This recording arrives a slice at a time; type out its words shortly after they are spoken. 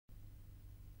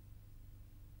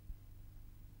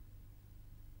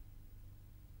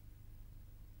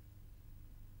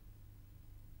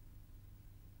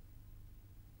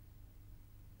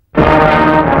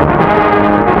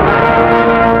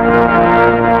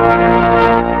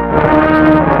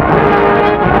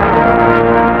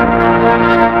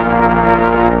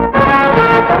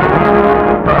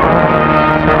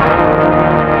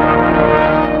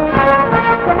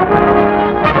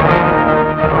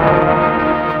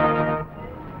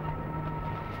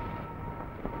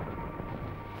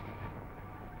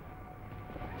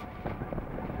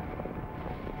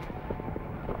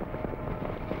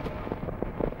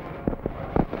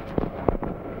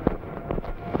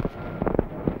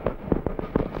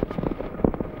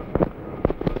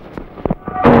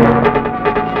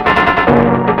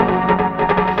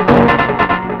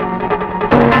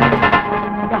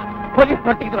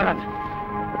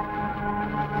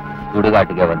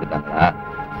சுடுகாட்டுக்கே வந்துட்டாங்களா?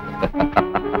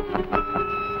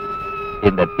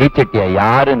 இந்த தீச்சட்டிய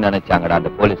யாருன்னு நினைச்சாங்கடா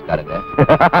அந்த போலீஸ்காரங்க?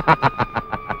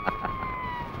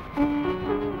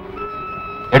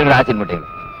 எடுக்கிற ஆசின் முட்டைங்க.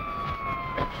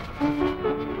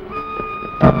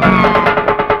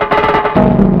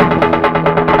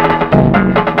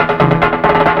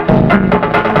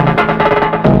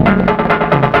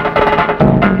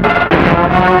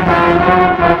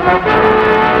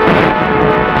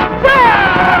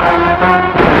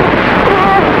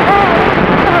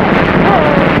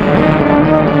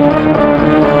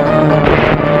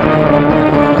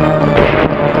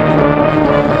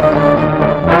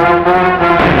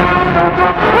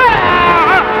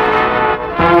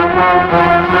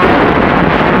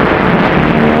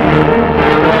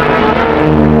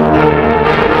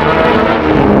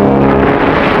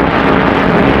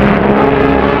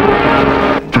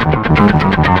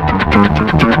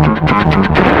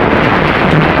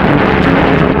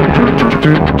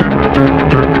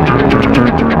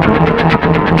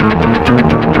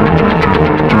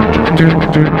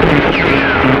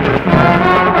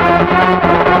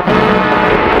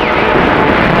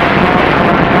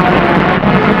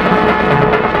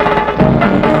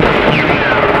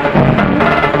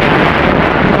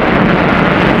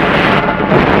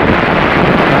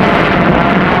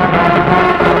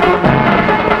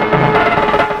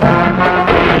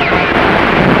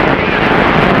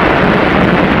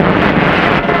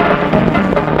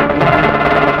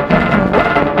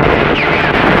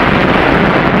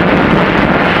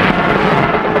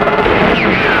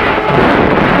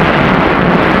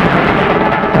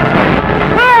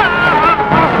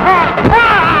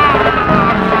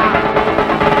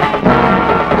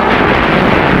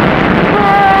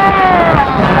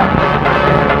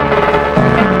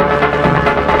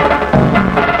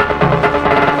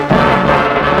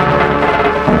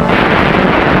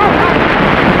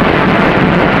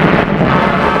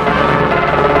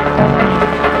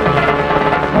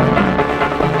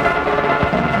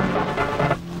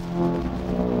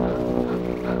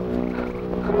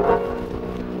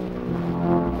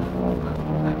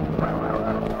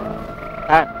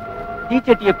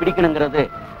 தீச்சட்டியை பிடிக்கணுங்கிறது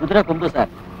குதிரை கொம்பு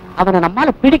சார். அவனை நம்மால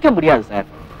பிடிக்க முடியாது சார்.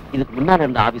 இதுக்கு முன்னால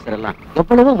இருந்த ஆபீசர் எல்லாம்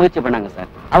எவ்வளவோ முயற்சி பண்ணாங்க சார்.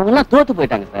 அவங்க எல்லாம் தோத்து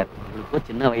போயிட்டாங்க சார். உங்களுக்கு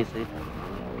சின்ன வயசு.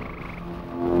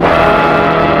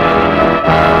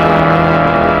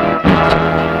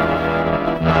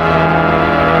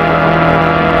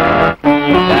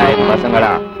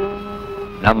 பசங்களா,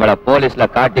 நம்மள போலீஸ்ல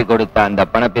காட்டி கொடுத்த அந்த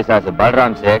பணப்பிசாசு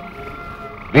பல்ராம் சேக்,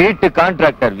 வீட்டு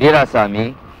கான்ட்ராக்டர் வீராசாமி,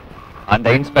 அந்த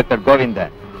இன்ஸ்பெக்டர்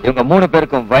கோவிந்தன், இவங்க 3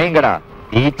 பேருக்கும் வைங்கடா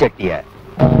தீச்சட்டிய.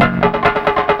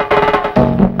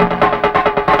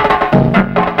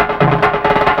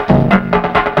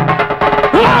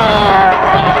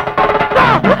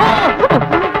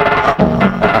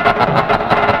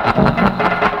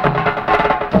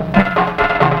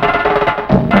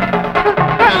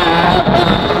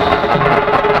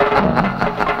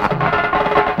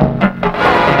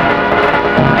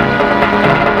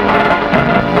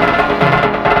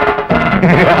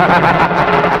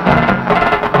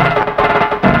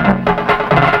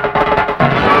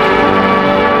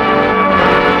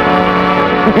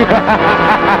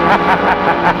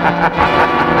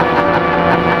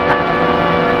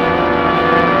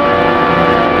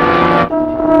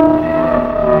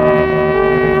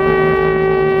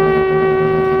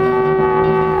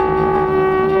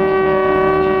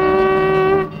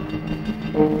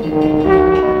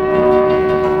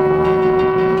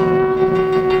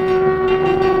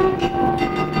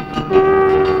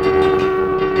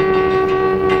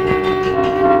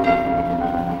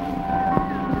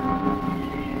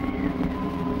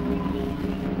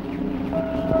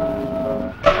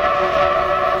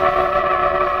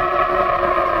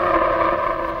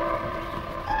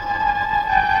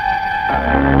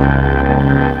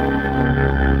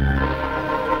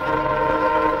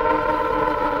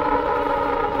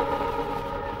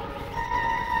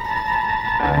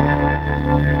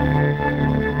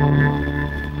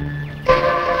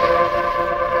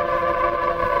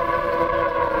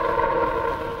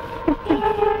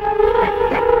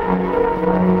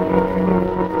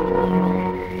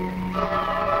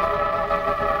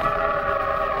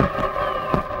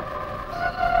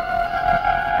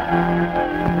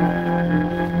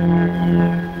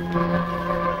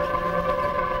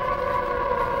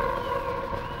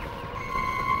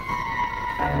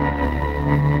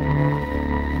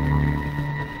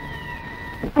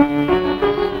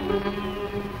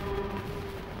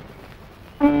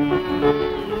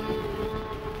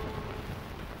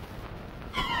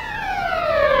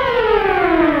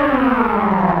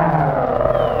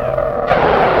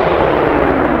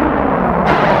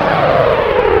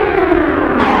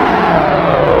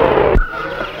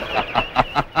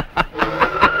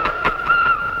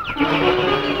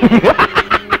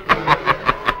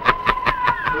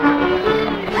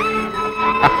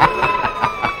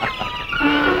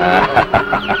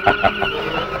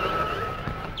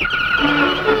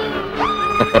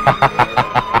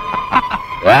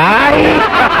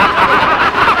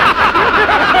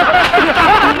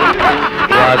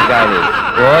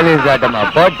 போலீஸ் ஆட்டமா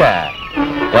போட்ட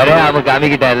ஒரே அமுக்கு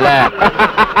அமுக்கிட்டல்ல.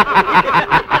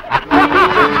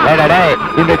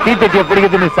 இந்த தீச்சட்டியை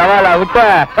பிடிக்கிறது சவாலா விட்ட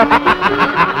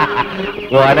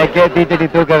உனக்கே தீச்சட்டி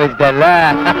தூக்க வச்சிட்டல்ல.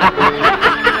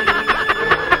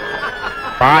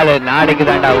 பால் நாளைக்கு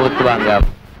தாண்டா ஊத்துவாங்க,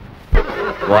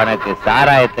 உனக்கு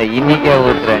சாராயத்தை இன்னைக்கே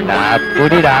ஊத்துறேன்டா.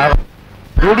 குடிடா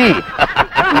குடி.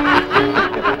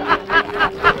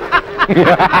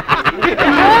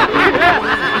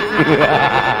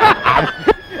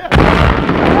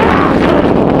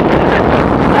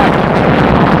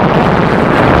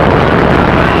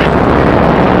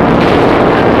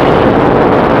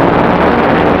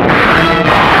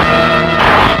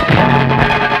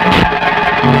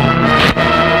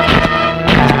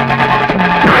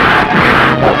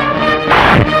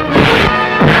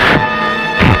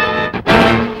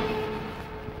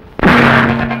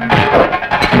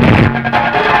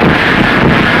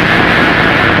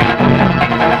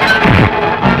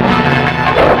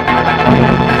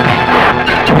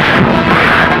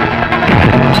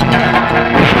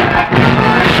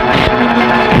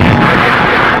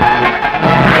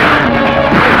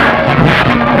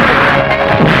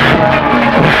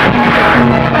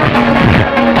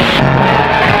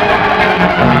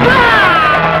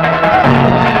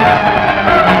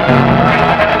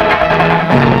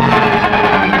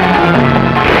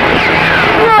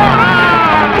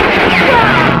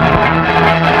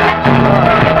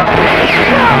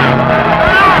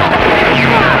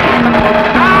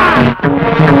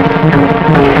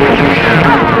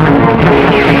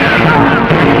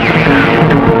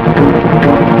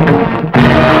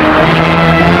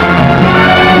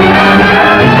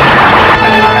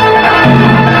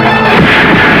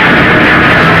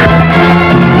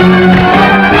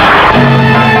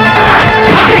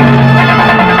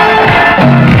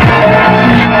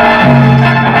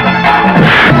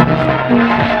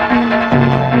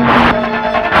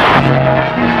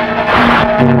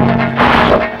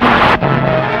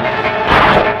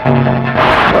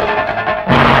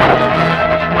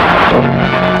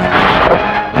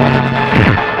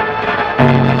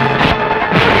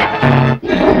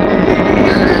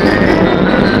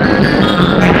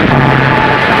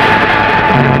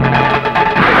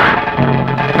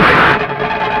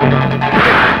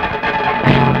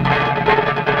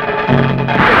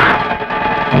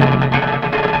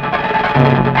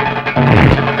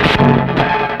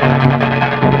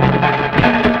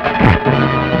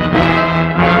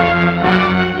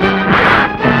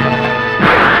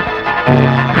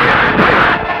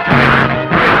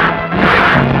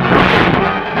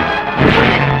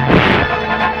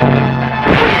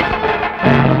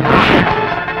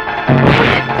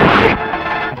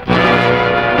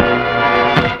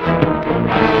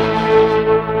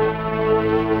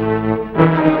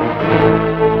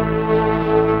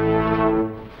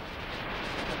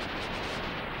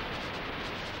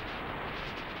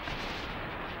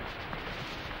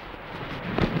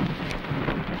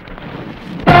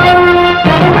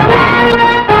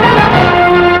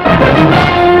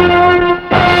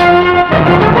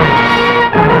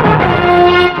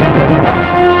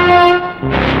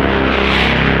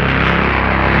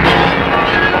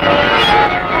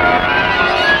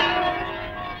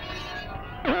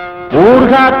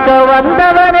 ஊர்காக்க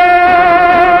வந்தவனே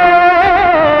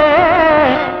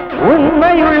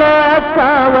உண்மையுள்ள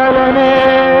காவலனே,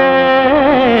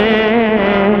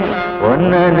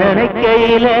 ஒன்ன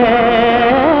நினைக்கையில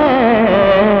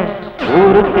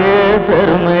ஊருக்கே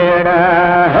பெருமையடா.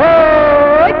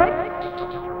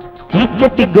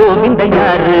 தீச்சட்டி கோவிந்தன்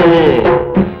யாரு?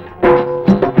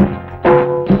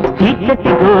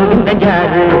 தீச்சட்டி கோவிந்தன்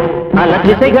யாரு? பல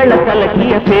திசைகளை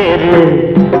கலக்கிய பேரு.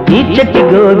 தீச்சட்டி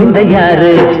கோவிந்தன்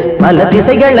யாரு? பல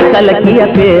திசைகளை கலக்கிய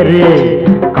பேரு.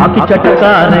 காக்கி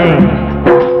சட்டக்காரன்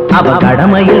அவ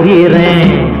கடமையில்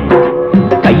வீரன்,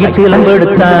 கையில்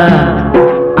சிலம்பெடுத்தா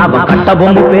அவ கட்ட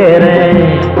பொம்பு பேரு.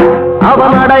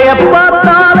 அவன் நடைய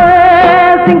பார்த்தாலே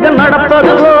சிங்கம்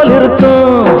நடப்பது போல்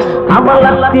இருக்கும். அவள்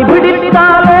அத்தி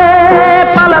பிடித்தாலே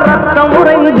பல ரத்தம்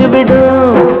உறைந்து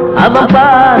விடும். அவன்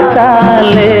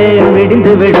பார்த்தாலே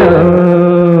விடிந்து விடும்.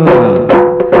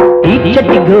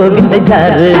 தீச்சட்டி கோவிந்தன்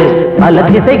யாரு? பல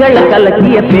திசைகளை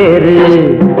கலக்கிய பேரு.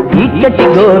 தீச்சட்டி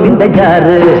கோவிந்தன்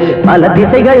யாரு? பல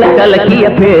திசைகளை கலக்கிய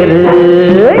பேரு.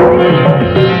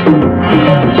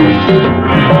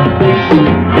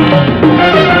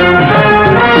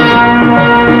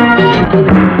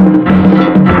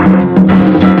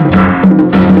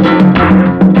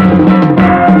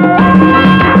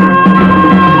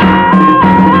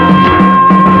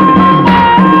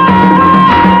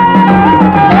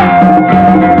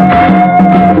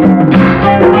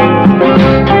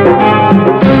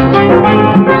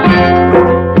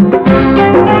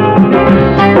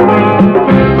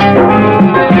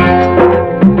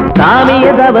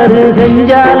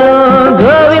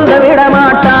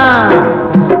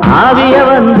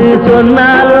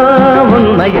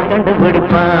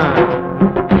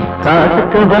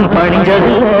 காசுக்கவன்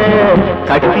பணிஞ்சதில்ல,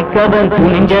 கட்சிக்கவன்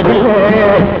துணிஞ்சதில்ல,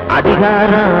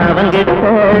 அதிகாரம் அவன் கிட்ட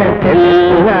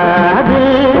செல்லாது.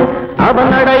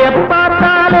 அவன் நடைய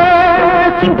பார்த்தாலே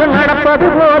சிங்கம் நடப்பது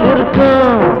போல்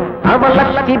இருக்கும். அவன்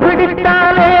லட்சி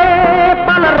பிடித்தாலே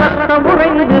பல ரத்தம்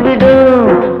உறைந்து விடும்.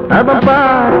 அவன்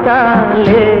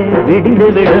பார்த்தாலே விடிந்து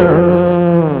விடும்.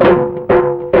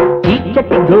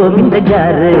 தீச்சட்டி கோவிந்த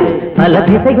யாரு பல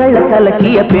திசைகள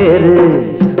கலக்கிய பேரு.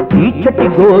 தீச்சட்டி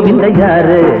கோவிந்த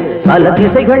யாரு பல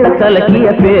திசைகள கலக்கிய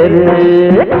பேரு.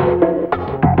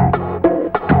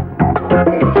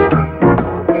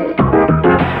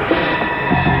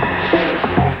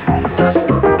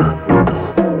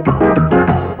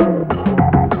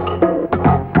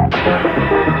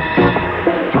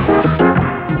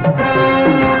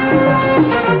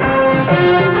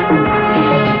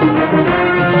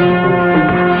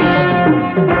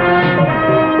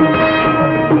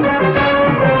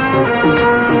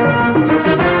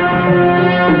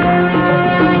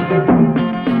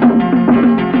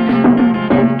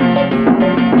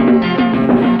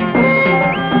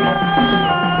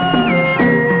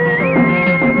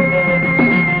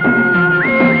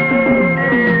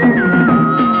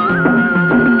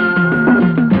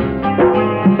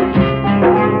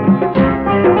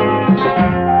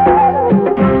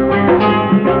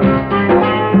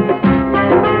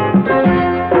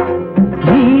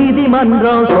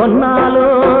 நீதிமன்றம்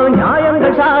சொன்னாலும்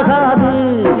நியாயங்கள் சாகாது.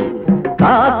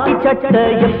 காக்கி சட்டை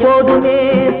எப்போதுமே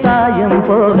சாயம்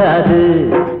போகாது.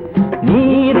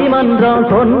 நீதிமன்றம்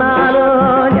சொன்னாலும்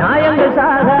நியாயங்கள்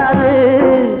சாகாது.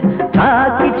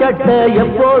 காக்கி சட்டை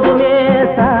எப்போதுமே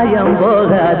சாயம்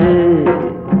போகாது.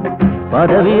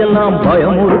 பதவியெல்லாம்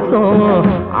பயமுறுத்தும்,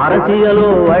 அரசியலோ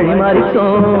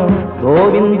வழிமறிக்கும்.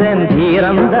 கோவிந்தன்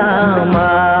தீரம்தான்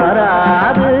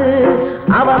மாறாது.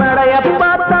 அவனடைய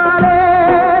பார்த்தாலே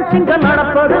சிங்கம்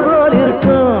நடப்பது போல்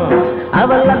இருக்கும்.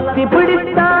 அவன் லத்தி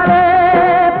பிடித்தாலே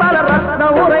பல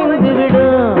ரத்தம் உறைந்து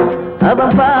விடும்.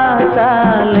 அவன்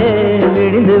பார்த்தாலே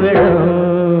விடிந்து விடும்.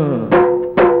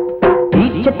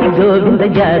 தீச்சட்டி கோவிந்த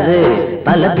யாரு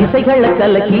பல திசைகள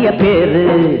கலக்கிய பேரு.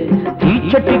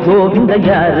 தீச்சட்டி கோவிந்த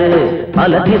யாரு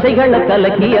பல திசைகள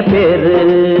கலக்கிய பேரு.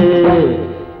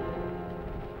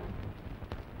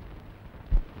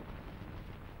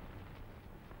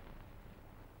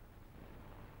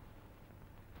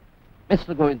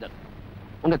 மிஸ்டர் கோவிந்தன்,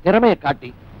 உங்க திறமையை காட்டி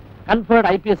கன்ஃபர்ட்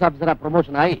ஐபிஎஸ் ஆபீசரா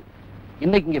ப்ரமோஷன் ஆகி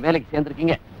இன்னைக்கு இங்க வேலைக்கு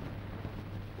சேர்ந்திருக்கீங்க.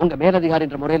 உங்க மேலதிகாரி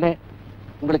என்ற முறையில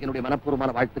உங்களுக்கு என்னுடைய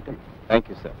மனப்பூர்வமான வாழ்த்துக்கள்.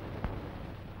 Thank you sir.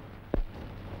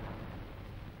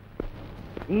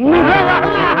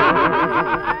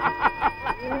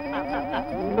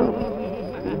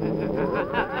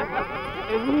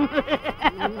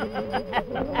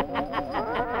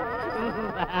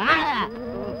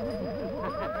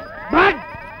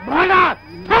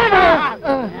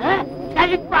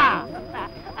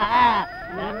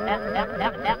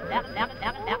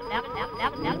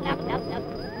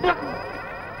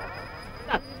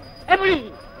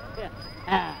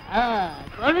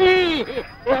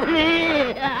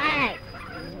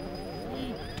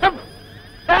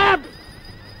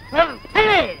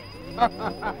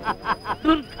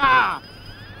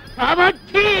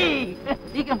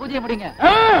 சீக்கிரம் பூஜையை முடிங்க.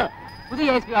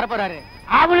 புதிய எஸ்பி வர போறாரு.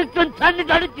 அவளுக்கு தண்ணி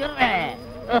தடுச்சிடுறேன்.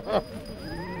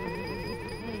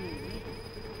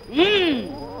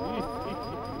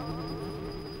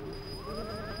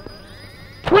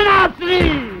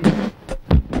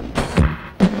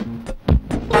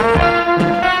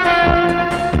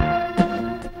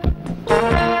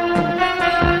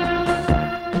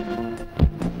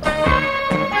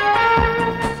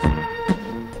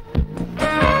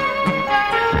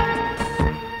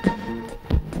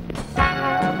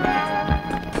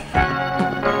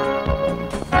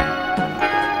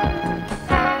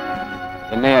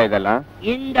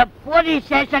 இந்த போலீஸ்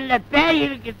ஸ்டேஷன்ல பேய்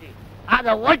இருக்குது,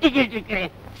 அத ஓட்டிக்கிட்டு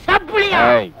இருக்கிறேன்.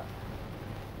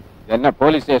 என்ன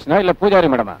போலீஸ் ஸ்டேஷனா இல்ல பூஜாரி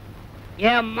மேடமா?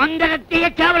 என் மந்திரத்தையே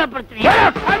கேவலப்படுத்துறீங்க.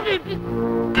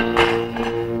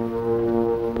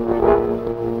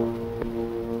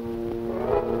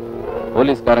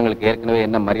 போலீஸ்காரங்களுக்கு ஏற்கனவே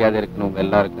என்ன மரியாதை இருக்குன்னு உங்க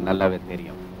எல்லாருக்கும் நல்லாவே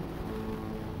தெரியும்.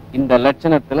 இந்த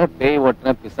லட்சணத்துல பேய்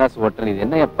ஓட்டுன பிசாசு ஓட்டுன இது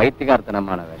என்ன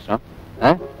பைத்தியகார்த்தனமான வேஷம்?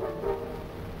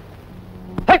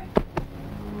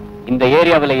 இந்த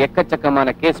ஏரியாவில் எக்கச்சக்கமான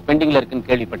கேஸ் பெண்டிங்ல இருக்குன்னு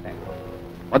கேள்விப்பட்டேன்.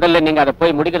 முதல்ல நீங்க அதை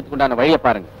போய் முடிக்கிறதுக்கு உண்டான வழியை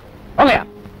பாருங்க. ஓகேயா?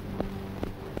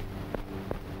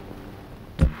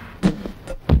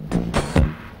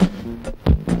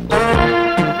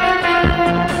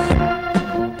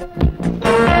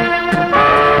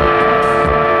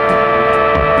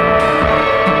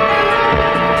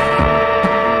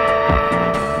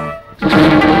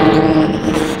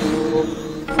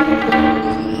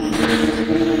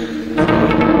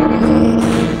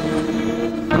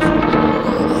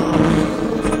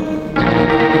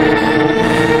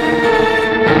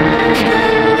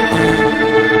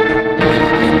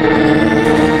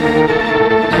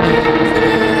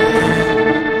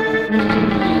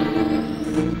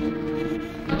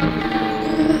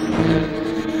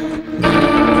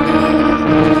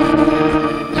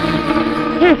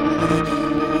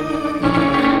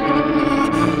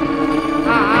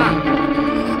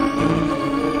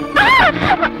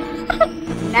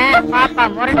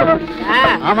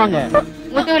 ஆமாங்க.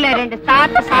 முதுகுல 2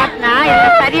 சாத்து சாத்துனா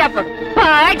எல்லாம் சரியா போடும்.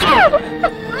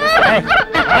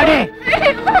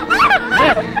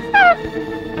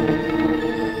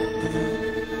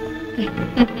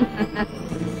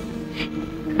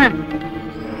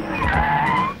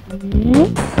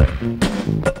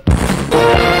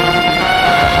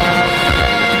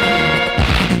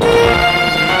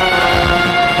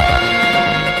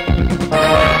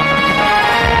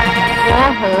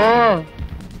 ஓஹோ,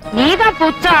 நீதான்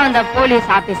புச்சா அந்த போலீஸ்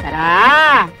ஆபீசரா?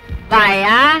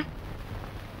 வாயா,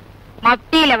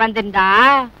 மப்டியில வந்திருந்தா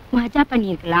மஜா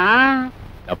பண்ணிருக்கலாம்.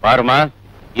 பாருமா,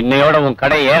 இன்னையோட உன்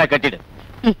கடை ஏற கட்டிடு.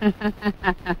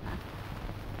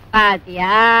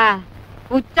 பாத்தியா,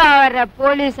 புச்சா வர்ற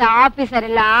போலீஸ் ஆபீசர்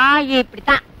எல்லாம்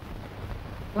இப்படித்தான்.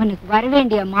 உனக்கு வர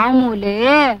வேண்டிய மாமூலு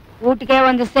வீட்டுக்கே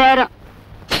வந்து சேரும்.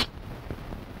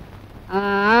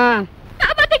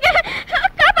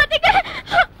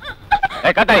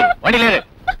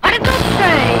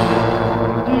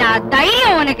 நான்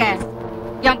தைரியம் உனக்கு.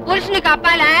 என் புருஷனுக்கு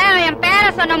அப்பால என் பேரை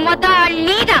சொன்ன முதல்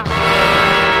நீதான்.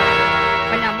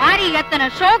 மாதிரி எத்தனை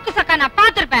ஷோக்கு சொக்கா நான்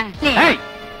பாத்திருப்பேன்.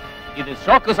 இது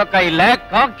ஷோக்கு சொக்கா இல்ல,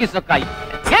 காக்கி சொக்காய்.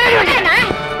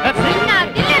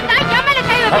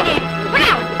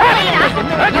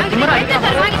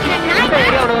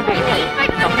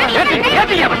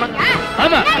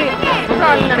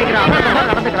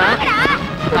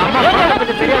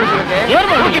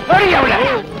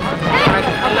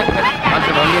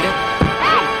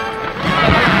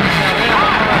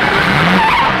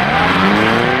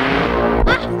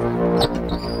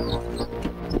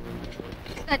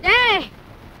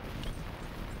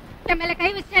 மேல கை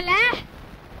வச்சல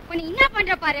உன்னை என்ன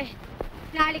பண்ற பாரு.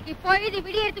 நாளைக்கு பொழுது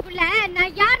விடியறதுக்குள்ள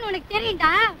நான் யாருன்னு உனக்கு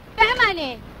தெரியும்டா பேமானே.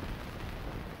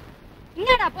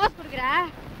 என்னடா போஸ் குடுக்குற?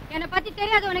 என்ன பத்தி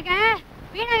தெரியாது உனக்கு?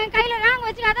 வீணா என் கையில ராங்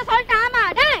வச்சுக்காத சொல்லிட்டேன். ஆமா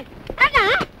டேய் அண்ணா,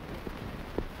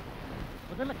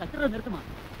 முதல்ல கத்துறத நிறுத்துமா.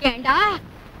 ஏண்டா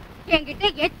என்கிட்ட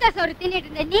எச்ச சோறு தின்னுட்டு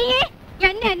இருந்த நீ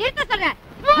என்ன நிறுத்த சொல்ற?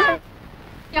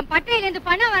 என் பட்டையில இருந்து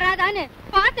பணம் வராதான்னு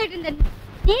பாத்துட்டு இருந்த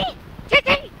நீ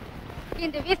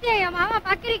இந்த விஷயம் என் மாமா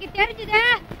பக்கிரிக்கு தெரிஞ்சது.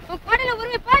 உன் குடல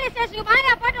உருவி போலீஸ் ஸ்டேஷனுக்கு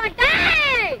மாறியா போட்டு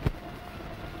வந்துட்டேன்.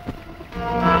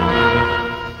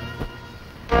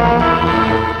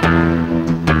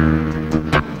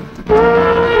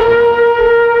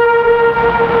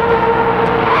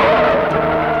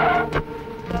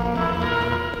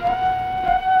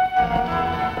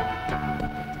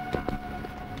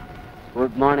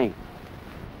 Good morning.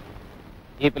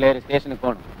 ஜீப்ல ஏறி ஸ்டேஷனுக்கு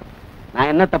போகணும்.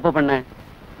 நான் என்ன தப்பு பண்ணேன்?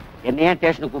 என்ன ஏன்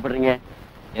ஸ்டேஷனுக்கு கூப்பிடுறீங்க?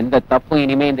 எந்த தப்பும்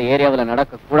இனிமே இந்த ஏரியாவில்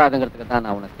நடக்க கூடாதுங்கிறதுக்கு தான்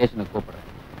நான் உன்னை ஸ்டேஷனுக்கு கூப்பிடுறேன்.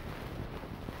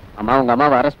 அம்மா, உங்க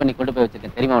அம்மாவை அரெஸ்ட் பண்ணி கொண்டு போய்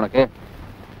வச்சிருக்கேன் தெரியுமா உனக்கு?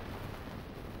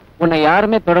 உன்னை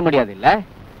யாருமே தொட முடியாது இல்ல?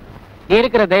 நீ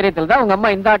இருக்கிற தைரியத்தில் தான் உங்க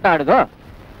அம்மா இந்த ஆட்டம் ஆடுதோ.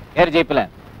 ஏறு ஜீப்ல.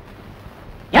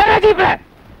 ஏற ஜீப்ல.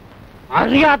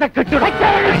 அறியாத கட்டுடா.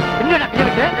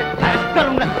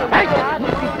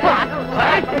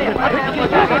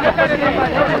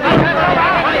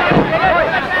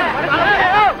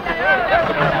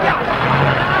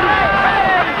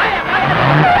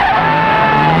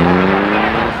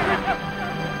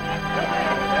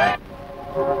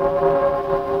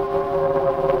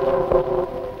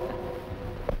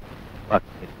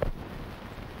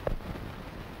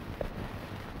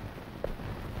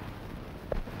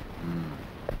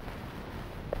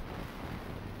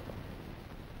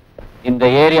 இந்த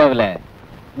ஏரியாவில்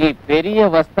நீ பெரிய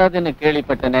வஸ்தாதுன்னு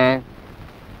கேள்விப்பட்டனே.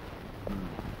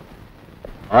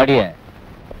 ஆடிய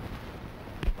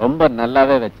ரொம்ப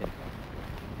நல்லாவே வச்சிருக்க.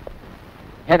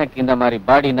 எனக்கு இந்த மாதிரி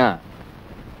பாடினா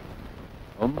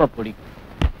ரொம்ப பிடிக்கும்.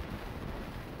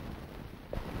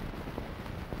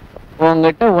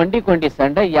 உங்ககிட்ட ஒண்டி கொண்டி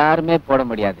சண்டை யாருமே போட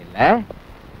முடியாது இல்ல?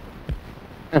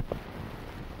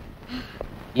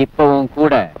 இப்ப உன்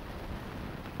கூட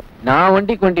நான்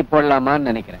ஒண்டி கொண்டி போடலாமான்னு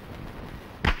நினைக்கிறேன்.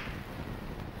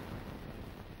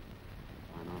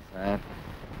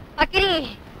 பக்கிரி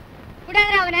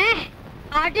குடாதரா அவனை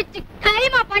அடிச்சு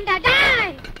கைமா பண்டாடா.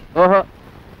 ஓஹோ,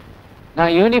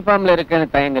 நான் யூனிஃபார்ம்ல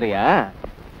இருக்கேன்னு தயங்குறியா?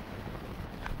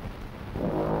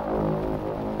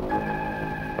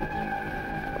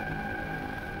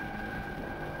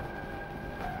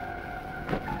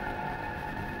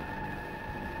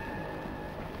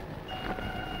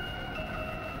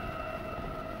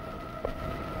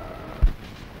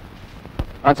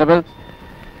 கான்ஸ்டபிள்,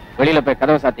 வெளியில போய்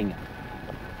கதவை சாத்திங்க.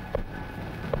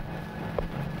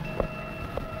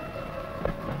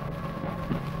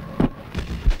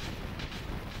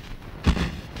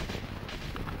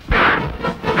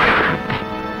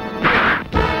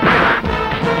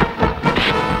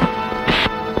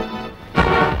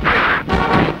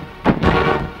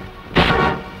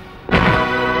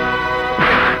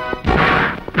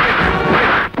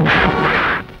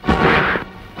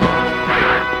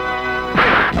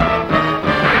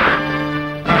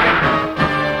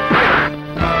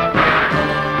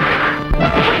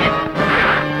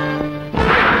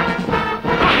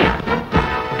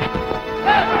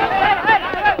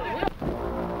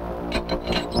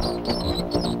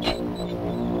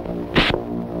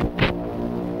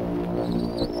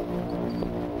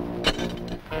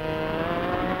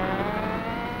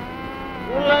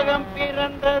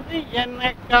 இது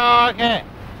எனக்காக,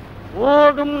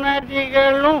 ஓடும்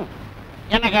நதிகளும்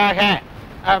எனக்காக.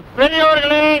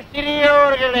 பெரியோர்களே,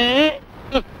 சிறியோர்களே,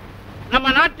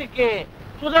 நம்ம நாட்டுக்கு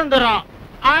சுதந்திரம்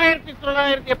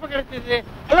 1900 எப்ப கிடைச்சது?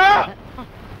 ஹலோ,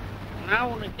 நான்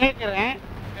ஒண்ணு கேட்கிறேன்,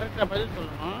 கரெக்டா பதில்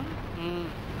சொல்லணும்.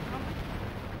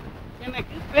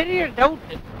 எனக்கு பெரிய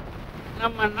டவுட்.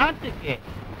 நம்ம நாட்டுக்கு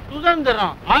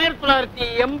சுதந்திரம்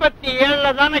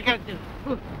 1987 தானே கிடைச்சது.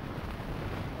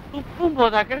 துப்பும்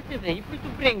போதா கிடைச்சது? இப்படி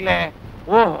துப்புறீங்களே.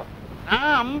 ஓ,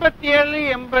 நான் 57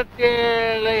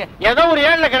 87 ஏதோ ஒரு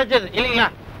 7ல கிடைச்சது இல்லைங்களா?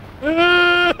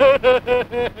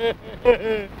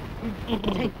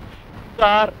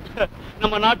 சார்,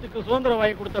 நம்ம நாட்டுக்கு சுதந்திரம்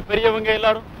வாங்கி கொடுத்த பெரியவங்க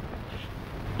எல்லாரும்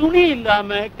துணி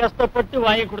இல்லாம கஷ்டப்பட்டு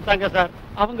வாங்கி கொடுத்தாங்க சார்.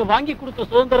 அவங்க வாங்கி கொடுத்த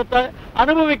சுதந்திரத்தை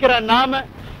அனுபவிக்கிற நாம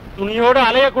துணியோட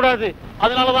அலையக்கூடாது.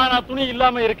 அதனாலதான் நான் துணி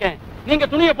இல்லாம இருக்கேன். நீங்க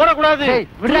துணியை போடக்கூடாது.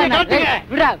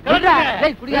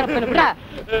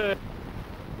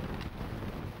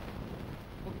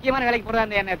 முக்கியமான வேலைக்கு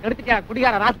போறதா என்ன கெடுத்துட்டா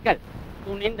குடிகார ராஸ்கல்.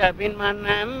 துணிந்த பின்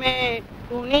மனமே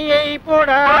துணியை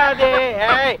போடாதே.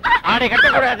 ஆடை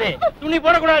கட்டக்கூடாது, துணி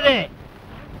போடக்கூடாது.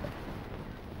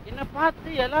 என்ன பார்த்து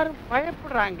எல்லாரும்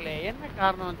பயப்படுறாங்களே, என்ன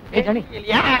காரணம்?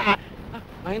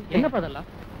 என்னப்பா அதெல்லாம்?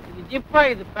 இது ஜிப்பா,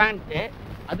 இது பேண்ட்.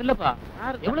 அது இல்லப்பா,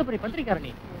 எவ்வளவு பெரிய பத்திரிக்கார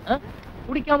நீ.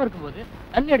 குடிக்காம இருக்கும்போது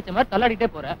தண்ணி அடிச்ச மாதிரி தள்ளாடிட்டே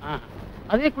போற.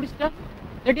 அதே குடிச்சிட்டா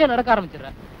ரெடியா நடக்க ஆரம்பிச்சிடுற.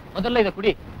 முதல்ல இத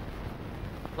குடி.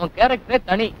 உன் கேரக்டரே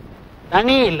தனி.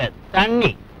 தனி இல்ல,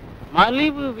 தண்ணி.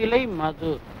 மலிவு விலை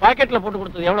மது பாக்கெட்ல போட்டு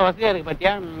கொடுத்தது எவ்வளவு வசதியா இருக்கு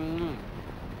பாத்தியா?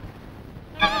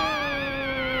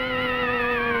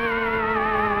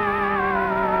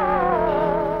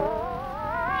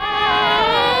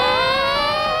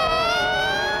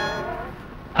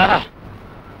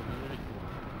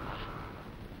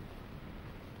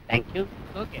 Thank you.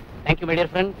 Okay, thank you my dear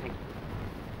friend.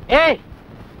 ஏய்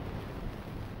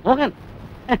மோகன்,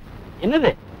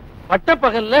 என்னது பட்ட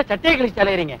பகல்ல சட்டையை கழிச்சு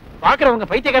அலையறீங்க? பாக்குறவங்க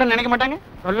பைத்தியக்காரன் நினைக்க மாட்டாங்க?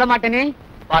 சொல்ல மாட்டேனே.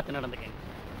 பார்த்து நடந்துக்க.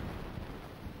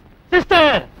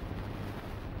 சிஸ்டர்,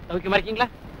 சௌக்கியமா இருக்கீங்களா?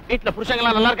 வீட்டுல புருஷங்க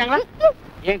எல்லாம் நல்லா இருக்காங்களா?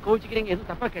 ஏன் கோவிச்சுக்கிறீங்க?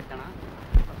 எதுவும் தப்பா கேட்டானா?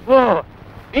 ஓ,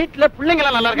 வீட்டுல பிள்ளைங்க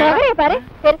எல்லாம் நல்லா இருக்காங்க? பாரு,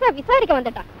 பெருசா விசாரிக்க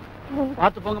வந்துட்டான்.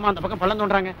 பாத்து போங்கம்மா, அந்த பக்கம் பள்ளம்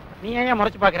தோன்றாங்க. நீ ஏன்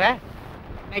முறைச்சு பாக்குற?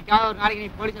 இன்னைக்காவது ஒரு நாளைக்கு நீ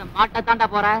போலீஸ்ல மாட்ட தாண்டா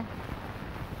போற.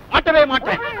 மாட்டவே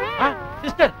மாட்டேன்.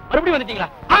 சிஸ்டர், மறுபடியும் வந்துட்டீங்களா?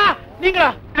 நீங்களா?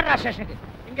 ஸ்டேஷனுக்கு.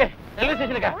 இங்க ரயில்வே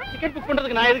ஸ்டேஷனுக்கா? டிக்கெட் புக்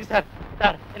பண்றதுக்கு நான் எதுக்கு சார்?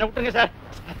 சார், என்ன விட்டுருங்க சார்.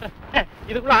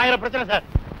 இதுக்குள்ள 1000 பிரச்சனை சார்.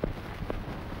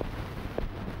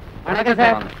 வணக்கம்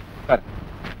சார்.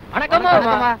 வணக்கம்.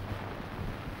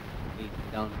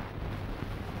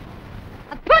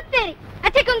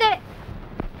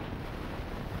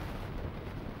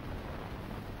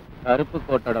 கருப்பு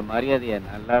கோட்டோட மரியாதையை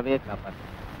நல்லாவே காப்பாற்ற.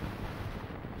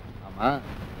 ஆமா,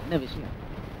 என்ன விஷயம்?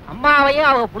 அம்மாவையும்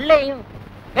அவ புள்ளையும்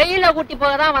வெயில கூட்டி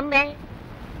போகதான் வந்தேன்.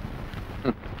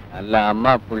 நல்ல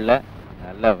அம்மா புள்ள,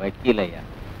 நல்ல வக்கீலையா.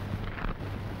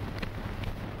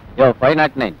 யோ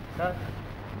 509,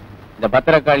 இந்த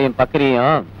பத்திரக்காளியும்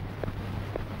பக்கரியும்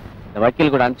இந்த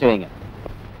வக்கீல் கூட அனுப்பிச்சு வைங்க.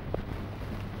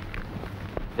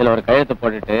 இதுல ஒரு கையெழுத்து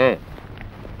போட்டுட்டு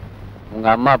உங்க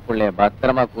அம்மா புள்ளைய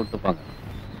பத்திரமா கூட்டு போங்க.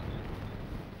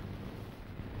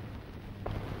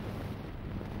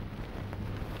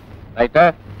 ரைட்டா?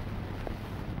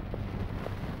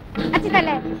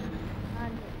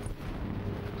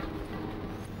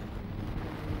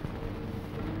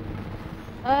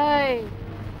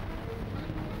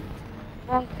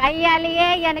 உன் கையாலேயே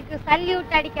எனக்கு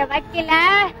சல்யூட் அடிக்க வைக்கல,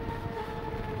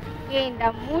 இந்த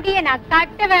முடிய நான்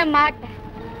கட்டவே மாட்டேன்.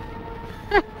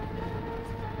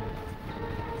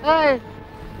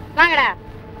 வாங்கடா.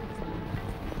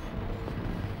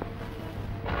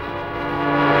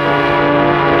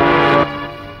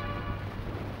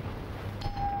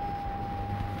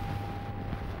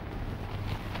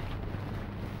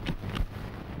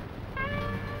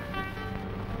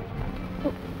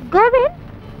 Kovind,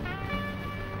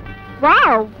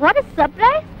 wow, what a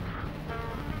surprise.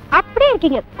 அப்படியே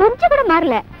இருக்கீங்க, கொஞ்சம் கூட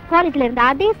மாறல. காலேஜ்ல இருந்த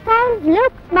அதே style,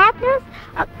 look, smartness.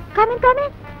 Come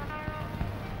in.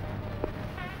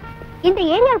 இந்த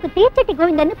ஏரியாவுக்கு தீச்சட்டி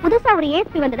கோவிந்தன் புதுசா ஒரு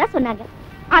ஏஎஸ்பி வந்ததா சொன்னாங்க.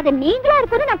 அது நீங்களா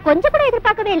இருக்குன்னு நான் கொஞ்சம் கூட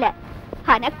எதிர்பார்க்கவே இல்லை.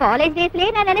 ஆனா காலேஜ் டேஸ்லயே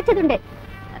நான் நினைச்சதுண்டு,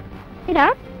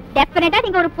 டெஃபினட்டா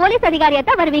நீங்க ஒரு போலீஸ் அதிகாரியா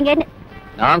தான் வருவீங்கன்னு.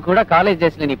 நான் கூட காலேஜ்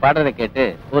டேஸ்ல நீ பாடுறதை கேட்டு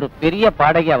ஒரு பெரிய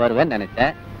பாடகியா வருவேன்னு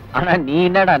நினைச்சேன். ஆனா நீ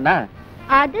என்னடான்னா?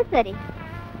 அது சரி,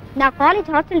 நான் காலேஜ்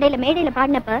ஹாஸ்டல் டேல மேடையில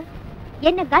பாடினப்ப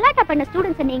என்ன கலாட்டா பண்ண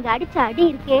ஸ்டூடெண்ட்ஸ் நீங்க அடிச்ச அடி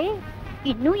இருக்கே,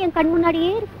 இன்னும் என் கண் முன்னாடியே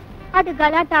இருக்கு. அது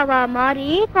கலாட்டாவா மாறி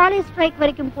காலேஜ் ஸ்ட்ரைக்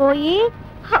வரைக்கும் போய்,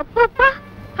 அப்பப்பா,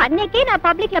 அன்னைக்கே நான்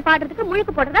பப்ளிக்ல பாடுறதுக்கு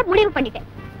முழுக்கு போடுறதா முடிவு பண்ணிட்டேன்.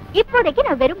 இப்போதைக்கு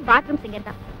நான் வெறும் பாத்ரூம் சிங்கர்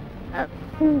தான்.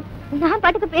 நான்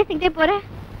பாட்டுக்கு பேசிக்கிட்டே போறேன்.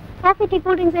 காஃபி டீ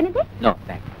கூல் ட்ரிங்க்ஸ் என்னது? No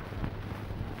thanks.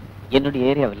 என்னுடைய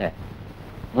ஏரியாவில்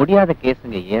முடியாத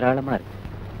கேஸுங்க ஏராளமா இருக்கு.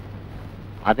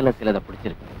 அதுல சிலதை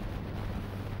பிடிச்சிருக்கு.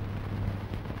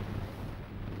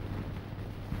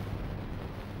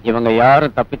 இவங்க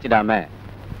யாரும் தப்பிச்சிடாம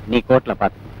நீ கோர்ட்ல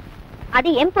பாத்து. அது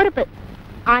என் பொறுப்பு.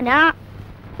 ஆனா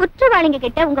குற்றவாளிங்க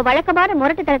கிட்ட உங்க வழக்கமான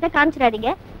முரட்டுத்தனத்தை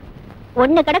காமிச்சிடாதீங்க.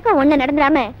 ஒண்ணு கிடக்க ஒண்ணு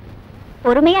நடந்துடாம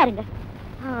பொறுமையா இருங்க.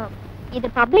 இது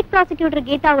பப்ளிக் ப்ராசிக்யூட்டர்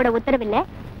கீதாவோட உத்தரவில்ல,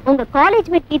 உங்க காலேஜ்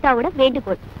மேட் கீதாவோட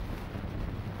வேண்டுகோள்.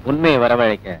 உண்மையை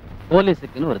வரவழைக்க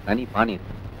போலீஸுக்குன்னு ஒரு தனி பாணி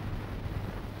இருக்கு.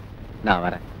 நான்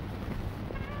வரேன்.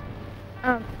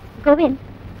 கோவிந்த்,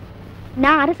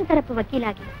 நான் அரசு தரப்பு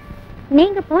வக்கீலாகி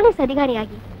நீங்க போலீஸ்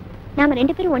அதிகாரியாகி நாம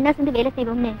 2 பேரும் ஒன்னா சேர்ந்து வேலை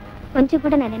செய்வோம்னு கொஞ்சம்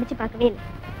கூட நான் நினைச்சு பார்க்கவே இல்லை.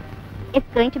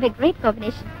 It's going to be a great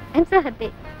combination. I'm so happy.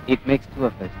 It makes two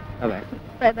of us. Bye-bye.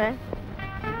 Bye-bye.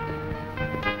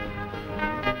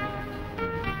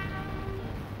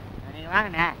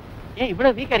 வாங்கண்ணா. ஏன்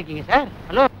இவ்வளவு வீக்கா இருக்கீங்க சார்?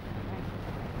 ஹலோ,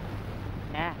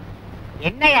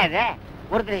 என்னையா இது?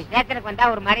 ஒருத்தர் ஸ்டேஷனுக்கு வந்தா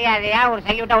ஒரு மரியாதையா ஒரு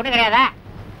சல்யூட்டா ஒண்ணு கிடையாதா?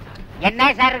 என்ன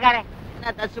சார் இருக்காரு?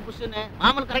 என்ன தச்சு புஷ்னு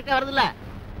மாமல் கரெக்டா வருதுல்ல?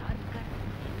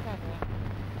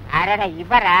 அரடா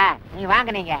இவரா? நீ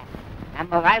வாங்க. நீங்க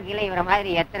நம்ம வாழ்க்கையில இவர மாதிரி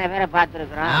எத்தனை பேரை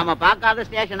பார்த்திருக்கிறோம். நாம பார்க்காத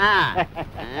ஸ்டேஷனா?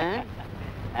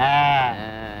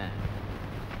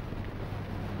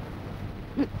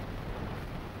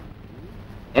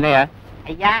 என்னையா?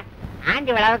 ஐயா,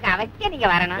 ஆண்டு விழாவுக்கு அவசியம் நீங்க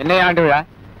வரணும். என்னையா ஆண்டு விழா?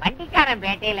 வண்டிக்காரன்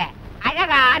பேட்டையில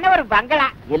அழகான ஒரு பங்களா.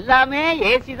 எல்லாமே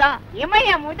ஏசி தான்.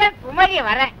 இமய முதல் குமரி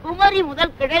வரை, குமரி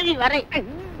முதல் கிழவி வரை.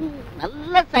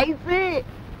 நல்ல சைஸ்,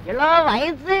 இளம்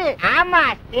வயசு. ஆமா,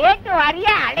 ஸ்டேட்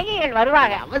வாரியா அழகிகள்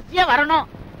வருவாங்க. அவசியம் வரணும்.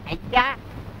 ஐயா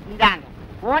இந்தாங்க.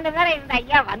 போன தடவை இருந்த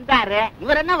ஐயா வந்தாரு.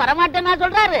 இவர் என்ன வரமாட்டேன்னா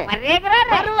சொல்றாரு?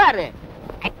 வருவாரு.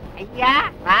 ஐயா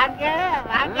வாங்க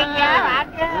வாங்க ஐயா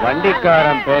வாங்க.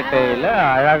 வண்டிக்காரன் பேட்டையில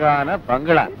அழகான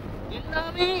பங்களா.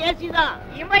 எல்லாமே ஏசி தான்.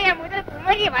 இமய முதல்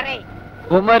குமரி வரை,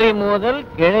 குமரி முதல்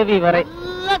கிழவி வரை.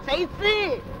 நல்ல சைஸ்,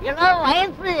 இளம்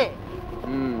வயசு.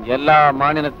 எல்லா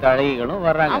மாநிலத்து அழகிகளும்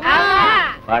வர்றாங்க. ஆமா.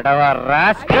 படவா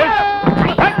ராஸ்கல்.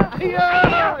 ஐயோ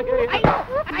ஐயோ ஐயோ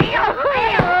ஐயோ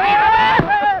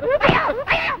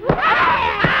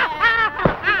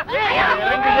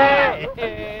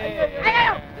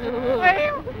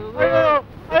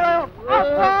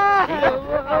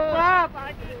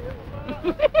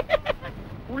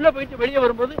உள்ள போயிட்டு வெளியே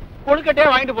வரும்போது கொழுக்கட்டையே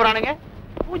வாங்கிட்டு போறானுங்க.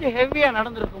 பூஜை ஹெவியா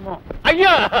நடந்திருக்குமோ?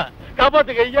 ஐயா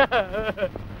காப்பாத்துங்க ஐயா.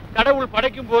 கடவுள்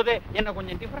படைக்கும் போதே என்ன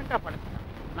கொஞ்சம் டிஃபரெண்டா படைச்சேன்.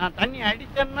 நான் தண்ணி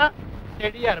அடிச்சேன்னா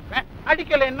செடியா இருப்பேன்,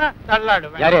 அடிக்கலைன்னா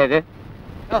தள்ளாடுவேன். யாரே இது?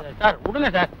 சார் விடுங்க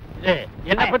சார்.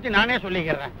 என்னை பத்தி நானே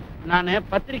சொல்லிக்கிறேன். நானு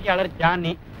பத்திரிகையாளர்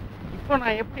ஜானி. இப்ப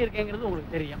நான் எப்படி இருக்கேங்கிறது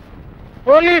உங்களுக்கு தெரியும்.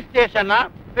 போலீஸ் ஸ்டேஷனா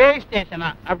பேய் ஸ்டேஷனா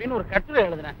அப்படின்னு ஒரு கட்டுரை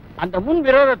எழுதுனேன். அந்த முன்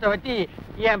விரோதத்தை வச்சு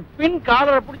என் பின்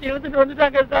காலரை பிடிச்சி இழுத்துட்டு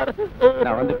வந்துட்டாங்க சார்.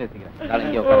 நான் வந்து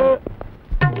பேசிக்கிறேன்.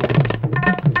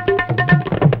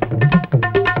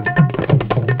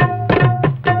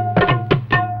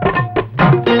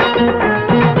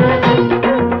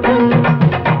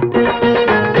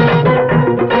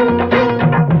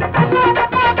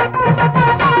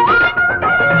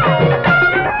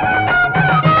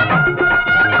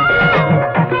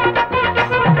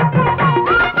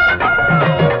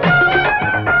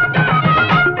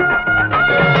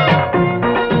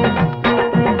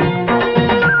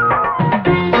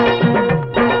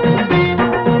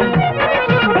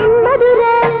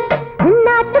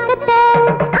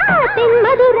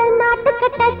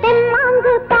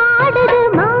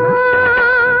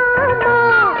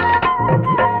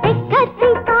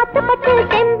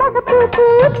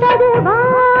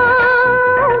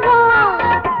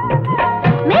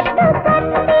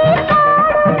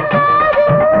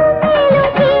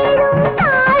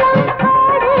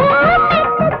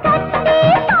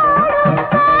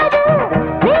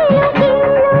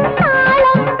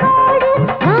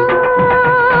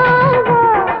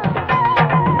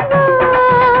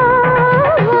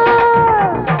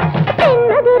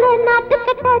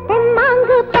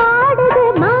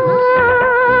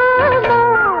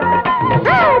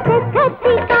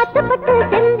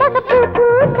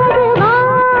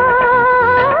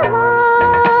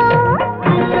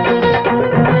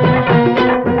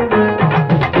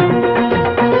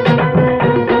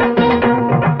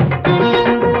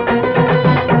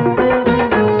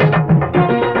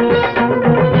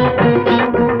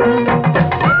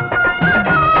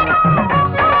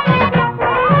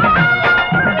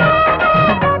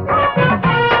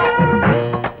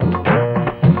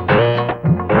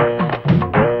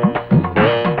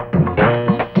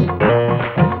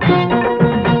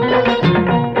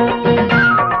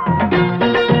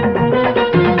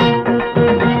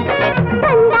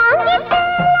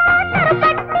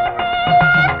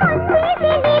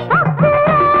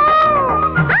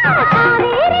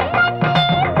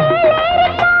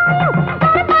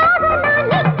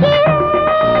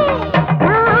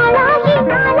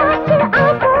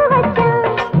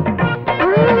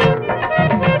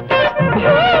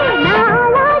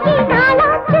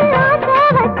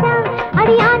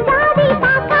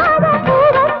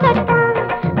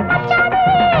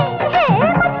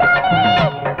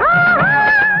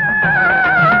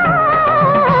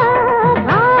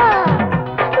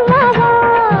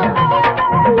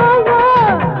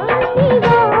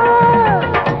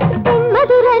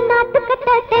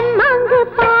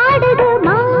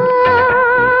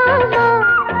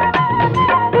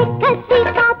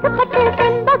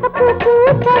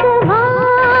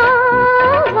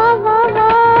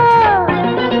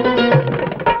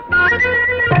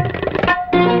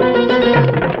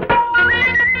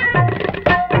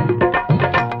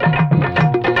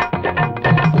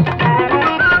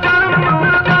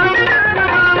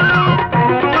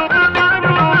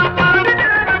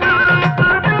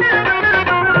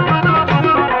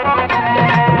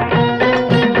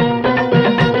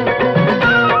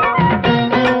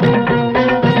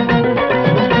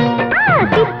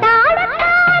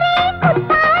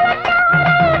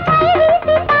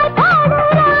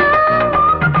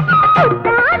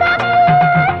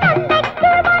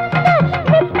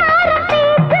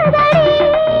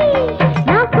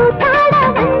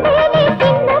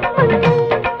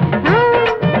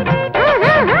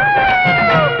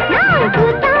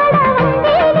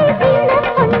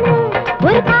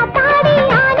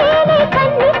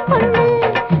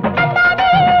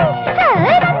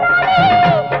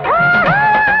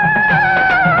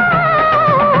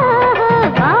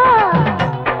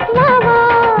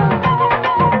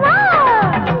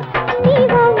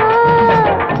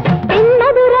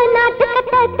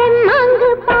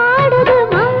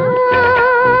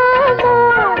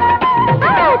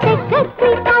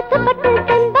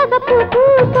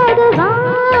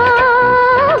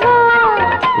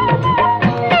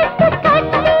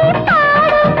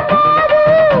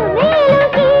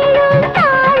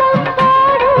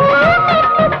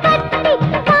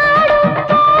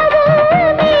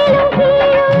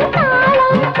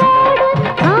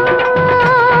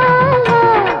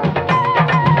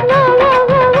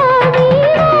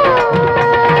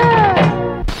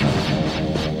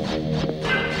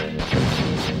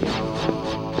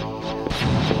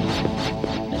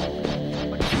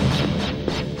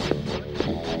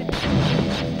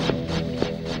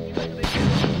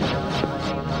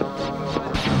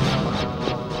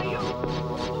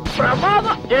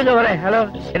 பிரமாதம். இருங்க வரேன். ஹலோ,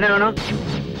 என்ன வேணும்?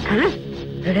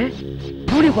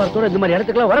 யூனிஃபார்த்தோட இந்த மாதிரி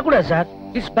இடத்துக்குலாம் வரக்கூடாது சார்.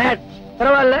 It's bad.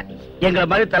 பரவாயில்ல, எங்களை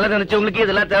மாதிரி தலை நினைச்சவங்களுக்கு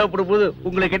இதெல்லாம் தேவைப்படும் போது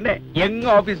உங்களுக்கு என்ன எங்க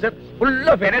ஆபீசர் ஃபுல்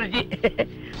ஆஃப் எனர்ஜி.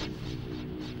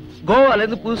 கோவால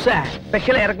இருந்து புதுசா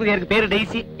ஸ்பெஷலா இறக்குது. எனக்கு பேரு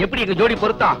டெய்ஸி. எப்படி எங்க ஜோடி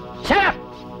பொருத்தம்?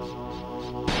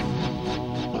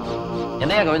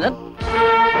 என்னையா கோவிந்தன்?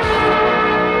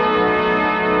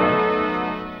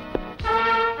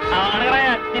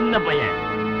 சின்ன பையன்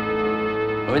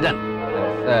கோவிந்தன்,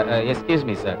 எஸ்கியூஸ்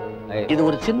மீ சார். இது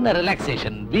ஒரு சின்ன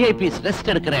ரிலாக்ஸேஷன், விஐபிஸ்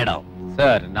ரெஸ்ட் எடுக்கிற இடம்.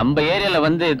 சார் நம்ம ஏரியால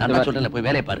வந்து நான் சொல்றேன், போய்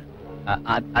வேலையை பாரு.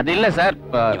 அது இல்ல சார்.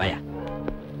 வாயா.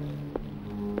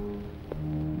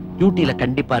 டியூட்டில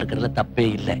கண்டிப்பா இருக்கிறதுல தப்பே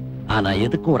இல்லை. ஆனா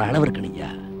எதுக்கும் ஒரு அளவு இருக்கணும்யா.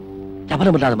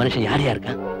 சபலம் இல்லாத மனுஷன் யாரையா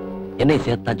இருக்கான்? என்னை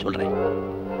சேர்த்தான் சொல்றேன்.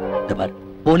 இந்த பாரு,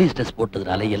 போலீஸ் ட்ரெஸ்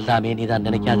போட்டதுனால எல்லாமே நீதான்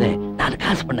நினைக்காத. 4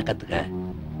 காசு பண்ண கத்துக்க.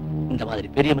 இந்த மாதிரி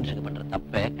பெரிய மனுஷங்க பண்ற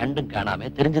தப்ப கண்டும் காணாம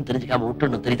தெரிஞ்சும் தெரிஞ்சுக்காம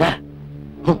விட்டுணும், தெரியுதா?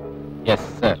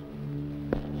 Yes sir.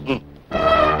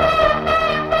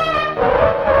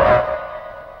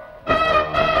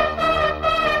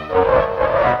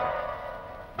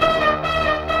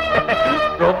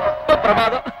 ரொம்ப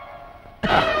பிரமாதம்.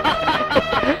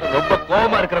 ரொம்ப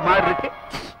கோபமா இருக்கிற மாதிரி இருக்கு.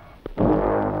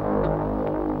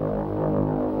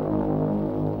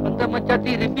 அந்த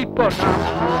மச்சாத்தி ரிப்பீட் போனா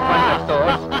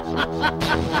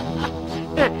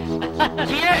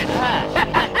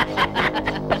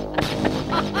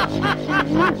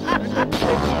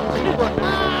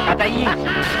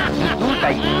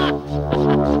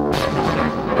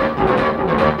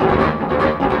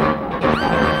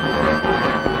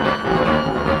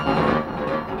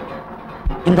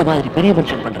இந்த மாதிரி பெரிய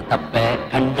மனுஷன் பண்ற தப்ப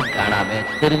கண்டு காணாம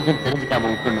தெரிஞ்சும் தெரிஞ்சுக்காம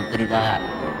விட்டுணும், தெரியுதா?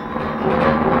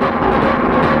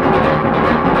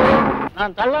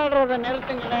 நான் தள்ளாடுறத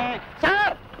நிறுத்துங்களேன்.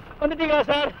 சார் வந்துட்டீங்களா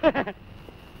சார்?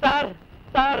 சார்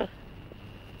சார்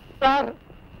சார்,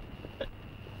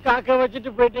 காக்க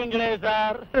வச்சுட்டு போயிட்டீங்களே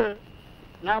சார்.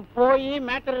 நான் போய்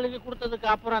மேட்டர் எழுதி கொடுத்ததுக்கு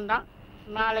அப்புறம் தான்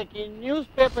நாளைக்கு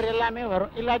நியூஸ் பேப்பர் எல்லாமே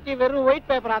வரும். இல்லாட்டி வெறும் ஒயிட்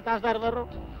பேப்பரா தான் சார்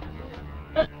வரும்.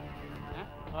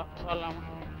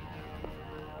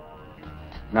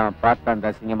 நான் பார்த்த அந்த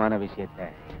அசிங்கமான விஷயத்தை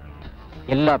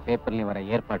எல்லா பேப்பர்லயும் வர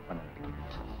ஏற்பாடு பண்ண.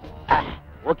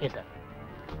 Okay sir.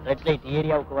 ரெட் லைட்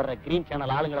ஏரியாவுக்கு வர்ற கிரீன்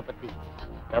சேனல் ஆளுங்களை பத்தி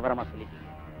விவரமா சொல்லிட்டீங்க.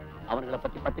 அவங்களை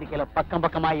பத்தி பத்திரிகையில பக்கம்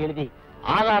பக்கமா எழுதி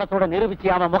ஆதாரத்தோட நிரூபிச்சு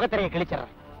அவன் முகத்திரையை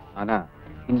கிழிச்சிடறேன். ஆனா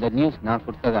இந்த நியூஸ் நான்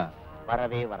கொடுத்ததா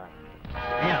வரவே வராது.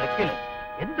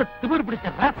 எந்த திமிர்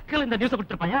பிடிச்ச ராஸ்கல் இந்த நியூஸ்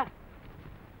கொடுத்திருப்பாயா?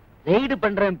 ரெய்டு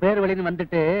பண்றேன் பேர் வழின்னு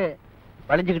வந்துட்டு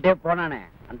வளைஞ்சுக்கிட்டே போனானே,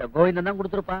 அந்த கோவிந்தன் தான்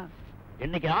கொடுத்திருப்பான்.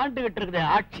 இன்னைக்கு ஆண்டுகிட்டு இருக்குது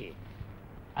ஆட்சி.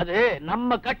 அது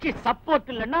நம்ம கட்சி சப்போர்ட்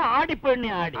இல்லைன்னா ஆடி போயின்னு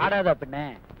ஆடி ஆடாதா பின்ன.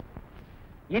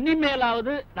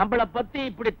 இனிமேலாவது நம்மள பத்தி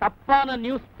இப்படி தப்பான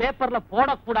நியூஸ் பேப்பர்ல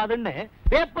போடக்கூடாதுன்னு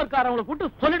பேப்பர்காரங்களை கூட்டு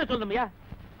சொல்லிட சொல்லுமையா?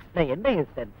 என்ன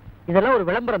இதெல்லாம் ஒரு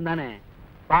விளம்பரம் தானே.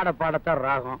 பாடத்தான்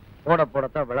ராகம்,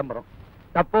 போடத்தான் விளம்பரம்.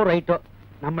 தப்போ ரைட்டோ,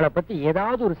 நம்மளை பத்தி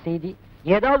ஏதாவது ஒரு செய்தி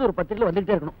ஏதாவது ஒரு பத்திரிகையில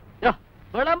வந்துகிட்டே இருக்கணும்.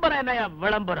 விளம்பரம் என்னையா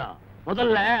விளம்பரம்?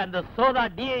 முதல்ல அந்த சோதா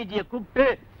டிஐஜியை கூப்பிட்டு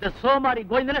இந்த சோமாரி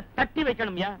கோவிந்தனை தட்டி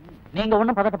வைக்கணும்யா. நீங்க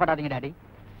ஒண்ணும் பதட்டப்படாதீங்க டாடி.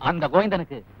 அந்த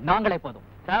கோவிந்தனுக்கு நாங்களே போதும்.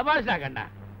 சபாஷா கண்ணா.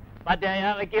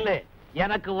 பாத்தியா வக்கீலு,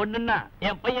 எனக்கு ஒண்ணுன்னா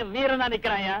என் பையன் வீரனா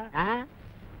நிக்கிறாயா.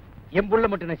 என் புள்ள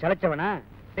மட்டும் நான் சளைச்சவனா?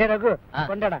 ரகு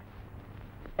கொண்டாடா.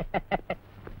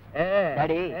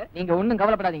 டாடி, நீங்க ஒண்ணும்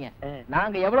கவலைப்படாதீங்க.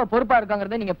 நாங்க எவ்வளவு பொறுப்பா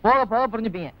இருக்கோங்கறத நீங்க போக போக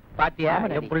புரிஞ்சுப்பீங்க. பாத்தியா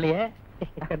என் புள்ளைய?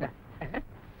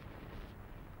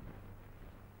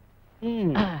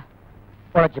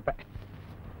 பொழைச்சுப்ப.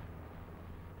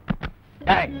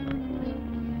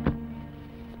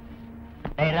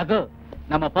 ரகு,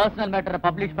 நம்ம பர்சனல் மேட்டரை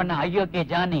பப்ளிஷ் பண்ண அயோக்கிய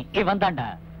ஜானி இவன் தான்டா.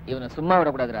 இவனை சும்மா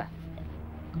விடக்கூடாதுடா.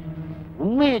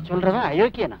 உண்மையை சொல்றவன்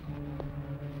அயோக்கியனா?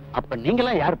 அப்ப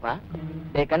நீங்களாம் யாருப்பா?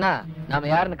 டேய் கண்ணா, நாம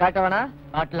யாருன்னு காட்ட வேணா?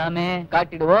 காட்டலாமே.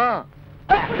 காட்டிடுவோம்.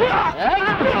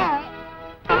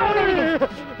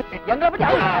 எங்களை பத்தி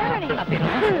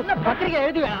பத்திரிகை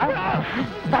எழுதுவேன்.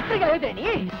 பத்திரிகை எழுத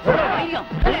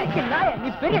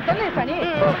நீ பெரிய தெரியல நீ.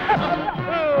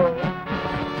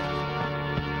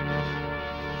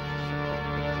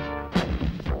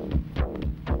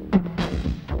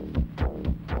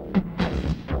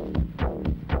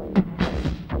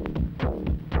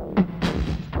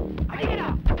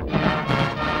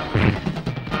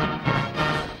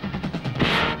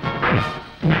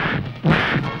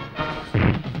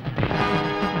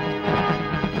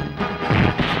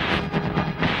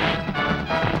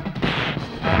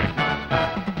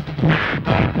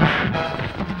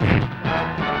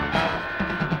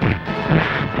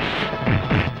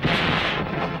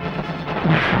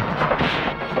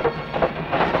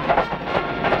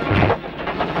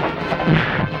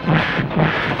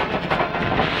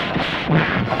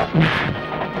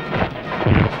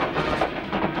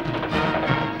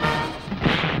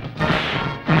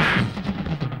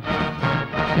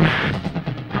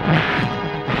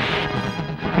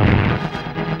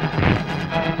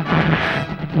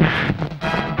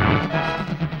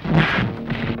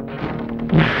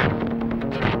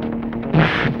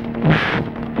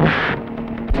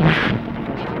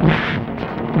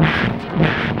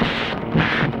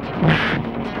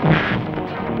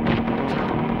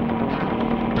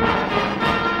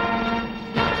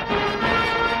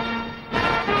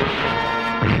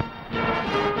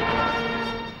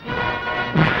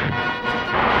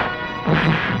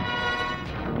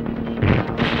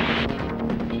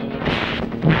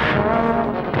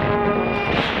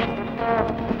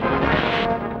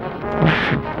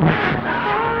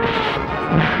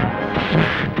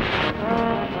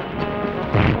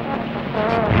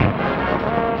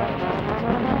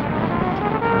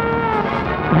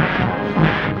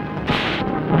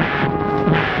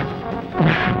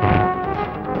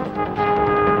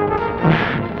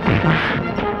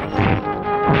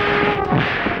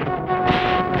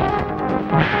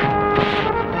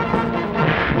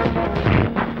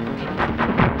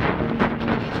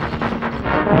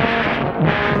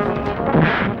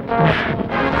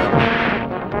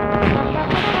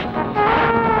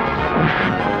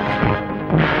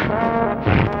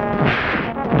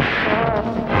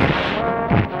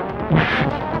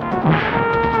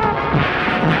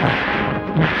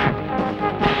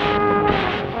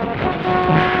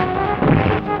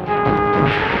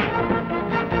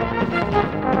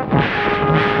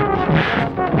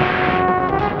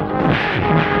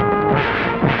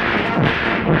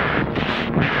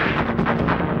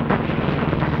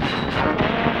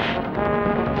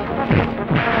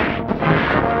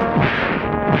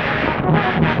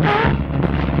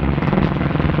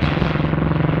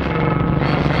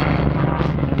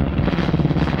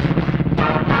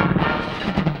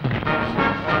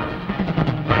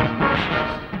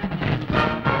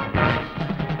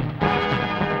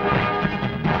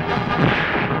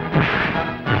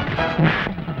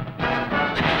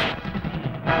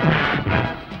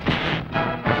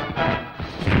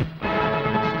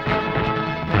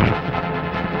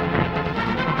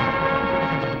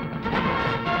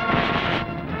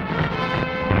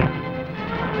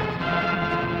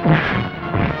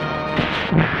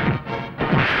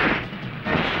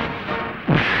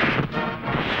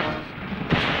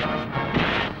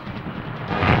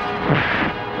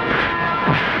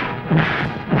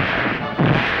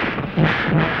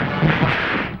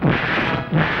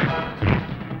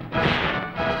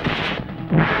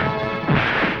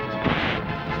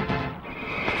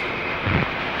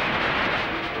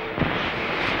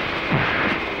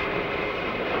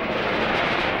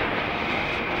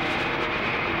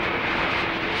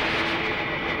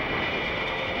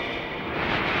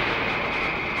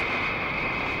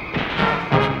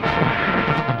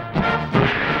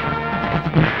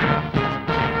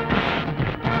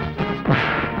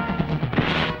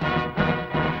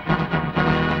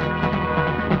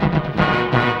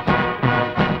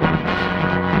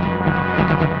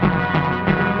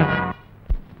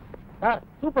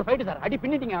 Super fight sir. அடி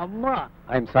பின்னிட்டீங்க அம்மா.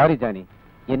 ஐ எம் சாரி ஜானி,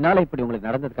 என்னால இப்படி உங்களுக்கு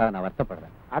நடந்ததுக்காக நான்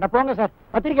வருத்தப்படுறேன். அட போங்க சார்,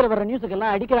 பத்திரிக்கையில வர நியூஸுக்கு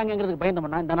எல்லாம் அடிக்கிறாங்கிறதுக்கு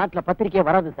பயந்தோம்னா இந்த நாட்டுல பத்திரிக்கையே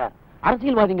வராது சார்.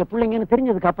 அரசியல்வாதிங்க பிள்ளைங்கன்னு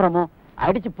தெரிஞ்சதுக்கு அப்புறமும்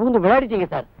அடிச்சு புகுந்து விளையாடிட்டீங்க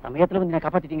சார். சமயத்துல வந்து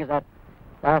காப்பாத்திட்டீங்க சார்.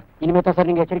 சார் இனிமே தான் சார்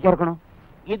நீங்க எச்சரிக்கையா இருக்கணும்.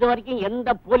 இது வரைக்கும் எந்த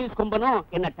போலீஸ் கும்பனும்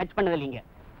என்ன டச் பண்ணது இல்லைங்க.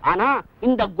 ஆனா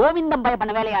இந்த கோவிந்தம் பய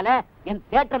பண்ண வேலையால என்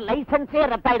தியேட்டர் லைசன்ஸே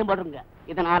ரத்தாயிடும் போடுங்க.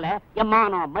 இதனால என்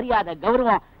மானம், மரியாதை,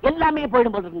 கௌரவம் எல்லாமே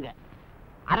போயிடும் போடுங்க.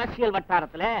 அரசியல்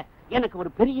வட்டாரத்துல எனக்கு ஒரு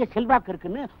பெரிய செல்வாக்கு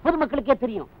இருக்குன்னு பொதுமக்களுக்கே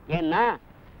தெரியும். ஏன்னா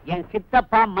என்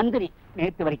சித்தப்பா மந்திரி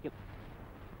நேத்து வரைக்கும்.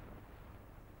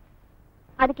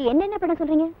 அதுக்கு என்னென்ன பண்ண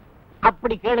சொல்றீங்க?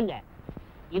 அப்படி கேளுங்க.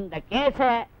 இந்த கேஸ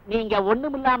நீங்க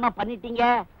ஒண்ணுமில்லாம பண்ணிட்டீங்க,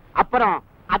 அப்புறம்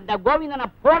அந்த கோவிந்தனை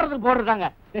போடுறாங்க.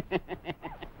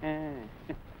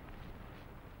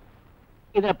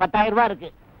 இதுல 10,000 ரூபாய்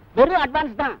இருக்கு, வெறும்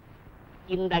அட்வான்ஸ் தான்.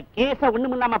 இந்த கேஸ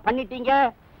ஒண்ணுமில்லாம பண்ணிட்டீங்க,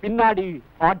 பின்னாடி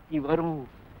பார்ட்டி வரும்.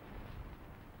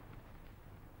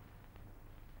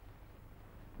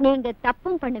 நீங்க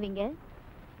தப்பும் பண்ணுவீங்க,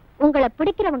 உங்களை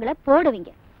பிடிக்கிறவங்களை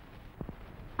போடுவீங்க,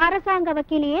 அரசாங்க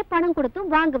வக்கீலையே பணம்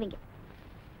கொடுத்தும் வாங்குவீங்க.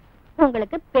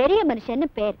 உங்களுக்கு பெரிய மனுஷன்னு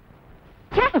பேர்.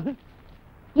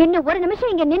 இன்னும் ஒரு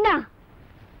நிமிஷம் இங்க நின்னா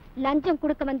லஞ்சம்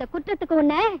கொடுக்க வந்த குற்றத்துக்கு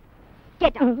உன்ன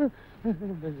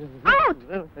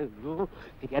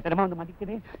தெரியாதனமா வந்து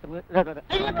மாட்டிக்கிறேன்.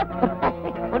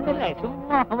 ஒண்ணு இல்ல,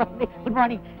 சும்மா வந்து good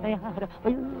morning.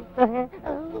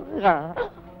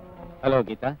 Hello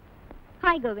Geetha.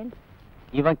 Hi Kovind.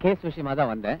 இவன் கேஸ் விஷயமா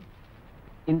தான் வந்தேன்.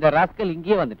 இந்த ராஸ்கல்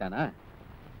இங்கேயே வந்துட்டானா?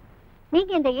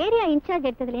 நீங்க இந்த ஏரியா இன்சார்ஜ்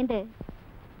எடுத்ததுல இருந்து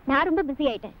நான் ரொம்ப பிஸி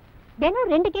ஆயிட்டேன்.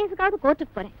 தினம் 2 கேஸுக்காவது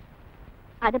கோர்ட்டுக்கு போறேன்.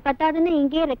 அது பத்தாதுன்னு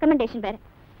இங்கேயே ரெக்கமெண்டேஷன் வேற.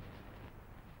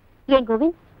 ஏன்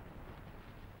கோவிந்த்,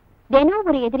 தினம்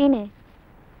ஒரு எதிரின்னு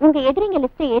உங்க எதிரிங்க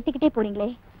லிஸ்ட ஏத்திக்கிட்டே போறீங்களே,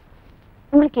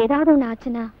 உங்களுக்கு ஏதாவது ஒண்ணு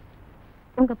ஆச்சுன்னா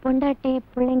உங்க பொண்டாட்டி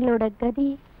பிள்ளைங்களோட கதி?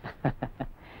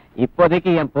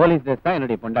 இப்போதைக்கு என் போலீஸ் ட்ரெஸ் தான்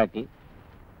என்னுடைய பொண்டாட்டி,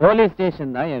 போலீஸ்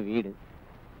ஸ்டேஷன் தான் என் வீடு.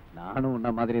 நானும்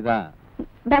உன்ன மாதிரி தான்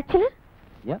பேச்சுலர்.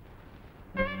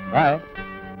 பாய்.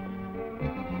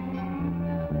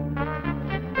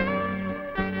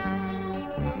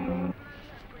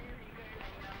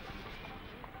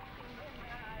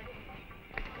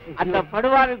 அந்த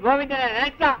படுவாரு கோவிந்தனை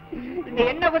நினைச்சா இந்த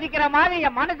எண்ணெய் கொதிக்கிற மாதிரி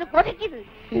என் மனசு கொதிக்குது.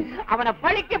 அவனை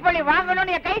பழிக்கு பழி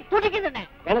வாங்கணும்னு என் கை துடிக்குதுன்னு.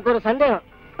 எனக்கு ஒரு சந்தேகம்.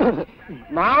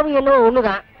 மாவு என்ன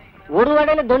ஒண்ணுதான், ஒரு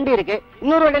வடையில தொண்டி இருக்கு,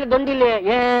 இன்னொரு வடையில தொண்டி இல்லையே,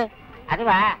 ஏன்?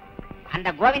 அதுவா, அந்த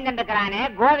கோவிந்தன் இருக்கிறானே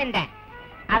கோவிந்தன்,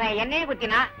 அவன் என்னையும்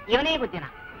குத்தினா இவனையும்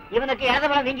குத்தினான். இவனுக்கு இடது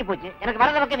பக்கம் வீங்கி போச்சு, எனக்கு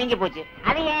வலது பக்கம் வீங்கி போச்சு.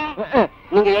 அது ஏன்?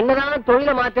 நீங்க என்னதான்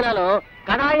தொழில மாத்தினாலும்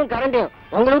கடாயும் கரண்டையும்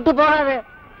உங்களை விட்டு போகாது.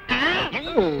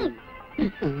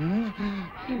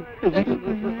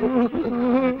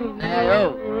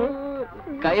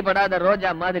 கைப்படாத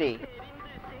ரோஜா மாதிரி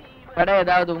கடை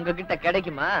ஏதாவது உங்ககிட்ட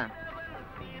கிடைக்குமா?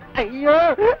 ஐயோ,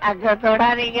 அங்க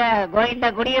தொடாதீங்க, கோவிந்த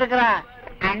குடியிருக்கிறான்.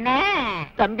 அண்ணே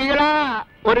தம்பிகளா,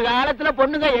 ஒரு காலத்துல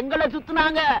பொண்ணுங்க எங்களை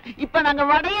சுத்துனாங்க, இப்ப நாங்க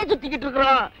வடையே சுத்திக்கிட்டு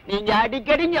இருக்கிறோம். நீங்க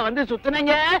அடிக்கடி இங்க வந்து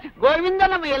சுத்துனீங்க, கோவிந்தா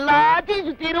நம்ம எல்லாத்தையும்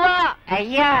சுத்திடுவா.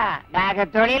 ஐயா, நாங்க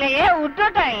தொழிலையே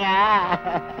விட்டுட்டோம் ஐயா.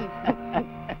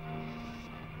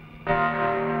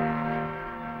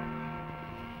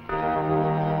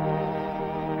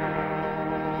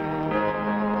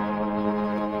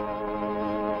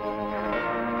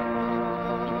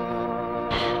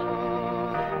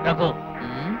 Raghu,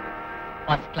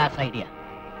 first class idea.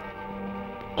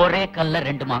 ஒரே கல்ல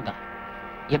 2 மாங்காய்.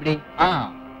 எப்படி?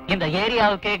 இந்த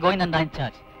ஏரியாவுக்கே கோவிந்தன் தான்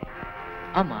இன்சார்ஜ்.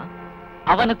 ஆமா,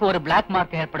 அவனுக்கு ஒரு பிளாக்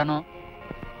மார்க் ஏற்படணும்,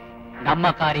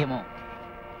 நம்ம காரியமும்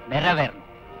நிறைவேறணும்.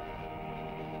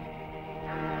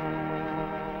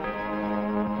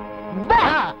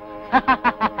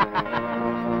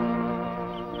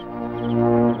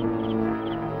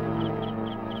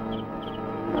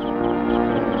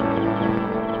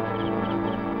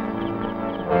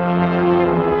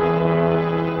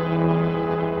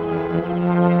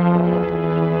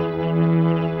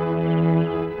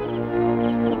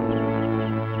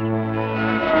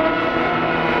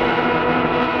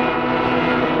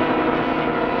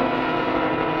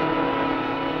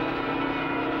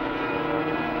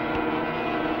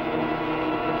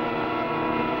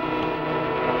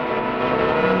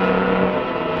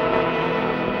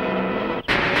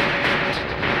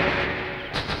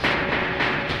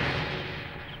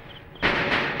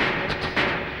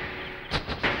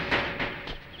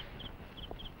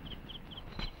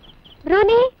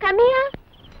 Rooney, come here.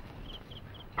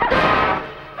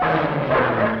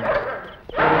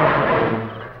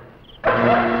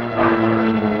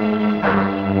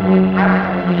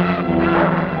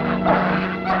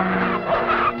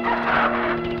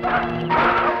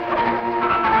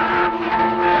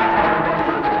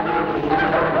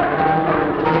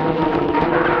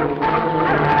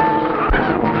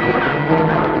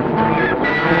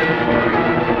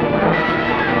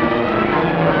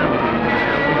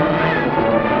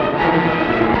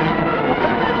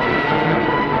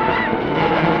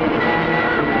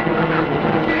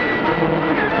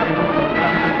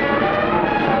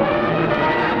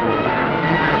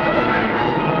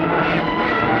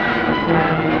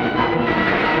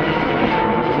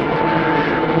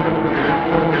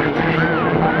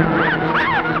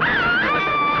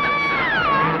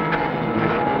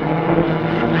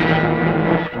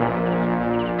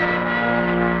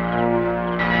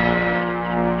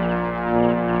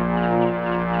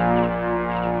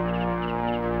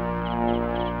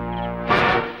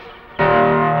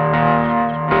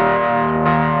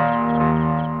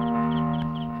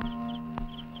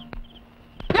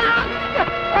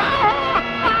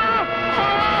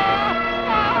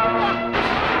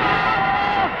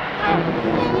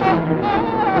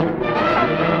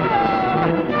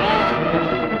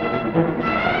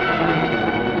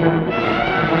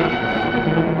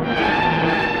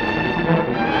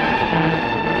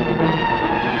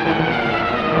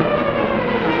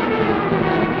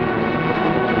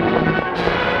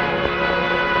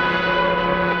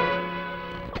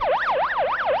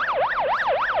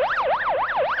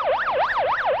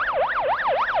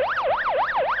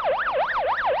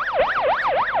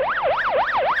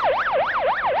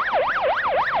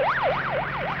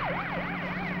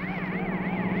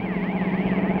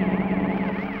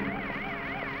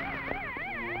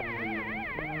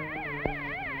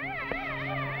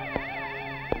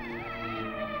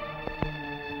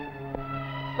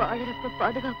 இப்ப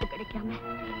பாதுகாப்பு கிடைக்காம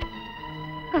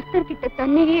கர்த்தர்கிட்ட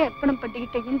தன்னையே அர்ப்பணம்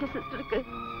பண்ணிக்கிட்ட இந்த சிஸ்டருக்கு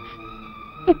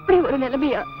இப்படி ஒரு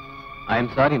நிலைமையா? I am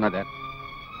sorry mother.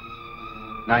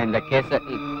 நான் இந்த கேஸ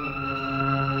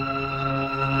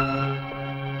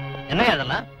என்ன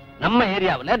அதெல்லாம் நம்ம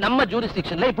ஏரியாவுல நம்ம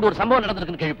ஜூரிஸ்டிக்ஷன்ல இப்படி ஒரு சம்பவம்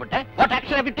நடந்திருக்குன்னு கேள்விப்பட்டேன். What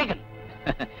action have you taken?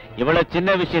 இவ்வளவு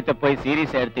சின்ன விஷயத்தை போய்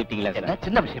சீரியஸா எடுத்துட்டீங்களா என்ன சார்?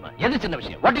 சின்ன விஷயமா? எது சின்ன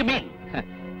விஷயம்? What you mean?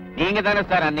 நீங்க தானே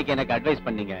சார் அன்னைக்கு எனக்கு அட்வைஸ்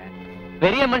பண்ணீங்க.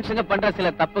 பெரிய மனுஷங்க பண்ற சில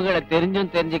தப்புகளை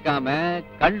தெரிஞ்சும் தெரிஞ்சுக்காம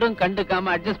கண்டும்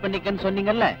கண்டுக்காம அட்ஜஸ்ட் பண்ணிக்கன்னு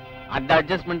சொன்னீங்கல்ல, அந்த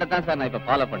அட்ஜஸ்ட்மெண்ட்டை தான் சார் நான் இப்ப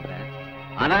ஃபாலோ பண்றேன்.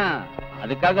 ஆனா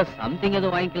அதுக்காக சம்திங்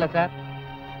எதுவும் வாங்கிக்கல சார்.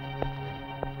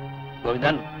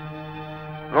 கோவிந்தன்,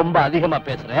 ரொம்ப அதிகமா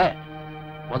பேசுற.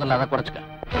 முதல்ல அதை குறைச்சுக்க.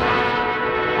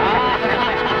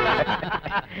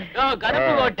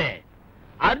 கருப்பு கோட்டை,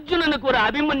 அர்ஜுனனுக்கு ஒரு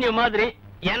அபிமன்யு மாதிரி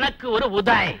எனக்கு ஒரு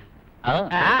உதாய்.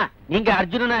 நீங்க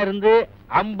அர்ஜுனனா இருந்து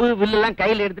அம்பு வில்லு எல்லாம்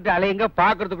கையில எடுத்துட்டு அலையுங்க,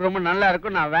 பாக்குறதுக்கு ரொம்ப நல்லா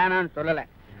இருக்கும். நான் வேணாம்னு சொல்லல.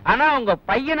 ஆனா உங்க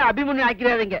பையனை அபிமன்யு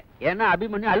ஆக்கிறாதீங்க. ஏன்னா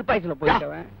அபிமன்யு அல்பாயுசுல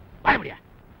போயிட்டவன். பயப்படியா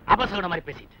அபசகன மாதிரி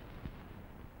பேசிட்டு.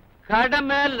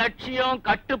 கடமை லட்சியம்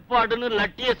கட்டுப்பாடுன்னு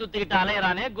லட்டிய சுத்திக்கிட்டு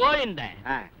அலையறானே கோவிந்தன்,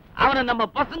 அவனை நம்ம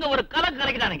பசங்க ஒரு கலக்கு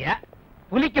கலக்கிட்டானுங்க.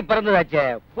 புலிக்கு பிறந்ததாச்சே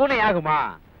பூனை ஆகுமா?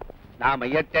 நாம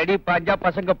 8 அடி பாஞ்சா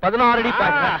பசங்க 16 அடி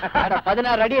பாஞ்சா.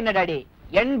 16 அடி என்ன டாடி,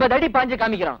 80 அடி பாஞ்சு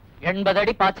காமிக்கிறோம். 80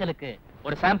 அடி பாய்ச்சலுக்கு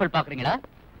ஒரு சாம்பிள் பாக்குறீங்களா?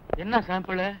 என்ன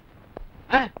சாம்பிள்?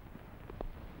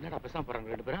 என்னடா பேசாம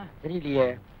போறாங்க ரெண்டு பேரும்? தெரியலையே.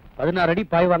 16 அடி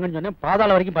பாய்வாங்கன்னு சொன்னேன்,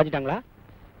 பாதாள வரைக்கும் பாய்ச்சிட்டாங்களா?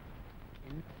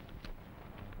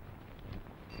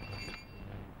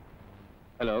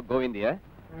 ஹலோ கோவிந்தியா?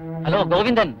 ஹலோ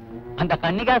கோவிந்தன், அந்த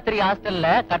கன்னிகாஸ்திரி ஹாஸ்டல்ல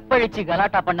கற்பழிச்சு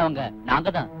கலாட்டா பண்ணவங்க நாங்க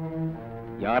தான்.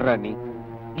 யாரா நீ?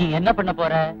 நீ என்ன பண்ண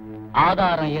போற?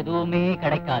 ஆதாரம் எதுவுமே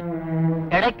கிடைக்காது.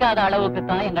 கிடைக்காத அளவுக்கு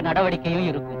தான் எங்க நடவடிக்கையும்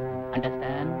இருக்கும்.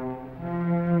 அண்டர்ஸ்டாண்ட்?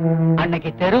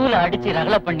 அன்னைக்கு தெருவுல அடிச்சு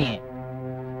ரகல பண்ணியே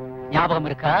ஞாபகம்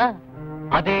இருக்கா?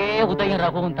 அதே உதயம்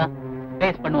ரகுவும் தான்.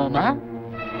 பேஸ் பண்ணுவோமா?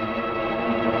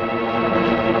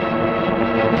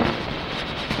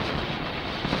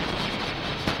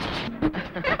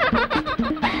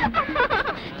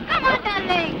 Come on,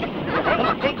 darling.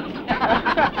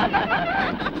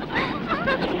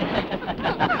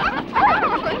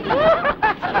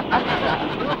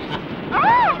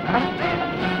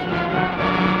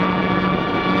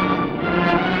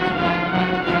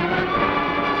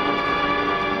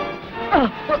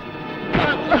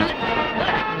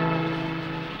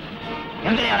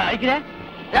 எங்களை யார அழைக்கிற?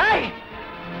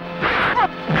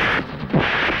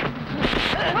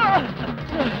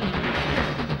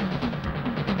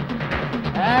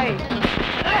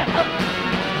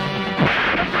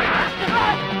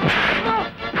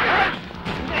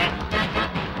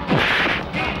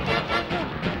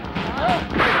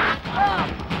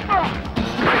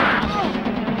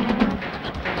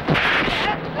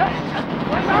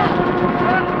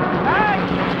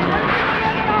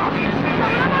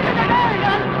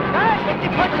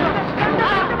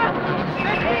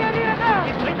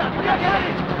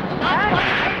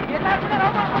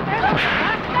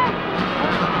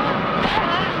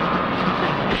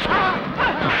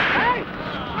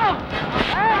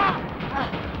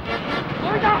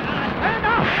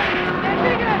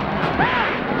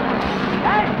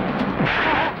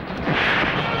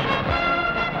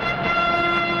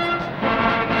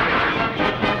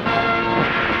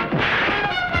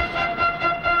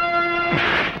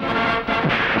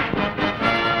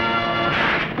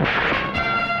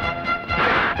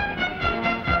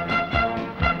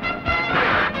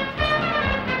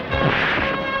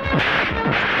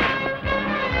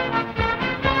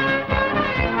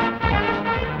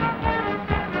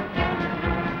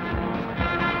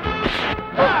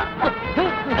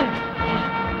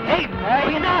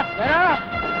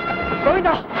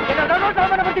 கோவிந்தா, என்ன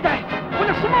அவமானப்படுத்திட்டேன்.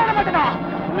 உன்னை சும்மா விட மாட்டேனா?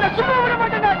 உன்னை சும்மா விட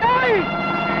மாட்டேனா? டேய்!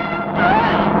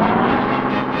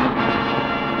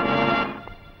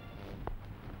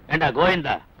 ஏண்டா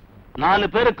கோவிந்தா, 4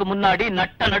 பேருக்கு முன்னாடி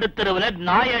நட்ட நடுத்தருவுல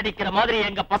நாய் அடிக்கிற மாதிரி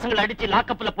எங்க பசங்களை அடிச்சு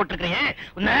லாக்கப்ல போட்டுருக்கிறியே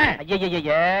உன்னை.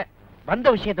 ஐயய்ய, வந்த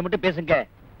விஷயத்தை மட்டும் பேசுங்க.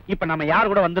 இப்ப நம்ம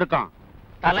யார் கூட வந்திருக்கோம்?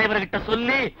 தலைவர்கிட்ட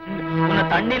சொல்லி உன்னை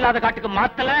தண்ணி இல்லாத காட்டுக்கு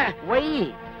மாத்தல. ஒய்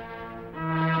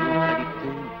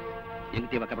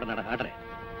எங்கிட்ட வைக்கப்பட நட ஆடுறேன்.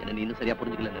 என்ன நீ இன்னும் சரியா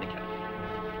புரிஞ்சுக்கல நினைக்கிறேன்.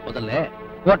 முதல்ல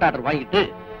கோர்ட் ஆர்டர் வாங்கிட்டு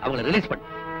அவங்களை ரிலீஸ் பண்ணு.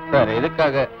 சார்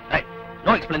எதுக்காக?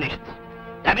 No explanations.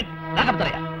 Dam it, lock-up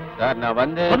தரையா? Sir நான்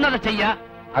வந்து சொன்னதை செய்யா.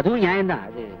 அதுவும் நியாயம் தான்.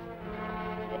 அது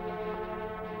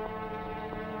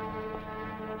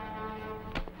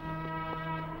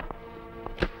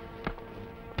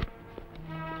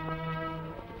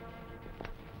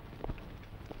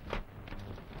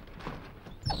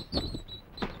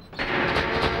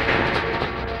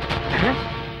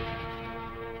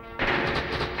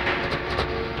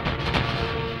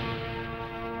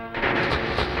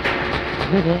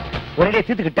ஒரே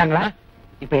தீர்த்துக்கிட்டாங்களா?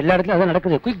 இப்ப எல்லா இடத்துலயும் அதான்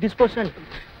நடக்குது. Quick disposal.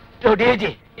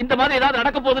 இந்த மாதிரி ஏதாவது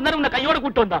நடக்க போகுதுன்னு உன்னை கையோட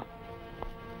கூட்டு வந்தான்.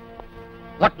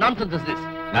 What nonsense is this?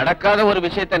 நடக்காத ஒரு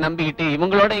விஷயத்தை நம்பிக்கிட்டு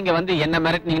இவங்களோட இங்க வந்து என்ன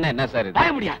மிரட்டினீங்கன்னா என்ன சார்?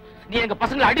 வாய முடியா? நீ எங்க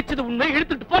பசங்களை அடிச்சது உண்மை,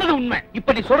 இழுத்துட்டு போறது உண்மை.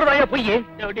 இப்ப நீ சொல்றதாயா பொய்யே?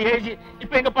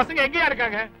 இப்ப எங்க பசங்க எங்கயா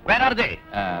இருக்காங்க? Where are they?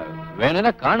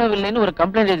 வேணும்னா காணவில்லைன்னு ஒரு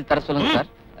கம்ப்ளைண்ட் எழுதி தர சொல்லுங்க சார்.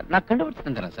 நான் கண்டுபிடிச்சு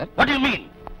தந்துறேன் sir. What do you mean?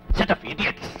 Set of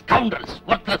idiots, scoundrels,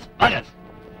 worthless buggers.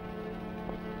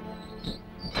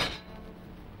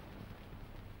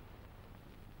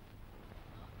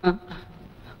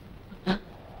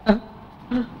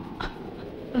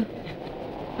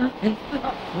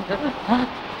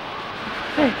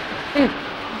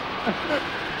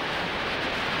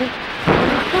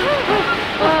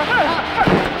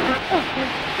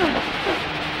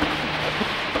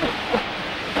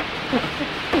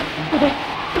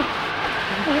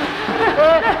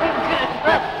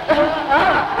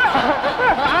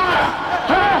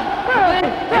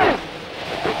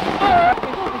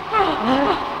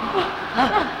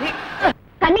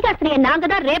 கன்னிகாஸ்திரியை நாங்க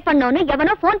தான் ரேப் பண்ணோன்னு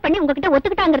எவனோ போன் பண்ணி உங்ககிட்ட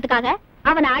ஒத்துக்கிட்டாங்கிறதுக்காக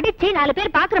அவனை அடிச்சு 4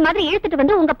 பேர் பாக்குற மாதிரி இழுத்துட்டு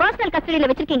வந்து உங்க பர்சனல் கஸ்டடியில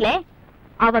வச்சிருக்கீங்களே,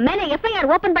 அவன் மேல எஃப்ஐஆர்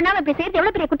ஓபன் பண்ணாம இப்படி சேர்த்து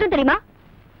எவ்வளவு பெரிய குற்றம் தெரியுமா?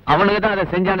 அவனுக்கு தான் அதை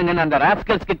செஞ்சானுங்கன்னு அந்த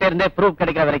ராஸ்கல்ஸ் கிட்ட இருந்தே ப்ரூஃப்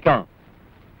கிடைக்கிற வரைக்கும்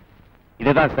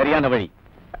இதுதான் சரியான வழி.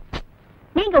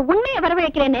 நீங்க உண்மையை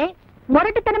வரவழைக்கிறேன்னு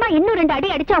முரட்டுத்தனமா இன்னும் 2 அடி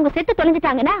அடிச்சு அவங்க செத்து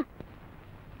தொலைஞ்சிட்டாங்கன்னா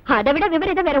அதை விட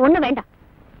விபரீதம் வேற ஒண்ணு வேண்டாம்.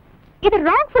 இது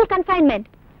ராங்ஃபுல் கன்ஃபைன்மெண்ட்.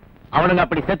 அவனுங்க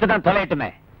அப்படி செத்துதான் தொலையட்டுமே.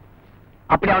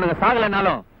 அப்படி அவனுங்க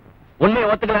சாகலனாலும் உண்மையை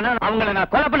ஒத்துக்கலன்னா அவங்களை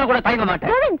நான் கொலை பண்ண கூட தயங்க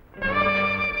மாட்டேன்.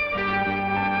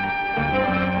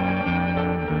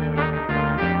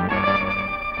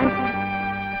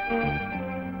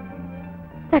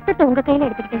 சட்டத்தை உங்க கையில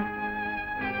எடுத்துக்கிட்டு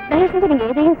தயவு செஞ்சு நீங்க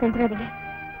எதையும் செஞ்சிடாதீங்க.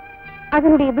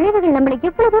 அதனுடைய விளைவுகள் நம்மளை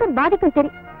எவ்வளவு தூரம் பாதிக்கும்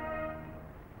தெரியும்.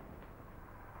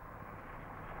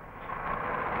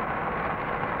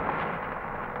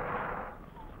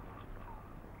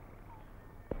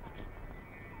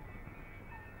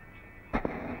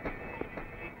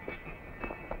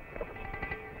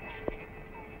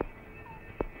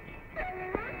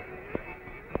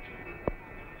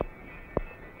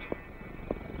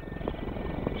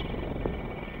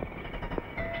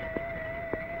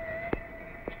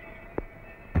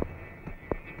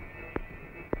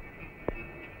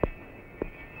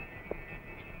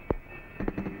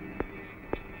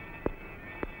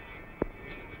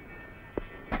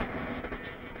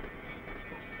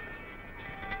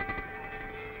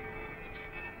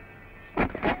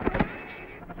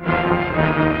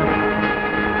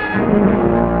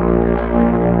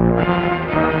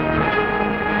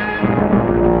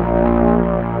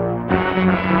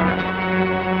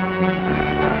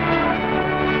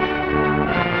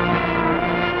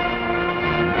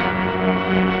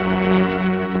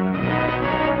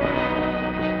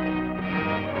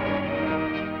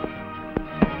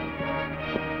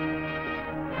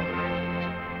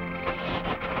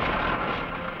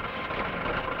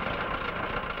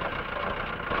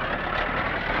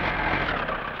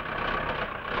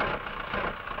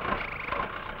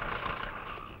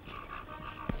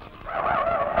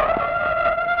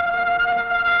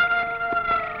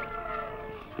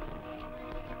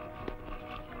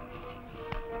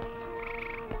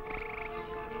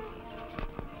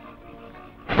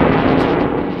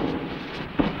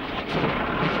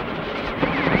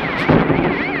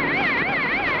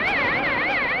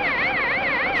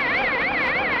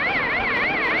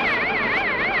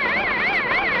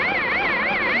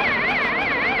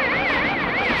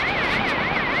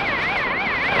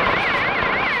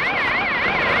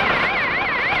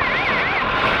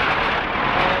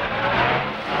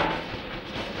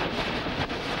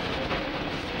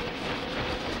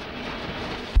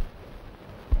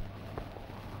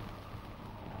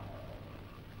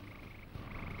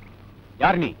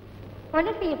 யார் நீ?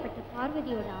 கொலை செய்யப்பட்ட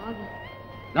பார்வதியோட ஆவி.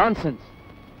 நான்சென்ஸ்.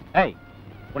 ஏய்,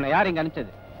 உன்னை யார் இங்க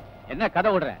அனுப்பிச்சது? என்ன கதை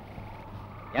விடுற?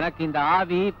 எனக்கு இந்த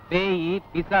ஆவி, பேய்,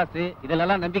 பிசாசு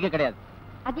இதெல்லாம் நம்பிக்கை கிடையாது.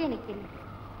 அது எனக்கு தெரியும்.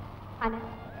 ஆனா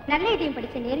நல்ல இதையும்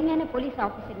படிச்ச நேர்மையான போலீஸ்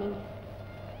ஆபீசர் நீங்க.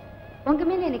 உங்க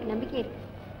மேல எனக்கு நம்பிக்கை இருக்கு.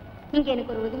 நீங்க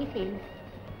எனக்கு ஒரு உதவி செய்யணும்.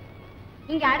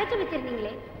 இங்க அடைச்சு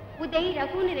வச்சிருந்தீங்களே உதய்,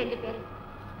 ரகுன்னு 2 பேர்.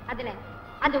 அதுல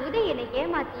அந்த உதய் என்னை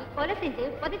ஏமாத்தி கொலை செஞ்சு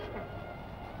புதைச்சிட்டான்.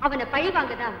 அவனை பழி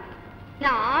வாங்கதான்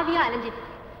நான் ஆவியா அலைஞ்சிட்டு.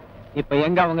 இப்ப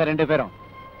எங்க அவங்க 2 பேரும்?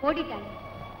 ஓடிட்டாங்க.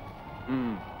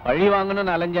 பழி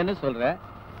வாங்கணும்னு அலைஞ்சேன்னு சொல்ற.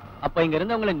 அப்ப இங்க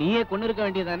இருந்தவங்களை நீயே கொண்டு இருக்க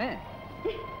வேண்டியதானே?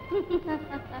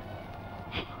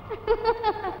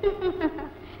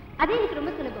 அதே எனக்கு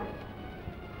ரொம்ப சுலபம்.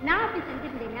 நான் அப்படி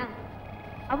செஞ்சிருந்தேன்னா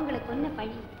அவங்களை கொன்ன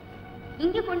பழி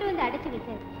இங்க கொண்டு வந்து அடைச்சு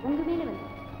வச்ச உங்க மேல வந்து.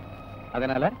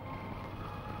 அதனால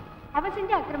அவன்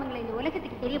செஞ்ச அக்கிரமங்களை இந்த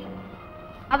உலகத்துக்கு தெரியப்படும்.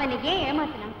 அவனை ஏன்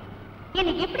ஏமாத்தினான்,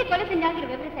 என்னை எப்படி கொலை செஞ்சாங்கிற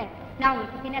விவரத்தை நான்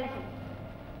உங்களுக்கு பின்னால சொல்றேன்.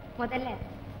 முதல்ல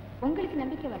உங்களுக்கு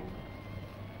நம்பிக்கை வரணும்.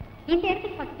 இந்த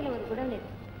இடத்துக்கு பக்கத்துல ஒரு குடவுல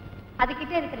இருக்கு.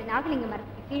 அதுகிட்ட இருக்கிற நாகலிங்க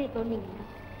மரத்துக்கு கீழே தோண்டிங்கன்னா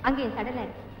அங்கே என் சடலை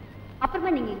இருக்கு.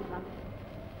 அப்புறமா நீங்க இங்க வாங்க.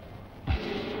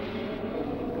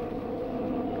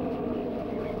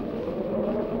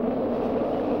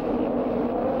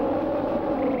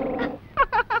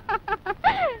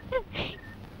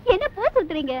 என்ன போ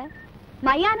சுத்துறீங்க?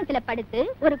 மயானத்துல படுத்து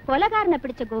ஒரு கொலைகாரனை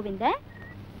பிடிச்ச கோவிந்த,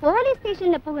 போலீஸ்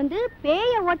ஸ்டேஷன்ல புகுந்து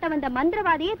பேய ஓட்ட வந்த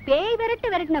மந்திரவாதியை பேய்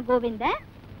விரட்டின கோவிந்த,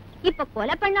 இப்ப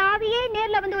கொலை பண்ண ஆவியே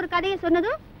நேர்ல வந்து ஒரு கதையை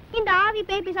சொன்னதும் இந்த ஆவி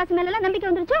பேய் பிசாசு மேல எல்லாம் நம்பிக்கை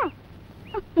வந்துருச்சோ?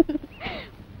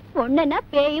 பொண்ணுன்னா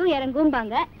பேயும்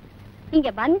இறங்கும்பாங்க. இங்க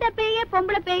வந்த பேயே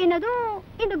பொம்பளை பேயினதும்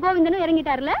இந்த கோவிந்தனும்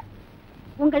இறங்கிட்டாருல.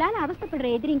 உங்களால அவஸ்தைப்படுற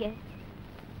எதிரிங்க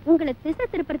உங்களை திசை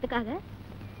திருப்பறதுக்காக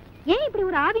ஏன் இப்படி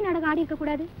ஒரு ஆவி நாடகம் ஆடி இருக்க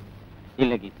கூடாது?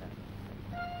 இல்ல கீதா,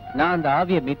 நான் அந்த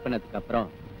ஆவியை மீட் பண்ணதுக்கு அப்புறம்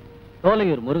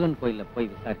சோலையூர் முருகன் கோயில்ல போய்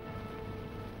விசாரிச்சேன்.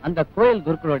 அந்த கோயில்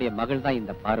குருக்களுடைய மகள் தான்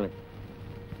இந்த பார்வதி.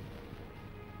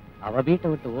 அவ வீட்டை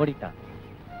விட்டு ஓடிட்டான்.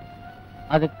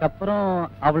 அதுக்கப்புறம்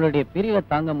அவளுடைய பிரிவை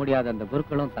தாங்க முடியாத அந்த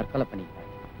குருக்களும் தற்கொலை பண்ணிட்டாங்க.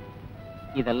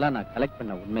 இதெல்லாம் நான் கலெக்ட்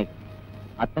பண்ண உண்மைகள்,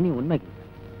 அத்தனை உண்மைகள்.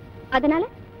 அதனால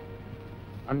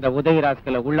அந்த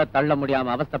உதயராஜ்களை உள்ள தள்ள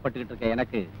முடியாம அவஸ்தைப்பட்டுக்கிட்டு இருக்க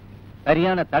எனக்கு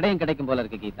சரியான தடயம் கிடைக்கும் போல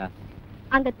இருக்கு கீதா.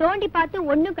 அங்க தோண்டி பார்த்து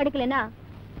ஒண்ணும் கிடைக்கலனா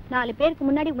 4 பேருக்கு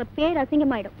முன்னாடி உங்க பேர்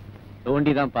அசிங்கமாயிடும்.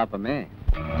 தோண்டி தான் பாப்போமே.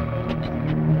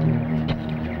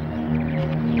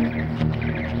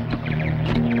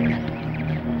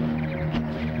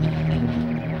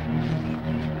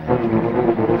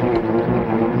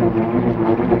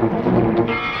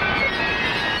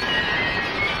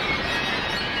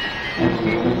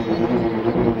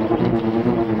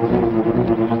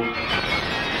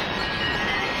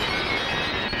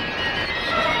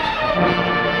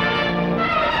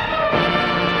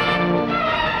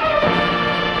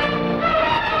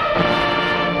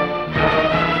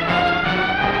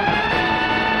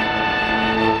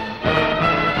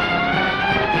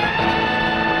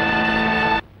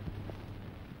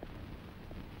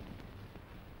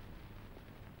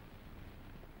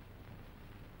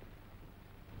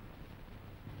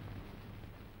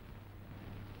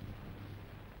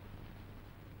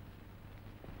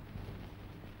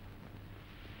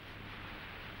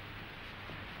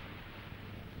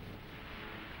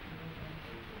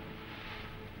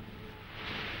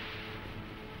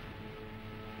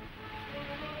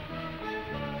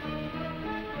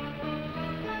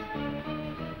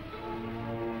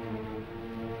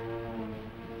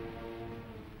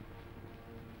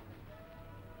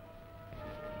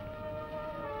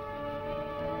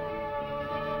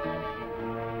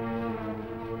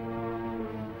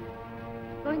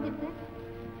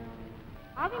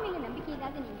 ஆவி மேல நம்பிக்கை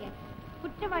இல்லாத நீங்க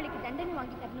குற்றவாளிக்கு தண்டனை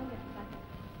வாங்கி தரணுங்கிறதுக்காக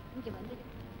இங்க வந்தது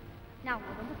நான்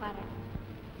உங்க ரொம்ப பாராட்டுறேன்.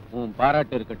 உன்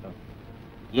பாராட்டு இருக்கட்டும்.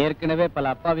 ஏற்கனவே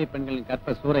பல அப்பாவி பெண்களின்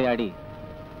கற்ப சூறையாடி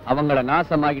அவங்கள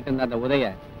நாசமாகிட்டு இருந்த அந்த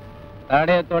உதய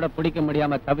தடயத்தோட பிடிக்க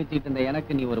முடியாம தவிச்சிட்டு இருந்த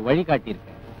எனக்கு நீ ஒரு வழி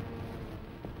காட்டியிருக்க.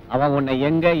 அவன் உன்னை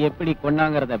எங்க எப்படி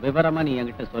கொண்டாங்கிறத விவரமா நீ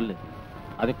என்கிட்ட சொல்லு.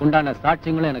 அதுக்குண்டான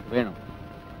சாட்சியங்களும் எனக்கு வேணும்.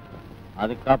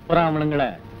 அதுக்கப்புறம்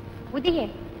அவனுங்களை உதய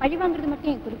பழி வாங்குறது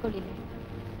மட்டும் என் குறிக்கோள் இல்லை.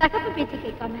 தகப்பு பேச்சு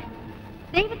கேட்காம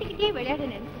தெய்வத்துக்கிட்டே விளையாட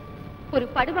நினைச்சு ஒரு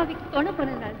படுபாவிக்கு துணை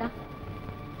போனதுனால்தான்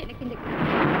எனக்கு இந்த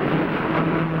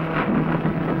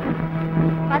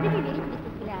பதவி வெறி பிடிச்ச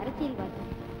சில அரசியல்வாதி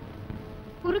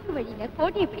குறுக்கு வழியில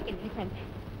கோட்டையை பிடிக்க நினைச்சாங்க.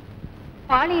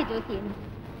 பாளைய ஜோசியன்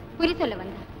குறி சொல்ல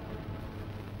வந்தார்.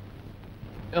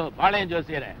 பாளையம்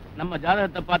ஜோசியர நம்ம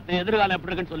ஜாதகத்தை பார்த்து எதிர்காலம்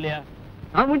எப்படி இருக்குன்னு சொல்லியா?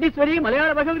 சாமுண்டீஸ்வரி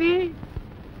மலையாள பகவதி.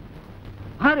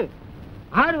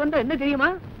 ஆறு வந்தா என்ன தெரியுமா?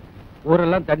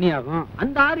 ஊரெல்லாம் தண்ணி ஆகும்.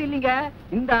 அந்த ஆறு இல்லீங்க,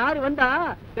 இந்த ஆறு வந்தா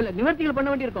சில நிவர்த்திகள் பண்ண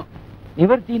வேண்டி இருக்கும்.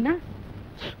 நிவர்த்தின்னா?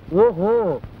 ஓஹோ,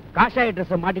 காஷாய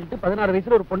ட்ரெஸ் மாட்டிக்கிட்டு 16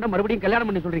 வயசுல ஒரு பொண்ணை மறுபடியும் கல்யாணம்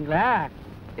பண்ணி சொல்றீங்களா?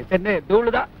 என்ன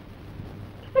தூளுதான்.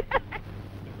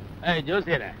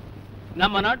 ஜோசியர,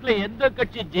 நம்ம நாட்டுல எந்த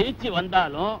கட்சி ஜெயிச்சு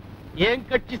வந்தாலும் என்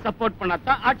கட்சி சப்போர்ட்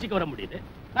பண்ணாதான் ஆட்சிக்கு வர முடியுது.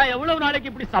 நான் எவ்வளவு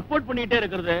நாளைக்கு இப்படி சப்போர்ட் பண்ணிட்டே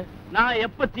இருக்கிறது? நான்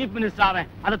எப்ப சீஃப் மினிஸ்டர்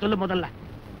ஆவேன் அதை சொல்லு முதல்ல.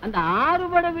 அந்த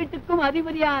ஆறுபட வீட்டுக்கும்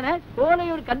அதிபதியான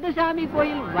சோலையூர் கந்தசாமி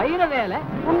கோயில் வைரவேலை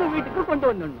உங்க வீட்டுக்கு கொண்டு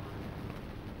வந்துடணும்.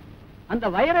 அந்த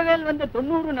வைரவேல் வந்த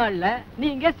 90 நாள்ல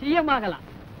நீங்க சிஎம் ஆகலாம்.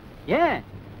 ஏன்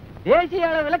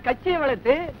தேசிய அளவுல கட்சியை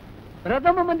வளர்த்து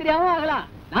பிரதம மந்திரியாவும் ஆகலாம்.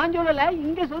 நான் சொல்லல,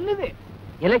 இங்க சொல்லுது.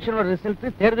 எலெக்ஷனோட ரிசல்ட்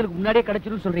தேர்தலுக்கு முன்னாடியே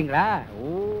கிடைச்சிடும் சொல்றீங்களா? ஓ,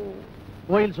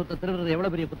 கோயில் சொத்தை திருடுறது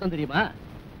எவ்வளவு பெரிய குத்தம் தெரியுமா?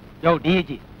 யோ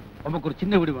டிஏஜி, நமக்கு ஒரு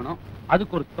சின்ன வீடு வேணும்,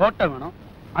 அதுக்கு ஒரு தோட்டம் வேணும்,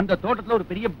 அந்த தோட்டத்துல ஒரு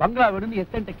பெரிய பங்களா வேணும்னு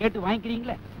எஸ்என்ட்ட கேட்டு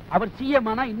வாங்கிக்கிறீங்களே. அவர் சிஎம்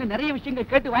ஆனா இன்னும் நிறைய விஷயங்கள்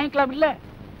கேட்டு வாங்கிக்கலாம் இல்ல?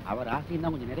 அவர் ஆசையும்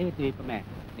தான் கொஞ்சம் நிறைவேற்றி வைப்போமே.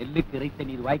 நெல்லுக்கு இறைத்த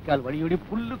நீர் வாய்க்கால் வழியோடி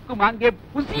புல்லுக்கு மாங்கே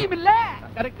புசியும் இல்ல.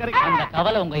 அந்த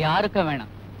கவலை உங்க யாருக்கும்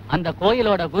வேணாம். அந்த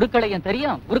கோயிலோட குருக்களையும்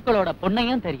தெரியும், குருக்களோட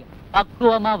பொண்ணையும் தெரியும்.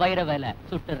 பக்குவமா வைர வேலை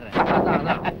சுட்டுறேன்.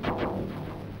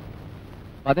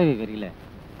 பதவி வெறியில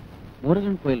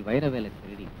முருகன் கோயில் வைர வேலை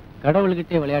திருடி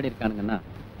கடவுள்கிட்டே விளையாடி இருக்கானுங்கன்னா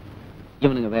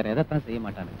இவனுங்க வேற எதைத்தான் செய்ய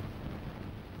மாட்டானுங்க.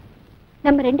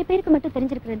 நம்ம 2 பேருக்கு மட்டும்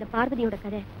தெரிஞ்சிருக்கிற இந்த பார்வதியோட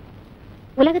கதை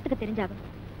உலகத்துக்கு தெரிஞ்சாகும்.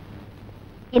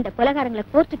 இந்த கொலைகாரங்களை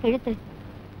கோர்ட்டுக்கு இழுத்து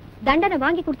தண்டனை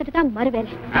வாங்கி கொடுத்துட்டு தான்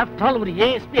மறுவேலை. ஆஃப்டர் ஆல் ஒரு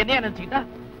ஏஎஸ்பி என்ன நினைச்சுக்கிட்டா?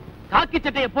 காக்கி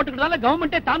சட்டையை போட்டுக்கிட்டால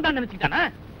கவர்மெண்டே தான் தான் நினைச்சுக்கிட்டானே.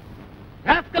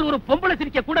 ராஸ்கல் ஒரு பொம்பளை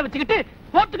சிரிக்க கூட வச்சுக்கிட்டு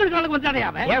கோர்ட்டுக்கு வந்தானே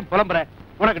அவன். ஏன் புலம்புற?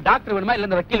 உனக்கு டாக்டர் வேணுமா இல்ல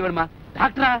இந்த வக்கீல் வேணுமா?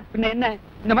 டாக்டரா பின்ன என்ன?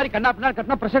 இந்த மாதிரி கண்ணா பின்னா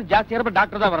கட்டினா பிரஷர் ஜாஸ்தியா இருப்ப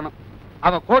டாக்டர் தான் வரணும்.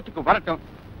 அவ கோர்ட்டுக்கு வரட்டும்.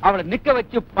 அவளை நிக்க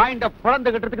வச்சு பாயிண்ட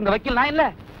புலந்துகிட்டதுக்கு இந்த வக்கீல் நான் இல்ல.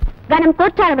 கனம்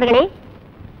கோர்ட்டாளர்களே,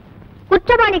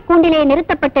 குற்றவாளி கூண்டிலே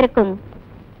நிறுத்தப்பட்டிருக்கும்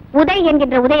உதய்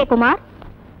என்கின்ற உதயகுமார்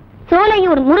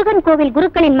சோலையூர் முருகன் கோவில்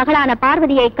குருக்களின் மகளான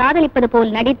பார்வதியை காதலிப்பது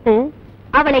போல் நடித்து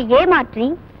அவளை ஏமாற்றி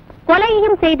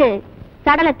கொலையையும் செய்து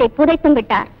சடலத்தை புதைத்தும்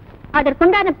விட்டார்.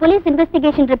 அதற்குண்டான போலீஸ்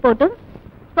இன்வெஸ்டிகேஷன் ரிப்போர்ட்டும்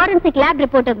ஃபாரன்சிக் லேப்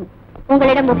ரிப்போர்ட்டும்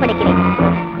உங்களிடம் ஒப்படைக்கிறேன்.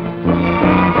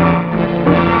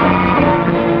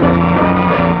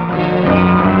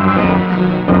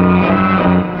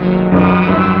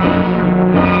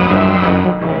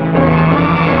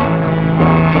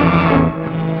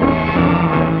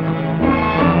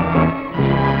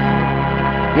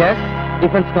 S,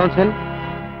 defence council.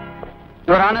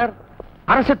 Your honour,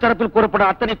 அரசு தரப்பில் கூறப்படும்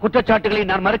அத்தனை குற்றச்சாட்டுகளை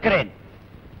நான் மறுக்கிறேன்.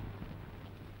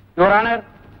 யுவர் ஆனர்,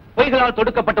 பொய்களால்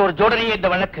தொடுக்கப்பட்ட ஒரு ஜோடனையே இந்த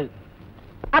வழக்கு.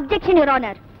 Objection your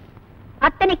honour.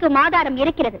 அத்தனைக்கும் ஆதாரம்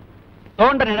இருக்கிறது.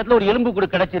 தோண்ட நேரத்துல ஒரு எலும்பு கூடு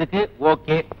கிடைச்சிருக்கு,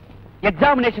 ஓகே.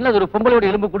 எக்ஸாமினேஷன்ல அது ஒரு பொம்பளோட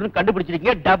எலும்பு கூடுன்னு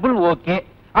கண்டுபிடிச்சிருக்கீங்க, டபுள் ஓகே.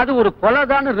 அது ஒரு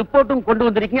கொலைதான ரிப்போர்ட்டும் கொண்டு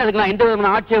வந்திருக்கீங்க, அதுக்கு நான் எந்த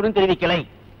விதமான ஆட்சேபமும் தெரிவிக்கலை.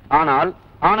 ஆனால்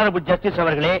ஆனரபிள் ஜஸ்டிஸ்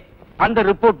அவர்களே, அந்த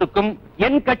ரிப்போர்ட்டுக்கும்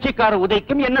என் கட்சிக்கார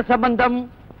உதய்க்கும் என்ன சம்பந்தம்?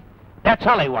 That's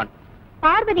all I want.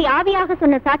 Parvati ஆவியாக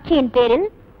சொன்ன சாட்சியின் பேரில்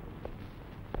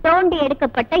தோண்டி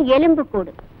எடுக்கப்பட்ட எலும்பு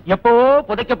கூடு. எப்பவோ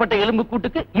புதைக்கப்பட்ட எலும்பு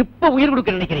கூட்டுக்கு இப்ப உயிர்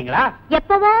கொடுக்க நினைக்கிறீங்களா?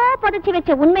 எப்பவோ புதைச்சி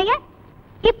வச்ச உண்மைய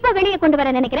இப்ப வெளியே கொண்டு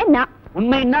வர நினைக்கிறேன் நான்.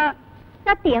 உண்மைன்னா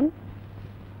சத்தியம்.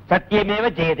 சத்தியமேவ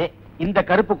ஜெயதே. இந்த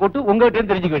கருப்பு கூட்டு உங்ககிட்ட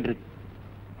தெரிஞ்சுக்க வேண்டியிருக்கு.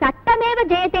 சட்டமேவ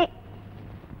ஜெயதே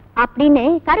அப்படின்னு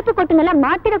கருப்பு கொட்டுங்களை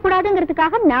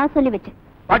மாத்திரக்கூடாதுங்கிறதுக்காக நான் சொல்லி வச்சேன்.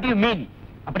 What do you mean?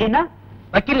 அப்படின்னா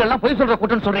வக்கீல்கள் எல்லாம் பொய் சொல்ற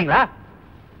கூட்டம்னு சொல்றீங்களா?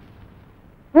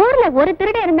 ஊர்ல ஒரு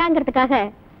திருட இருந்தாங்கிறதுக்காக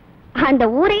அந்த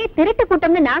ஊரையே திருட்டு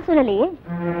கூட்டம்னு நான் சொல்லலையே.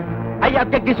 I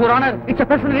object this, Your Honor. It's a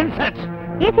personal insult.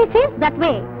 If it is that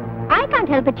way, I can't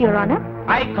help it, Your Honor.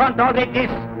 I can't tolerate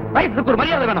this. வயசுக்கு ஒரு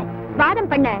மரியாதை வேணும். வாதம்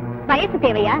பண்ண வயசு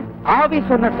தேவையா? ஆவி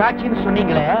சொன்ன சாட்சின்னு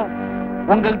சொன்னீங்களே,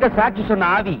 உங்ககிட்ட சாட்சி சொன்ன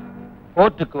ஆவி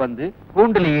கோர்ட்டுக்கு வந்து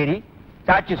கூண்டுல ஏறி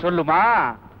சாட்சி சொல்லுமா?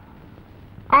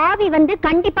 ஆவி வந்து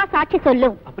கண்டிப்பா சாட்சி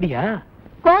சொல்லும். அப்படியா?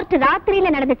 கோர்ட்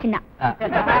ராத்திரியில நடந்துச்சுன்னா.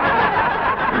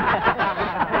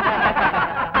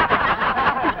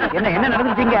 என்ன என்ன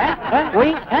நடந்துச்சீங்க?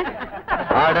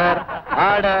 Order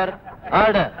order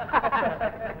order.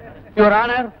 Your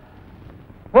honour,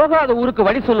 போகாத ஊருக்கு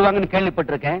வழி சொல்லுவாங்கன்னு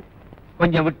கேள்விப்பட்டிருக்கேன்.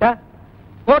 கொஞ்சம் விட்டா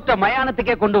கோர்ட்ட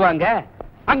மயானத்துக்கே கொண்டு வாங்க,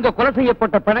 அங்க கொலை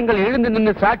செய்யப்பட்ட பணங்கள் எழுந்து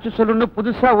நின்று சாட்சி சொல்லணும்னு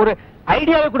புதுசா ஒரு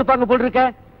ஐடியாவை கொடுப்பாங்க போல் இருக்க.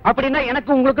 அப்படின்னா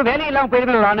எனக்கு உங்களுக்கு வேலை இல்லாம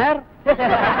போயிருங்க ஆனர்.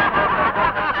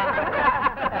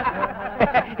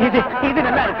 இது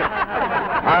நல்லா இருக்கு.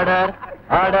 Order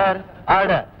order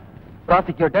order.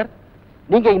 ப்ராசிக்யூட்டர்,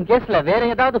 நீங்க இந்த கேஸ்ல வேற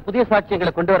ஏதாவது புதிய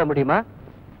சாட்சியங்களை கொண்டு வர முடியுமா?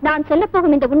 நான் சொல்ல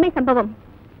போகும் இந்த உண்மை சம்பவம்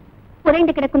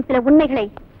புதைந்து கிடக்கும் சில உண்மைகளை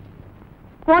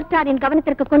கோர்ட்டாரின்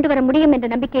கவனத்திற்கு கொண்டு வர முடியும் என்ற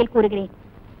நம்பிக்கையில் கூறுகிறேன்.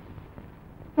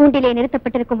 கூண்டிலே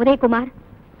நிறுத்தப்பட்டிருக்கும் உதயகுமார்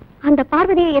அந்த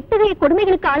பார்வதியை எத்தகைய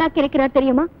கொடுமைகளுக்கு ஆளாக்கி இருக்கிறார்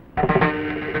தெரியுமா?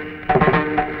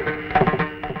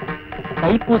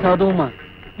 தைப்பூச அதுவுமா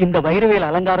இந்த வைரவேல்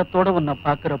அலங்காரத்தோட உன்னை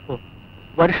பாக்குறப்போ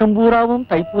வருஷம் பூராவும்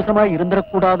தைப்பூசமா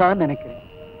இருந்துடக்கூடாதான்னு நினைக்கிறேன்.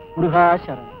 முருகா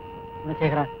சரணம்.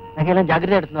 குணசேகரா, நகையெல்லாம்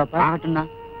ஜாக்கிரதையா எடுத்து வாப்பா. ஆகட்டும்னா.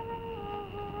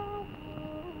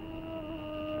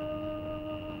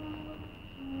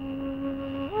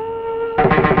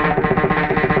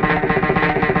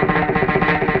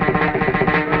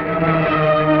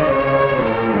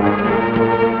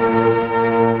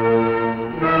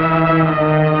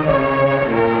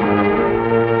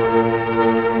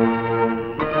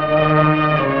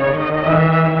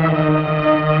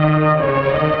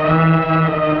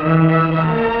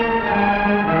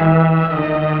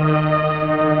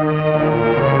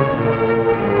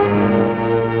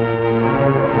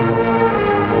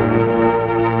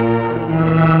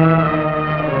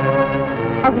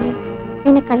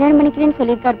 கல்யாணம் பண்ணிக்கிறேன்னு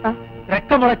சொல்லிருக்காருப்பா.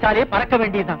 ரெக்க முளைச்சாலே பறக்க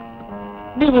வேண்டியதுதான்.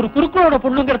 நீ ஒரு குறுக்களோட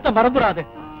பொண்ணுங்கிறத மறந்துடாது.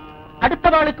 அடுத்த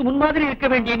வாளுக்கு முன்மாதிரி இருக்க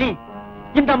வேண்டிய நீ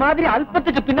இந்த மாதிரி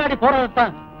அல்பத்துக்கு பின்னாடி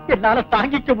போறதான் என்னால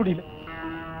தாங்கிக்க முடியல.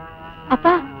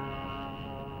 அப்பா,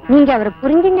 நீங்க அவரை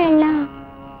புரிஞ்சுங்களா?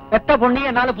 பெத்த பொண்ணு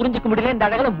என்னால புரிஞ்சுக்க முடியல. இந்த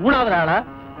அழகுல 3வது ஆளா?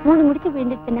 3 முடிச்சு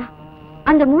விழுந்துச்சுன்னா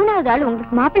அந்த 3வது ஆள்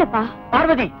உங்களுக்கு மாப்பிளப்பா.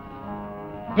 பார்வதி,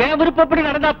 என் விருப்பப்படி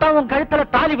நடந்தாத்தான் உன் கழுத்துல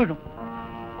தாலி விடும்.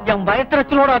 என்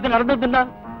பயத்திரச்சலோட அது நடந்ததுன்னா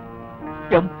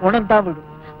என் புணம் தான் விடும்.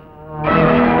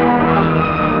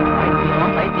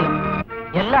 பைத்தியம்.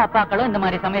 எல்லா அப்பாக்களும் இந்த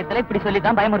மாதிரி சமயத்துல இப்படி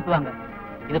சொல்லிதான் பயமுறுத்துவாங்க.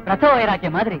 இது பிரசவ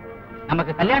வைராக்கிய மாதிரி.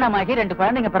 நமக்கு கல்யாணமாகி 2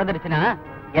 குழந்தைங்க பிறந்துருச்சுன்னா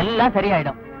எல்லாம்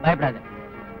சரியாயிடும். பயப்படாத.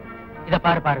 இத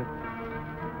பாரு,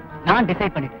 நான்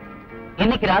டிசைட் பண்ணிட்டேன்.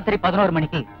 இன்னைக்கு ராத்திரி 11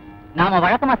 மணிக்கு நாம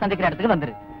வழக்கமா சந்திக்கிற இடத்துக்கு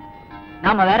வந்துரு.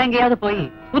 நாம வேற எங்கேயாவது போய்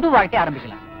புது வாழ்க்கை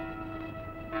ஆரம்பிக்கலாம்.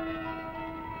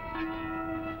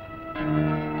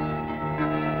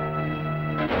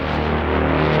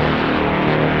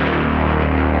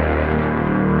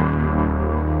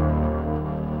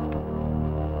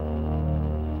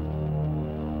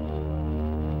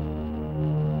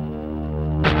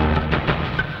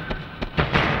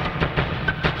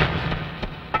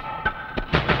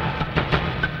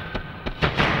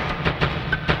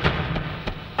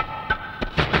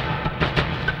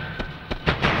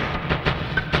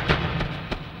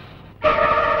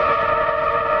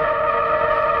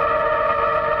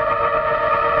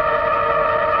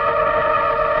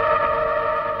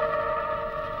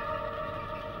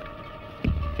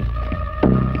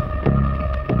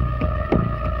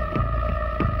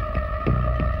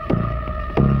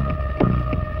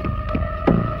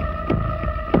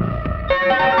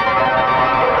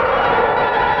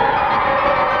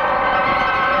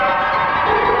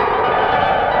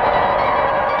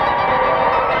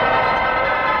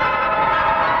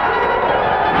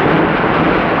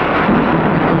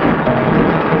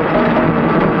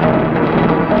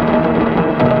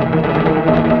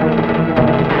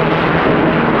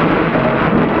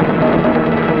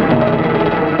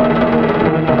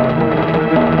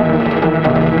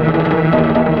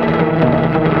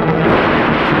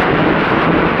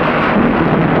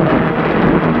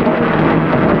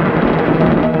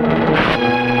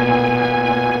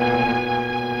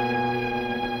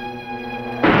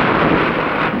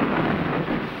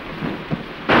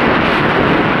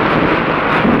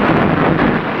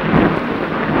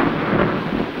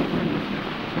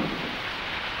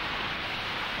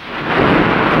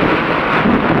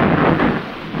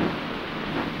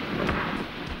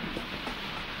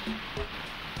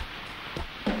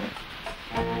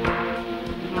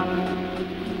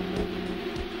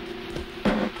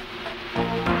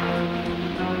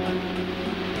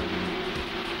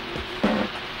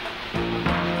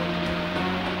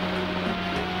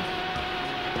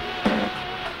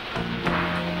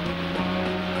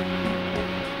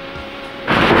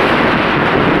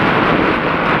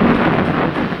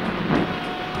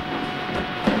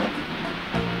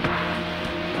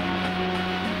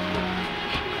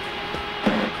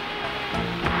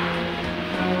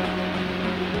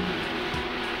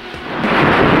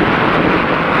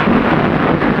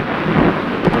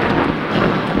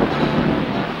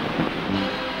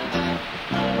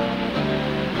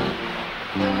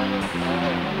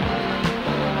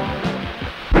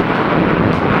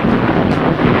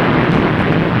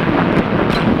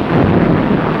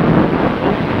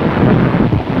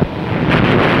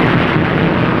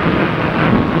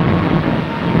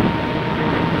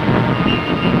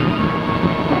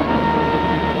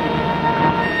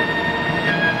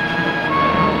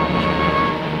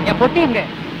 பொட்டிங்க.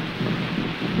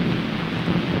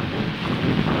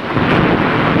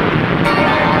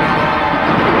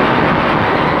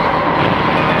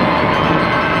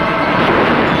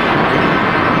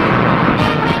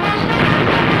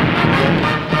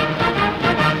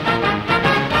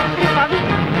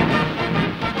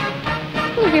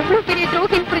 எவ்வளவு பெரிய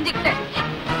துரோகின்னு புரிஞ்சுக்கிட்டேன்.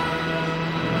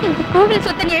 இந்த கோவில்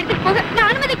சொத்தை நீ எடுத்துட்டு போக நான்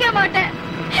அனுமதிக்க மாட்டேன்.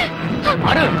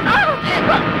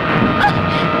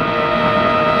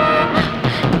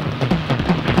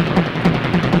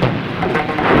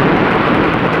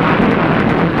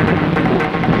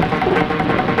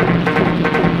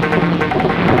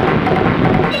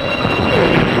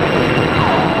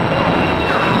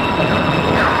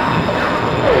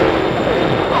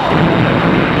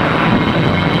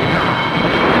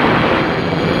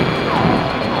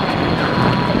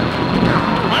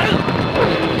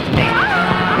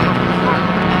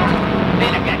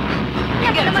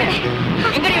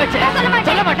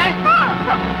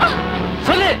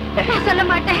 சொல்ல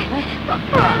மாட்டேன்.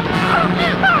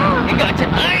 எங்க வச்சு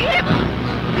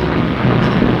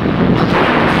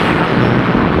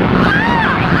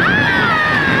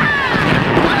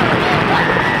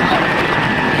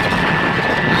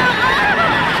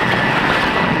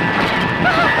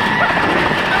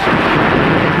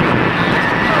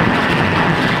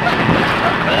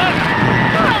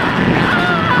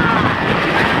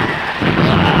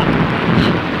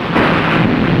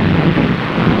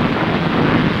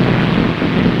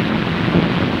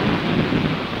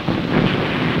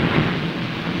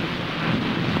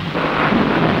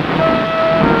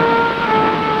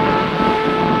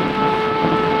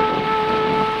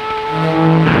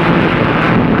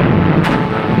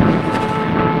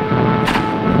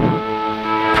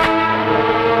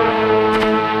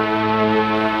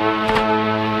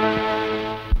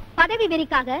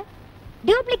எதற்காக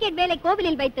டூப்ளிகேட் வேலை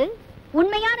கோவிலில் வைத்து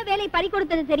உண்மையான வேலை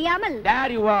பறிகொடுத்தது தெரியாமல்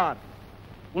There you are.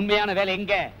 உண்மையான வேலை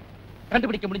எங்க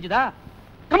கண்டுபிடிக்க முடிஞ்சதா?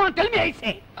 Come on, tell me, I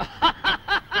say.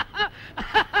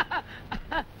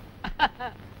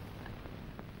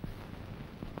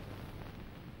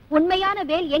 உண்மையான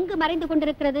வேல் எங்கு மறைந்து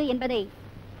கொண்டிருக்கிறது என்பதை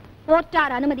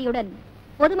போர்ட்டார் அனுமதியுடன்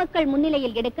பொதுமக்கள்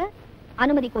முன்னிலையில் எடுக்க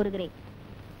அனுமதி கோருகிறேன்.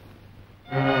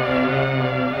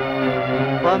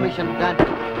 Permission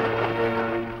granted.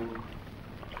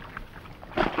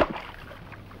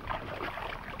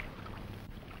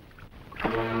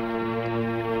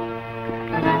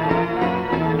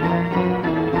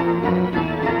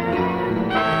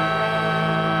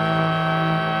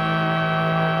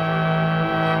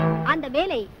 அந்த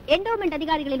வேலை என்டோமென்ட்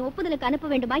அதிகாரிகளின் ஒப்புதலுக்கு அனுப்ப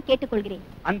வேண்டுமாய் கேட்டுக்கொள்கிறேன்.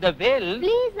 அந்த வேல்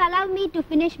Please allow me to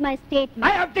finish my statement.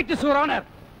 I object, Your Honor.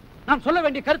 நான் சொல்ல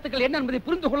வேண்டிய கருத்துக்கள் என்ன என்பதை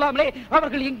புரிந்து கொள்ளாமலே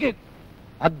அவர்கள் இங்கு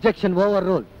Objection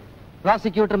overruled.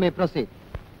 Prosecutor may proceed.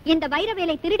 இந்த வைர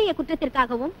வேலை திருடிய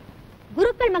குற்றத்திற்காகவும்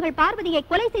குருக்கள் மகள் பார்வதியை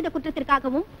கொலை செய்த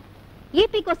குற்றத்திற்காகவும்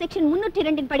ஈபிகோ செக்ஷன்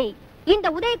 302 படி இந்த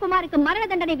உதயகுமாருக்கு மரண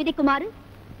தண்டனை விதிக்குமாறு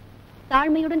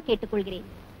தாழ்மையுடன் கேட்டுக்கொள்கிறேன்.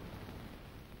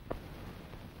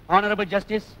 Honorable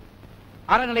Justice,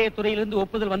 அறநிலையத்துறையிலிருந்து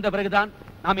ஒப்புதல் வந்த பிறகுதான்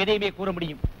நாம் எதையுமே கூற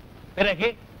முடியும். பிறகு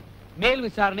மேல்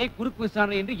விசாரணை குறுக்கு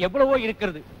விசாரணை என்று எவ்வளவோ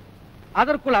இருக்கிறது.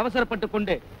 அதற்குள் அவசரப்பட்டுக்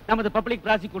கொண்டு நமது பப்ளிக்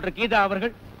ப்ராசிக்யூட்டர் கீதா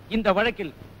அவர்கள் இந்த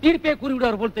வழக்கில் தீர்ப்பே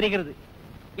கூறிவிடுவார் போல் தெரிகிறது.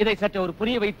 இதை சற்று ஒரு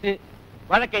புரிய வைத்து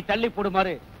வழக்கை தள்ளி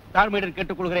போடுமாறு தாழ்மையுடன்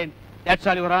கேட்டுக்கொள்கிறேன். That's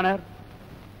all, Your Honor.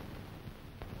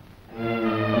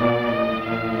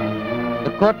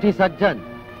 The court is adjourned.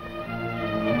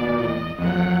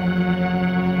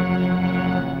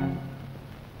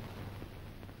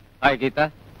 Hi Geetha.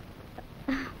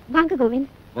 வாங்க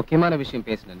கோவிந்த். முக்கியமான விஷயம்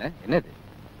பேசணும்னா என்னது?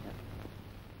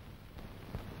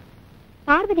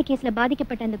 பார்வதி கேஸ்ல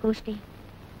பாதிக்கப்பட்ட அந்த கோஷ்டி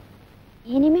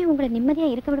இனிமே உங்களை நிம்மதியா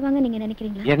இருக்க விடுவாங்க நீங்க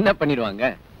நினைக்கிறீங்களா? என்ன பண்ணிடுவாங்க?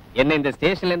 என்ன இந்த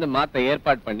ஸ்டேஷன்ல இருந்து மாத்த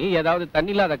ஏற்பாடு பண்ணி ஏதாவது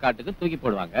தண்ணி இல்லாத காட்டுக்கு தூக்கி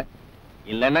போடுவாங்க.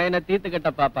 இல்லன்னா என்ன தீர்த்து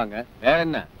கட்ட பாப்பாங்க. வேற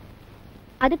என்ன?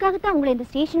 அதுக்காகத்தான் உங்களை இந்த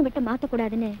ஸ்டேஷன் விட்டு மாத்த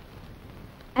கூடாதுன்னு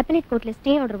அப்பலேட் கோர்ட்ல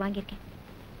ஸ்டே ஆர்டர் வாங்கியிருக்கேன்.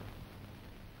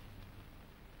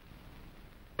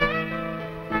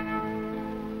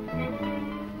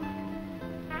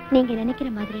 நீங்க நினைக்கிற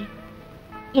மாதிரி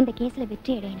இந்த கேஸ்ல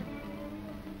வெற்றி அடையணும்.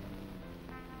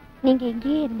 நீங்க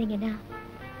எங்கேயே இருந்தீங்கன்னா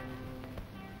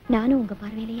நானும் உங்க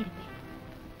பார்வையிலேயே இருப்பேன்.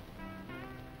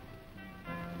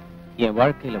 என்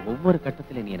வாழ்க்கையில ஒவ்வொரு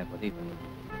கட்டத்தில நீ எனக்கு உதவி பண்ண.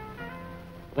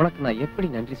 உனக்கு நான் எப்படி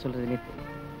நன்றி சொல்றதுன்னே தெரியல.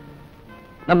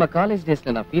 நம்ம காலேஜ்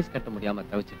டேஸ்ல நான் ஃபீஸ் கட்ட முடியாம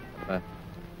தவிச்சிட்டு இருக்கப்ப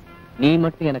நீ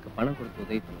மட்டும் எனக்கு பணம் கொடுத்து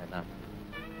உதவி பண்ணனா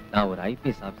நான் ஒரு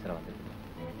ஐபிஎஸ் ஆபீசரா வந்திருக்கேன்.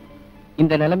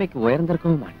 இந்த நிலைமைக்கு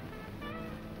உயர்ந்திருக்கவும் மாட்டேன்.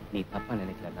 நீ தப்பா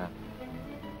நினைக்கலன்னா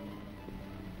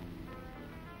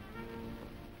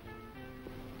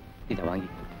இதை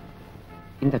வாங்கிக்க.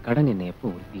 இந்த கடன் என்னை எப்போ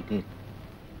உறுத்திட்டே இருக்கு.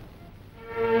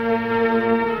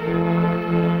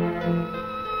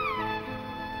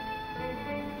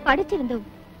 படிச்சிருந்தோம்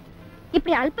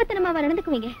இப்படி அல்பத்தனமாவா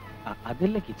நடந்துக்குவீங்க? அது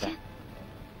இல்ல கீதா.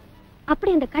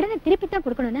 அப்படி அந்த கடனை திருப்பி தான்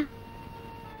கொடுக்கணும்னா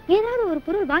ஏதாவது ஒரு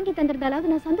பொருள் வாங்கி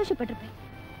தந்திருந்தாலாவது நான் சந்தோஷப்பட்டிருப்பேன்.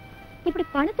 இப்படி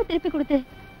பணத்தை திருப்பி கொடுத்து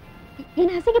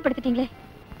என்ன அசிங்கப்படுத்திட்டீங்களே.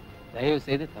 தயவு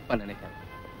செய்து தப்பா நினைக்காத.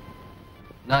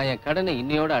 நான் என் கடனை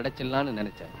இன்னையோட அடைச்சிடலான்னு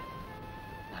நினைச்சேன்.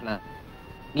 ஆனா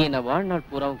நீ என்ன வாழ்நாள்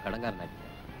பூராவும் கடங்காரனாக்கிட்ட.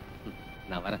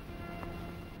 நான் வரேன்.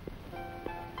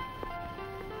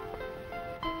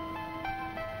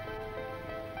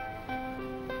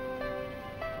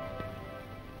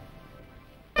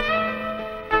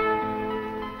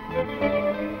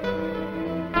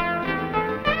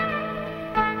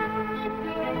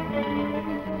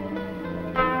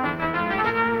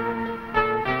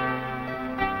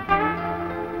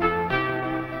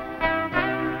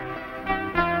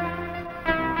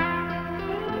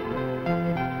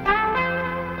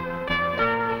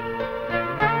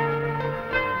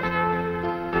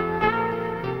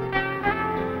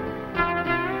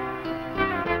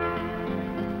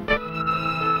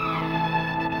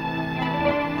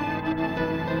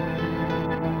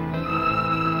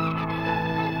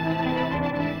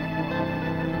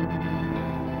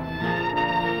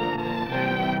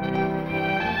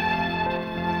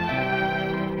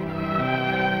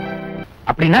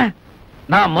 அப்படின்னா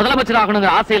நான் முதலமைச்சர் ஆகணுங்கிற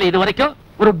ஆசையில இது வரைக்கும்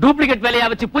ஒரு டூப்ளிகேட் வேலையா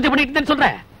வச்சு பூஜை பண்ணிட்டு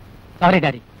சொல்றேன். சாரி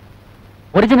டாடி,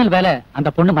 ஒரிஜினல் வேலை அந்த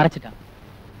பொண்ணு மறைச்சிட்டான்.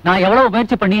 நான் எவ்வளவு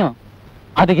முயற்சி பண்ணியும்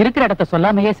அது இருக்கிற இடத்த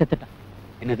சொல்லாமையே செத்துட்டான்.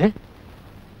 என்னது?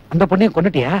 அந்த பொண்ணையும்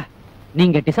கொண்டுட்டியா?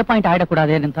 நீங்க டிசப்பாயிண்ட்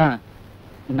ஆயிடக்கூடாதுன்னு தான்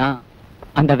நான்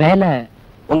அந்த வேலை.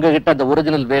 உங்ககிட்ட அந்த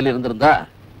ஒரிஜினல் வேலை இருந்திருந்தா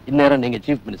இந்நேரம் நீங்க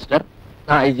சீஃப் மினிஸ்டர்,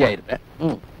 நான் ஐஜி ஆயிருப்பேன்.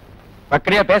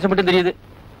 பக்கரையா பேச மட்டும் தெரியுது.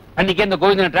 அன்னைக்கு அந்த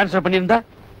கோவிந்தனை டிரான்ஸ்பர் பண்ணியிருந்தா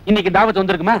இன்னைக்கு தாவத்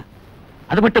வந்திருக்குமா?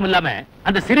 அது மட்டும் இல்லாம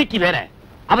அந்த சிறைக்கு வேற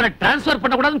அவரை டிரான்ஸ்பர்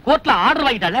பண்ண கூடாதுன்னு கோர்ட்ல ஆர்டர்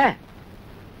வாங்கிட்டாளே.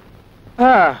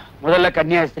 முதல்ல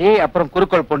கன்னியாஸ்திரி, அப்புறம்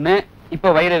குறுக்கோள் பொண்ணு,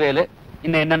 இப்ப வைரவேலு,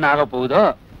 இன்னும் என்னென்ன ஆக போகுதோ.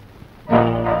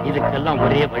 இதுக்கெல்லாம்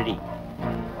ஒரே வழி,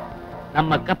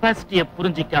 நம்ம கெப்பாசிட்டிய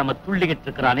புரிஞ்சிக்காம துள்ளிக்கிட்டு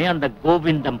இருக்கிறானே அந்த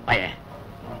கோவிந்தம் பையன்,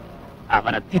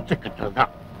 அவனை தீர்த்து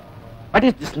கட்டுறதுதான். What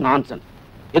is this nonsense?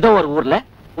 ஏதோ ஒரு ஊர்ல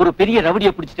ஒரு பெரிய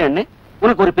ரவுடியை பிடிச்சிட்டேன்னு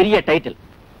உனக்கு ஒரு பெரிய டைட்டில்.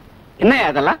 என்ன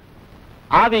அதெல்லாம்?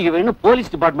 ஆவிக வேணும்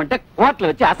போலீஸ் டிபார்ட்மெண்ட்டை கோர்ட்ல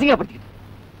வச்சு அசிங்கப்படுத்திக்கிட்டு.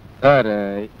 சார்,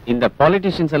 இந்த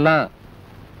பாலிட்டிஷியன்ஸ் எல்லாம்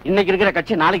இன்னைக்கு இருக்கிற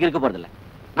கட்சி நாளைக்கு இருக்க போறதில்ல,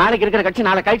 நாளைக்கு இருக்கிற கட்சி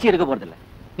நாளை கழிச்சு இருக்க போறதில்ல.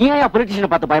 நீ ஏன் பொலிட்டிஷியனை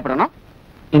பார்த்து பயப்படணும்?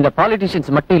 இந்த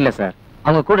பாலிட்டிஷியன்ஸ் மட்டும் இல்ல சார்,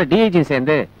 அவங்க கூட டிஐஜி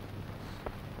சேர்ந்து.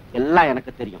 எல்லாம்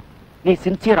எனக்கு தெரியும். நீ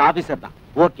சின்சியர் ஆபீசர் தான்,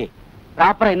 ஓகே.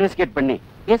 ப்ராப்பரா இன்வெஸ்டிகேட் பண்ணி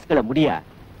கேஸ்களை முடியா,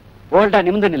 ஓல்டா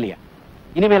நிமிந்து இல்லையா?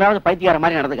 இனிமேலாவது பைத்தியார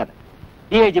மாதிரி நடந்துக்காத.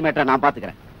 டிஐஜி மேட்டரை நான்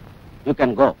பாத்துக்கிறேன். You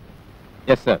can go.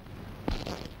 Yes sir.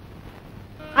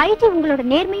 IG உங்களோட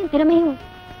நேர்மையும் திறமையும்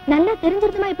நல்லா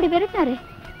தெரிஞ்சிருந்துமா இப்படி விரட்டாரு?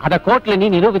 அத கோர்ட்ல நீ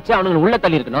நிரூபிச்சு அவனுக்கு உள்ள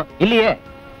தள்ளி இருக்கணும் இல்லையே?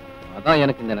 அதான்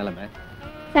எனக்கு இந்த நிலைமை.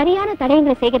 சரியான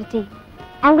தடயங்களை சேகரிச்சு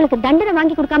அவங்களுக்கு தண்டனை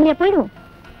வாங்கி கொடுக்காமலே போயிடும்.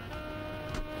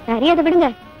 சரி, அதை விடுங்க.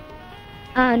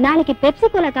 நாளைக்கு பெப்சி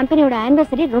கோலா கம்பெனியோட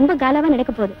ஆனிவர்சரி ரொம்ப காலாவா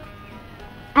நடக்க போகுது.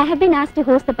 I have been asked to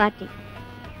host the party.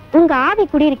 உங்க ஆவி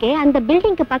குடியிருக்கே அந்த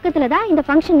பில்டிங்க்கு பக்கத்துல தான் இந்த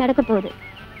ஃபங்க்ஷன் நடக்க போகுது.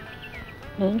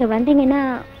 நீங்க வந்தீங்கன்னா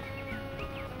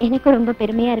எனக்கு ரொம்ப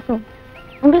பெருமையா இருக்கும்,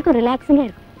 உங்களுக்கு ரிலாக்ஸிங்கா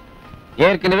இருக்கும்.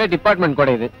 ஏற்கனவே டிபார்ட்மெண்ட்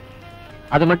கூட இது.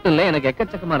 அது மட்டும் இல்ல, எனக்கு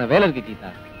எக்கச்சக்கமான வேலை இருக்கு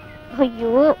கீதா.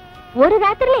 ஐயோ, ஒரு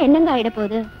ராத்திரில என்னங்க ஆயிட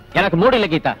போகுது? எனக்கு மூடு இல்ல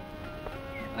கீதா.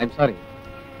 ஐ எம் சாரி,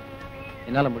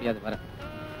 என்னால முடியாது. வர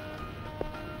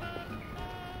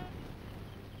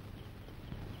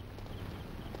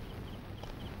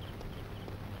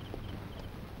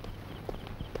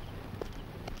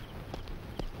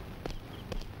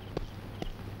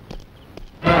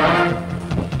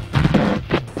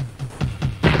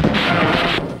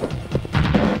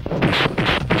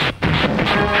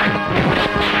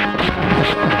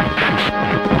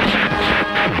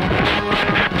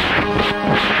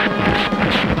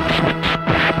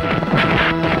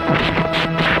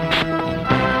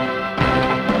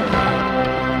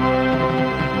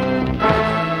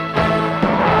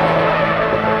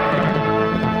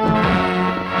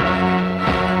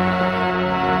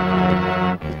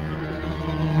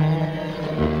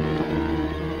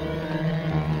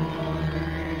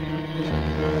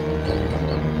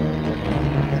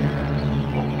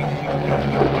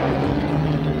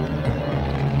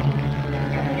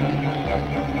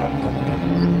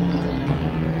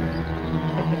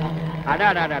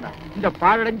இந்த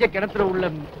பாழடைஞ்ச கிணத்துல உள்ள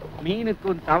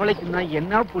மீனுக்கும் தவளைக்கும் தான்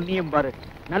என்ன புண்ணியம் பாரு.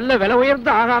 நல்ல விலை உயர்ந்த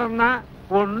ஆகாரம் தான்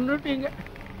கொன்னுட்டீங்க.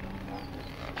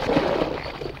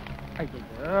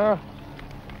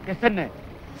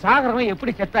 சாகரவன்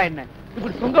எப்படி செத்தா என்ன?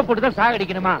 இப்படி சுங்க போட்டுதான்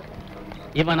சாகடிக்கணுமா?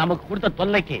 இவன் நமக்கு கொடுத்த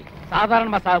தொல்லைக்கு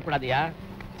சாதாரணமா சாகக்கூடாதியா,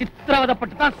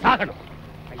 சித்திரவதப்பட்டு தான் சாகணும்.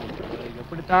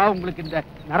 எப்படித்தான் உங்களுக்கு இந்த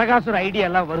நரகாசுர ஐடியா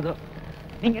எல்லாம் வருதோ?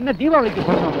 நீங்க என்ன தீபாவளிக்கு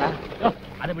போடுறோங்களா?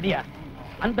 அது முடியா,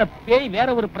 அந்த பேய் வேற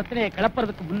ஒரு பிரச்சனையை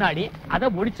கிளப்புறதுக்கு முன்னாடி அதை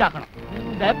ஒழிச்சாக்கணும்.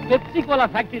 இந்த பெப்சி கோலா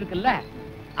ஃபேக்டரி இருக்குல்ல,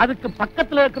 அதுக்கு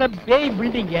பக்கத்துல இருக்கிற பேய்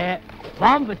பில்டிங்க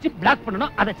பாம்பு வச்சு பிளாக்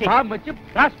பண்ணணும். அதை பாம்பு வச்சு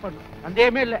பிளாஸ்ட் பண்ணணும்.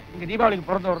 சந்தேகமே இல்ல, இங்க தீபாவளிக்கு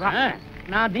பிறந்தவர் தான்.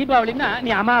 நான் தீபாவளின்னா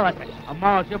நீ அமாவாசை,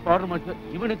 அமாவாசை பௌர்ணமாசை,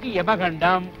 இவனுக்கு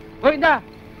யமகண்டம். கோவிந்தா,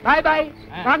 பாய் பாய்,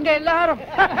 வாங்க எல்லாரும்.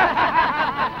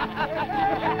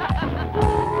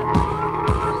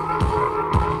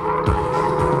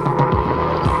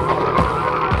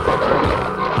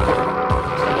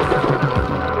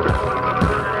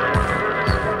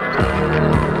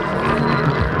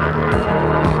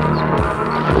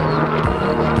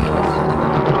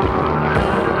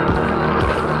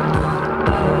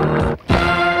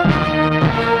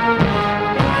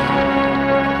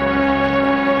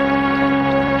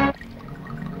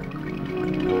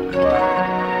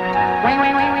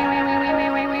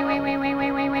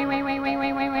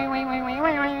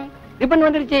 ரிப்பன்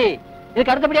வந்துருச்சு.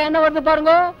 இதுக்கு அடுத்தபடியா என்ன வருது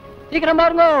பாருங்க, சீக்கிரம்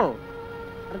பாருங்க.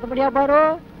 அடுத்தபடியா பாரு,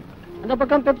 அந்த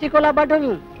பக்கம் பெப்சி கோலா பாட்டில்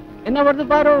என்ன வருது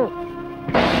பாரு.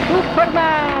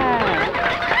 சூப்பர்மேன்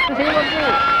வருது.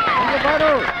 அங்கே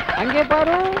பாரு, அங்கே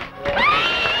பாரு.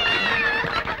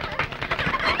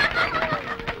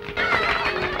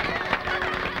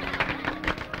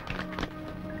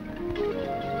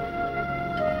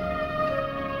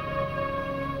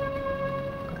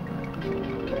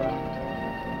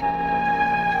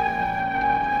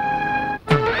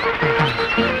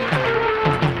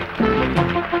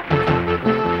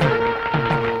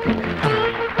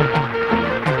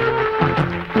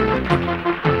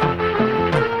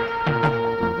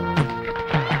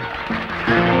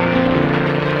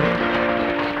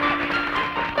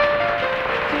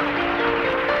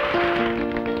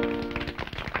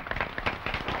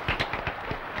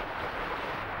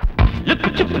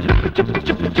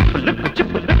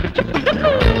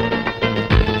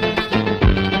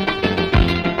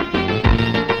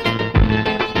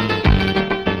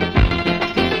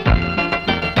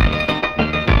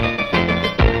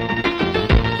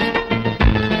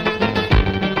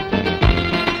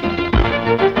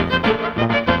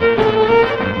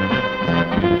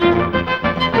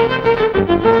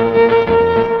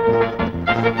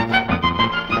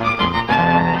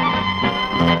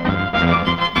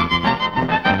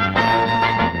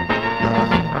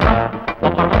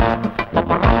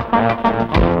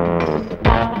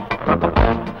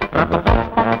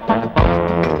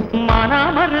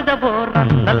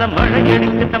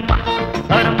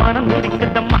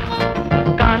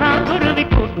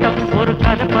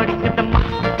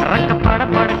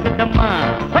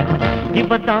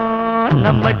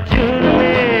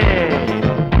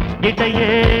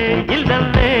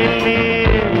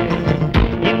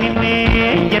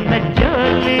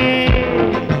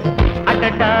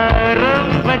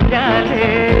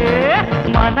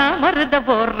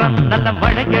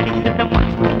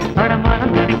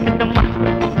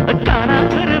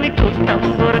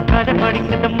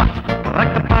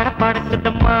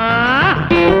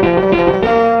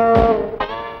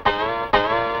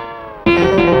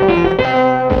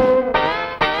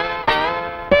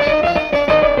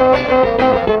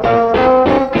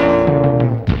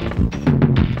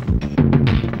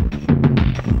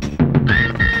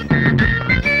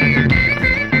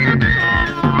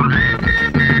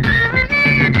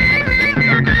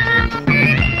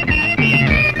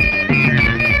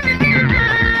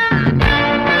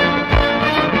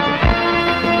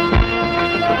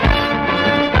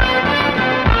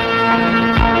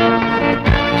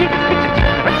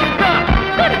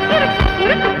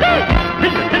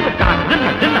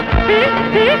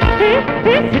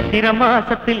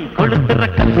 மாசத்தில் கொளுத்துற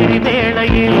கத்திரி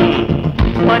வேளையில்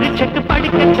பரீட்சைக்கு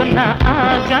படிக்க சொன்னா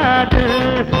ஆகாது.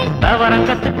 விவரம்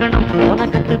கத்துக்கணும்,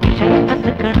 உனக்கு விஷயம்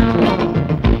கத்துக்கணும்,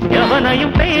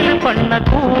 எவனையும் பெயில் பண்ண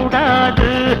கூடாது.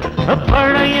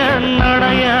 பழைய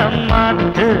நடைய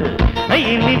மாத்து,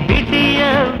 இனி விடிய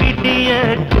விடிய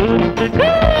கூத்து,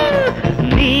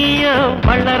 நீய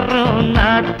வளரும்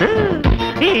நாத்து,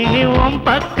 இனி உன்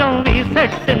பக்கம்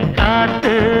வீசட்டு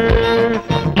காத்து.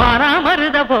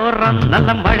 மாறாமருத போறான்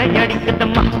நல்ல மழை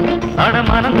அடிக்குதம்மா,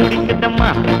 அடமானம் துடிக்குதம்மா,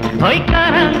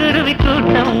 பொய்க்காரங்குருவி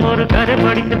கூட்டம் ஒரு கரு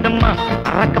படிக்குதம்மா,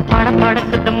 அறக்க பாட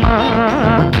படக்குதம்மா.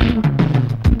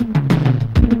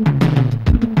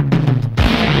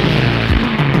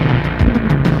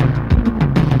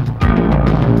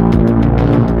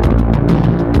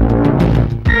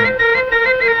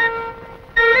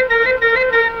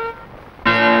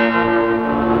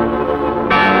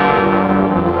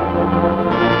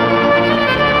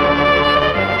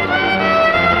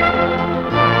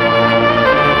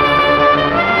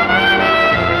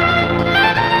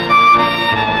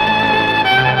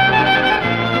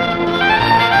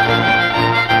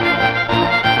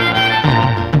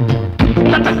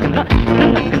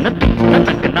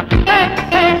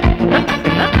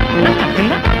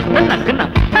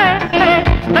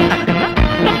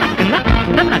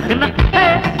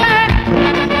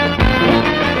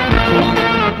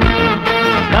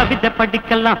 கவிதை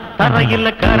படிக்கலாம், தரையில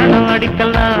கரணம்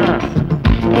அடிக்கலாம்,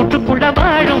 கூட்டுக்குள்ள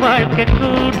வாழும் வாழ்க்கை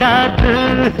கூடாது.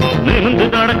 நிமிந்து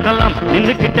நடக்கலாம்,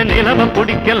 நின்னுக்கிட்ட நிலவ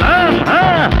பிடிக்கலாம்,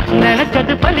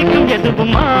 நினைச்சது பலிக்கும்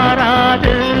எதுவும்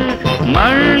மாறாது.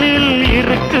 மண்ணில்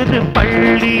இருக்குது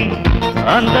பள்ளி,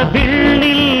 அந்த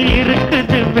விண்ணில்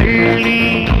இருக்குது வெள்ளி,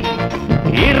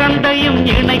 இரண்டையும்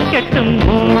இணைக்கட்டும்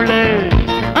மூளை,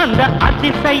 அந்த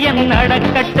அதிசயம்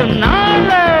நடக்கட்டும் நாள.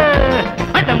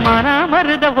 அடமானா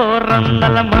மருத போறம்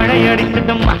நல்ல மழை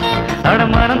அடிக்குதம்மா,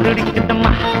 அடமானம்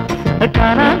துடிக்குதம்மா,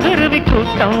 காணாங்குருவி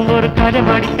கூட்டம் ஒரு கதை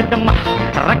படிக்குதம்மா,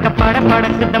 ரக்கப்பட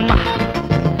படக்குதம்மா.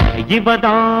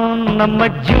 இவதான் நம்ம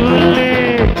ஜூலு,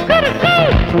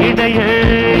 இடையே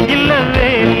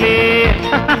இல்லவே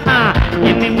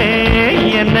இனிமே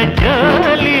என்ன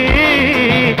ஜாலி,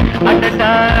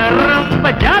 அடடா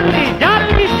ரொம்ப ஜாலி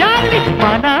ஜாலி ஜாலி.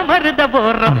 மன மருத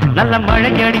போறோம் நல்ல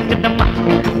மழை அடிக்குதம்மா,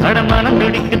 அடமானம்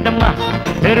துடிக்குதம்மா,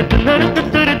 நிறுத்து நிறுத்து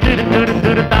துரு துரு துரு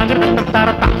துரு தாங்கிறது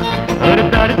தரத்தான் ஒரு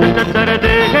தருத்து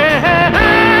தருது.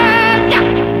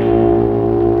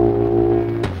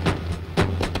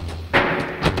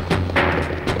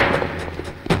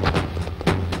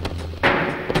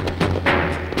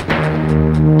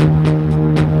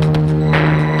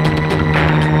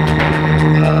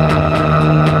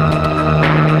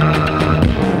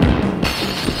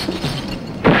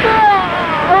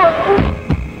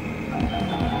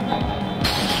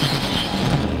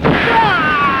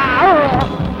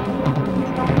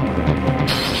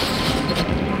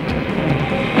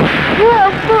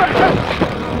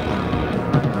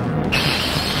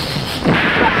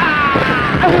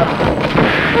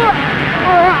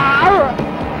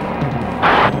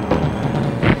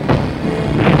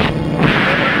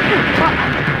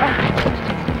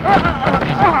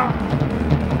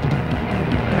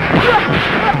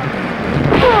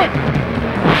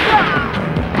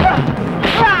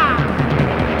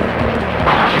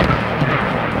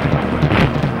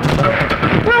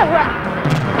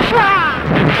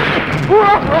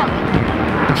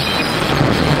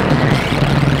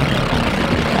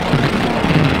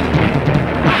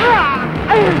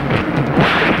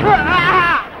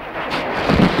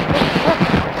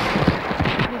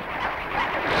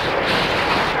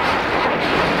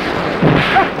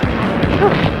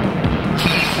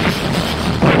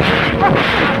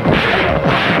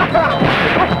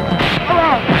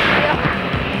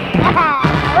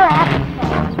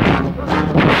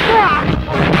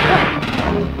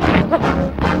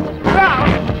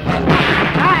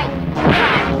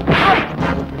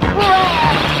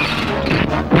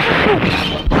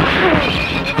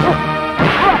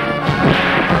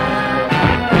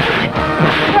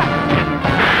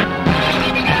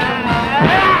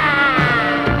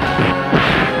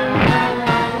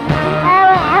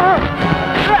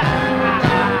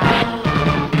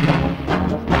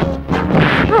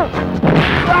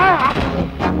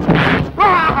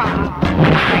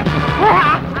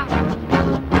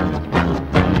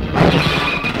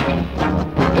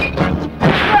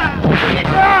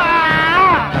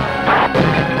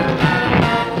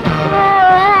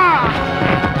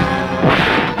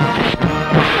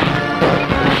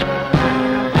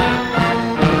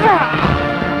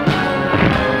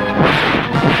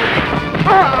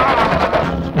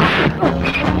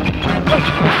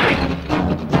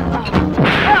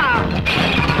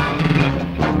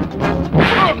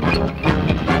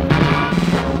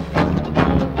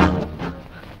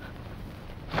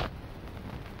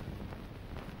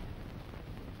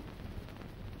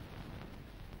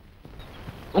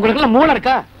 உங்களுக்கு மூளை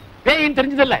இருக்கா? பேயின்னு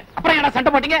தெரிஞ்சது இல்ல, அப்புறம் என்ன சண்டை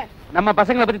போட்டீங்க? நம்ம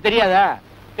பசங்களை பத்தி தெரியாதா?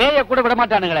 பேய கூட விட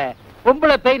மாட்டானுங்களே.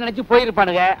 பொம்பளை பேய் நினைச்சு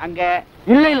போயிருப்பானுங்க அங்க.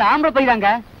 இல்ல இல்ல, ஆம்பளை பேய் தாங்க.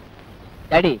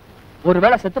 டாடி,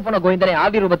 ஒருவேளை செத்து போன கோவிந்தனை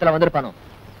ஆவி ரூபத்துல வந்திருப்பானோ.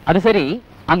 அது சரி,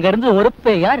 அங்க இருந்து ஒரு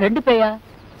பேயா ரெண்டு பேயா?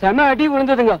 செம அடி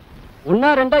விழுந்ததுங்க.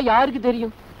 ஒன்னா ரெண்டா யாருக்கு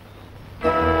தெரியும்?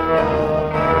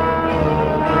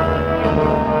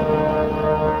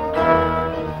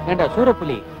 ஏண்டா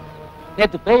சூரப்புலி,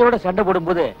 நேத்து பேயோட சண்டை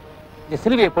போடும்போது இந்த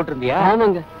சிலுவையை போட்டிருந்தியா?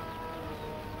 ஆமாங்க.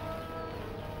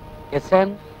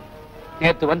 எஸ்என்,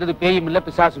 நேத்து வந்தது பேயும் இல்ல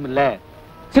பிசாசும் இல்ல.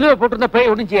 சிலுவை போட்டிருந்தா பேய்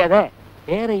ஒண்ணும் செய்யாத.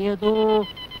 வேற ஏதோ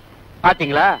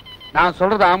பாத்தீங்களா? நான்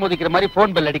சொல்றத ஆமோதிக்கிற மாதிரி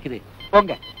போன் பெல் அடிக்குது.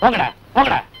 போங்க போங்கடா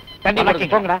போங்கடா, தண்ணி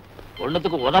கொடுத்து போங்கடா.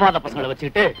 ஒண்ணுத்துக்கு உதவாத பசங்களை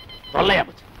வச்சுக்கிட்டு தொல்லையா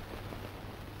போச்சு.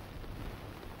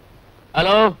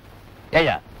 ஹலோ,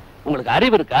 ஏயா உங்களுக்கு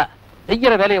அறிவு இருக்கா?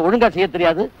 செய்யற வேலையை ஒழுங்கா செய்ய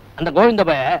தெரியாது. அந்த கோவிந்த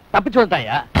பய தப்பிச்சு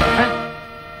வந்தாயா?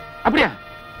 அப்படியா?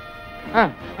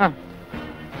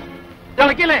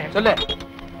 கீழே சொல்லு.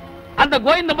 அந்த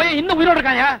கோவிந்த பையன் இன்னும் உயிரோட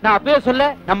இருக்காயா? நான் அப்பவே சொல்ல,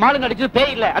 நம்ம ஆளுங்க அடிச்சது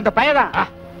பேய் இல்ல, அந்த பையதான்.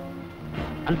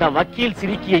 அந்த வக்கீல்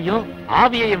சிரிக்கியையும்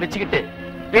ஆவியையும் வச்சுக்கிட்டு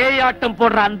பேயாட்டம்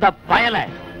போடுற அந்த பயலை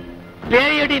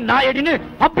பேயடி நாயடின்னு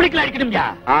பப்ளிக்ல அடிக்கணும்யா.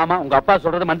 ஆமா, உங்க அப்பா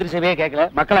சொல்றது மந்திரி சபையே கேட்கல,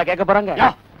 மக்களா கேட்க போறாங்க.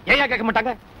 ஏயா கேட்க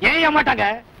மாட்டாங்க? ஏன் மாட்டாங்க?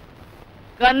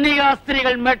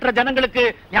 கன்னிகாஸ்திரிகள் மேற்ற ஜனங்களுக்கு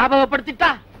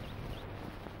ஞாபகப்படுத்திட்டா?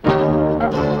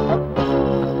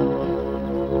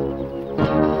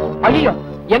 ஐயோ,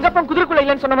 எங்கப்பா குதிரைக்குள்ள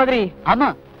இல்லன்னு சொன்ன மாதிரி. ஆமா,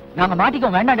 நாங்க மாட்டிக்கோ.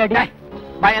 வேண்டாம் டாடி.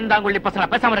 பயந்தாங்குள்ளி பசங்க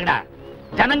பேசாம இருக்கடா.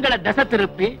 ஜனங்களை திசை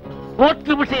திருப்பி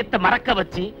போற்று விஷயத்தை மறக்க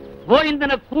வச்சு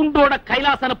கோவிந்தனை கூண்டோட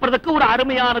கைலாசம் அனுப்புறதுக்கு ஒரு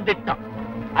அருமையான திட்டம்.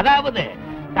 அதாவது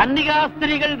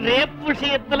கன்னிகாஸ்திரிகள் ரேப்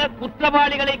விஷயத்துல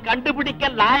குற்றவாளிகளை கண்டுபிடிக்க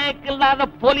லாயக்கில்லாத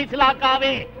போலீஸ்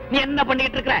இலாக்காவே நீ என்ன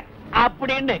பண்ணிட்டு இருக்கிற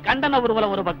அப்படின்னு கண்டன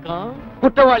ஊர்வலம் ஒரு பக்கம்.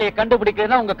 குற்றவாளியை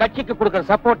கண்டுபிடிக்கிறதுனா உங்க கட்சிக்கு கொடுக்கிற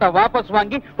சப்போர்ட்டை வாபஸ்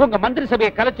வாங்கி உங்க மந்திரி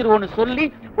சபையை கலைச்சிருவோம்னு சொல்லி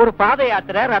ஒரு பாத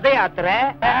யாத்திரை, ரத யாத்திரை.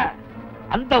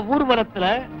 அந்த ஊர்வலத்துல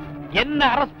என்ன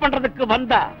அரெஸ்ட் பண்றதுக்கு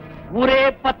வந்தா ஊரே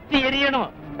பத்தி எரியணும்,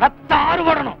 ரத்த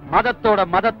ஆறுபடணும். மதத்தோட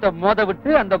மதத்தை மோத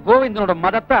விட்டு அந்த கோவிந்தனோட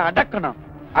மதத்தை அடக்கணும்.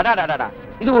 அடாடாடா,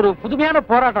 இது ஒரு புதுமையான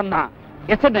போராட்டம் தான்.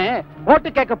 எஸ்ன்னு ஓட்டு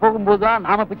கேட்க போகும்போதுதான்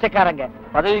நாம பிச்சைக்காரங்க,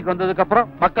 பதவிக்கு வந்ததுக்கு அப்புறம்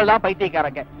மக்கள் தான்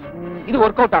பைத்தியக்காரங்க. இது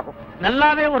ஒர்க் அவுட் ஆகும்,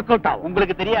 நல்லாவே ஒர்க் அவுட் ஆகும்.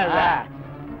 உங்களுக்கு தெரியாத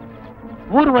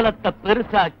ஊர்வலத்தை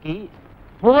பெருசாக்கி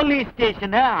போலீஸ்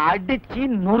ஸ்டேஷனை அடிச்சு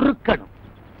நொறுக்கணும்.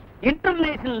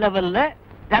 இன்டர்நேஷனல் லெவல்ல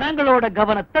ஜனங்களோட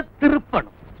கவனத்தை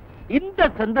திருப்பணும். இந்த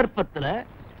சந்தர்ப்பத்துல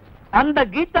அந்த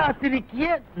கீதாசிரிக்கிய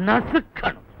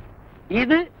நசுக்கணும்.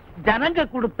 இது ஜனங்க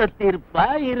கொடுத்த தீர்ப்பா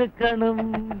இருக்கணும்.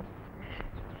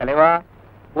 தலைவா,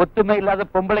 ஒத்துமை இல்லாத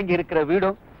பொம்பளைங்க இருக்கிற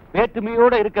வீடும்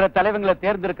வேற்றுமையோட இருக்கிற தலைவங்களை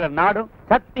தேர்ந்தெடுக்கிற நாடும்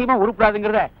சத்தியமா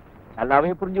உருப்படாதுங்கிறத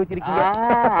நல்லாவே புரிஞ்சு வச்சிருக்கீங்க.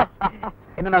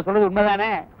 என்ன நான் சொல்றது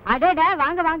உண்மைதானே? அடடா,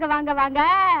 வாங்க வாங்க வாங்க வாங்க.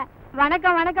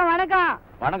 வணக்கம் வணக்கம் வணக்கம்.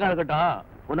 வணக்கம் இருக்கட்டும்.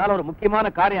 உன்னால ஒரு முக்கியமான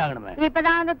காரியம் ஆகணுமே.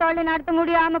 இப்பதான் அந்த தொழில் நடத்த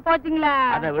முடியாம போச்சுங்களா?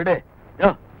 அதை விடு.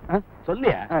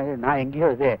 சொல்லியா? நான் எங்கேயோ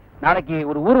நாளைக்கு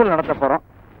ஒரு ஊர்வலம் நடத்த போறோம்.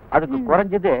 அதுக்கு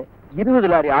குறைஞ்சது 20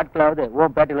 லாரி ஆட்களாவது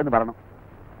உன் பேட்டையில இருந்து வரணும்.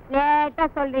 லேட்டா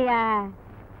சொல்றியா?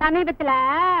 சமீபத்துல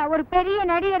ஒரு பெரிய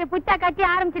நடிகர் புத்தா கட்சி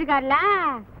ஆரம்பிச்சிருக்காருல,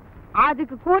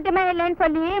 அதுக்கு கூட்டமே இல்லைன்னு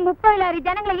சொல்லி 30 லாரி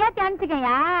ஜனங்களை ஏத்தி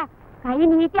அனுப்பிச்சுக்கையா. கை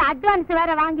நீட்டி அட்வான்ஸ்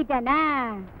வேற வாங்கிட்டேனே.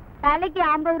 தலைக்கு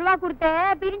 50 ரூபாய் கொடுத்து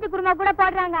பிரிஞ்சு குருமா கூட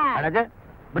போடுறாங்க.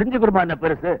 பிரிஞ்சு குருமா என்ன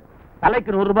பெருசு?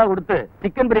 தலைக்கு 100 ரூபாய் கொடுத்து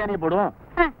சிக்கன் பிரியாணி போடுவோம்.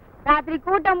 ராத்திரி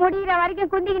கூட்டம் முடிகிற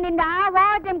வரைக்கும் குந்திக்கு நின்றா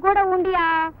ஓவர் டைம் கூட உண்டியா?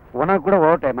 உனக்கு கூட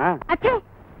ஓவர் டைமா? அச்சே,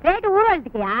 ரேட்டு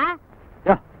ஊழலுக்குயா?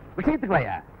 விஷயத்துக்கு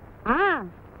வாயா.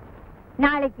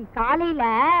 நாளைக்கு காலையில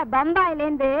பம்பாயில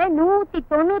இருந்து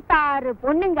 196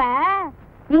 பொண்ணுங்க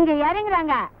இங்க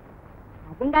இறங்குறாங்க.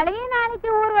 அதுங்களையும் நாளைக்கு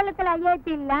ஊர்வலத்துல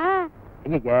ஏத்திடலாம்.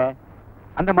 எங்க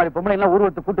அந்த மாதிரி பொம்பளை எல்லாம்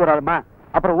ஊர்வலத்தை கூட்டு வராதுமா?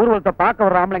 அப்புறம் ஊர்வலத்தை பார்க்க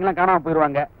வர்ற ஆம்பளைங்க எல்லாம் காணாம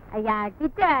போயிருவாங்க. ஐயா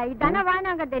கிட்ட இதானே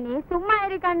வானாங்க, நீ சும்மா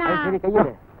இருக்கானா? சரி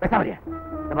கையில பேசாமரியா.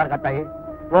 இந்த மாதிரி கட்டாயி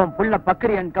உன் புள்ள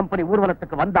பக்கரி அண்ட் கம்பெனி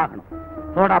ஊர்வலத்துக்கு வந்தாகணும்.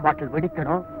 சோடா பாட்டில்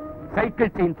வெடிக்கணும்,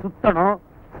 சைக்கிள் செயின் சுத்தணும்,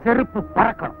 செருப்பு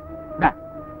பறக்கணும்.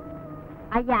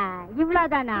 ஐயா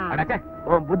இவ்வளவுதானா?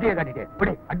 உன் புத்தியை காட்டிட்டு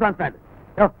இப்படி அட்வான்ஸ் ஆகுது.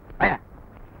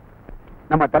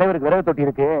 நம்ம தலைவருக்கு விரவு தொட்டி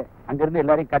இருக்கு, அங்க இருந்து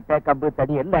எல்லாரையும் கட்டை கம்பு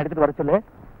தடி எல்லாம் எடுத்துட்டு வர சொல்லு.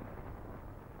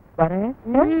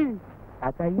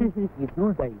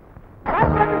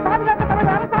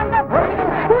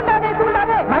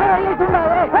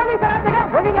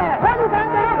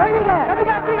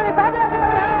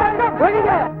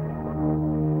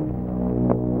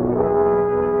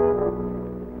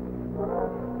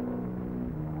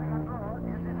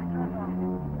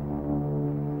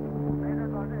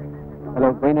 ஹலோ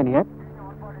பையனியா?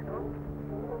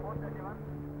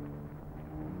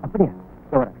 அப்படியா?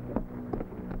 வரேன்.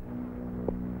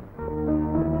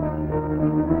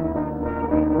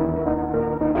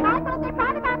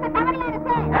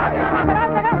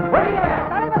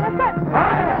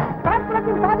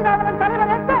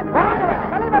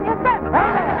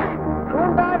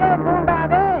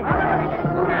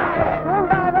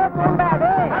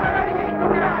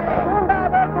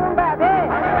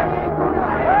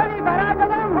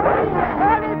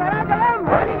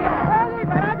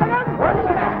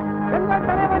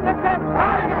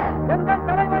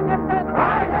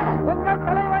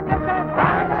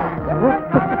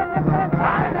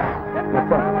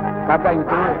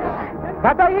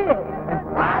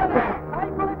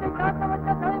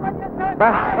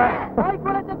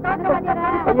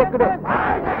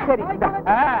 சரி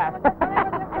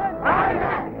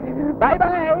பாய்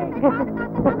பாய்.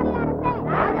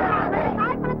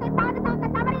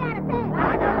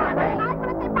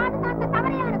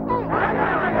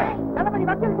 தளபதி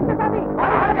வக்கீல் கிருஷ்ணசாமி,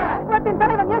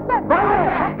 தலைவன் எஸ்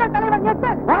தலைவன் எஸ்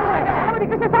தளபதி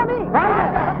கிருஷ்ணசாமி,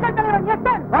 தலைவன் எஸ்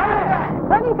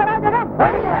போலீஸ் அராஜகம்.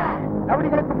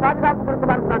 ரவுடிகளுக்கு பாதுகாப்பு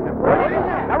கொடுக்கும் அரசாங்கம்,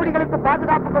 ரவுடிகளுக்கு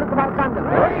பாதுகாப்பு கொடுக்கும் அரசாங்கம்,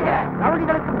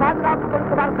 ரவுடிகளுக்கு பாதுகாப்பு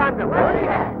கொடுக்கும் அரசாங்கம்.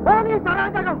 போலீஸ்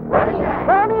அராஜகம்,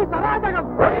 போலீஸ் அராஜகம்,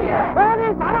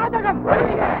 போலீஸ் அராஜகம்.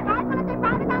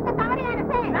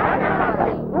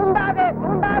 தூண்டாதே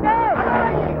தூண்டாதே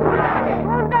தூண்டாதே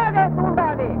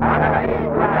தூண்டாதே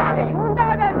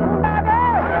தூண்டாதே தூண்டாதே.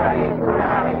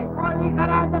 போலீஸ்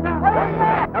அராஜகம்.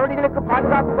 ரவுடிகளுக்கு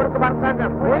பாதுகாப்பு கொடுக்கும்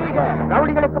அரசாங்கம்,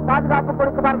 ரவுடிகளுக்கு பாதுகாப்பு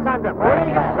கொடுக்கும் அரசாங்கம்,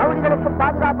 ரவுடிகளுக்கு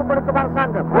பாதுகாப்பு கொடுக்கும்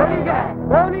அரசாங்கம்.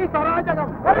 போலீஸ்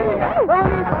அராஜகம்,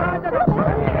 போலீஸ் அராஜகம்.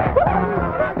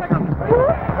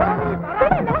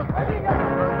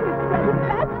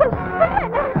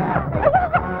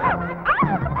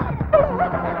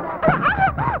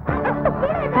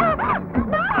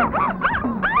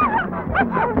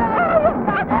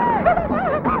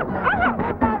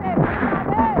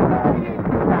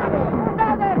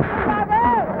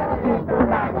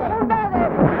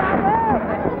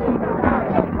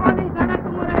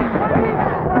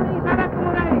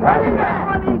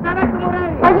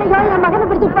 ஐயோ என் மகனை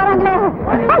பிடிச்சிட்டு போறாங்களே,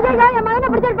 ஐயோ என் மகனை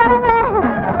பிடிச்சிட்டு போறாங்களே.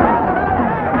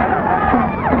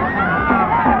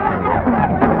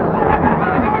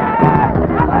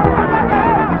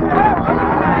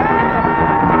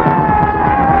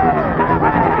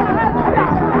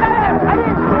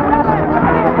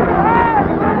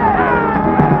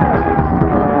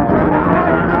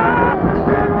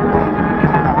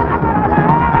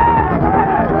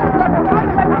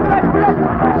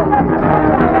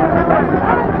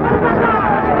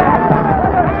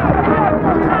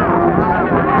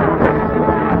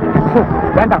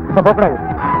 வேண்டாம், இப்ப போகக்கூடாது.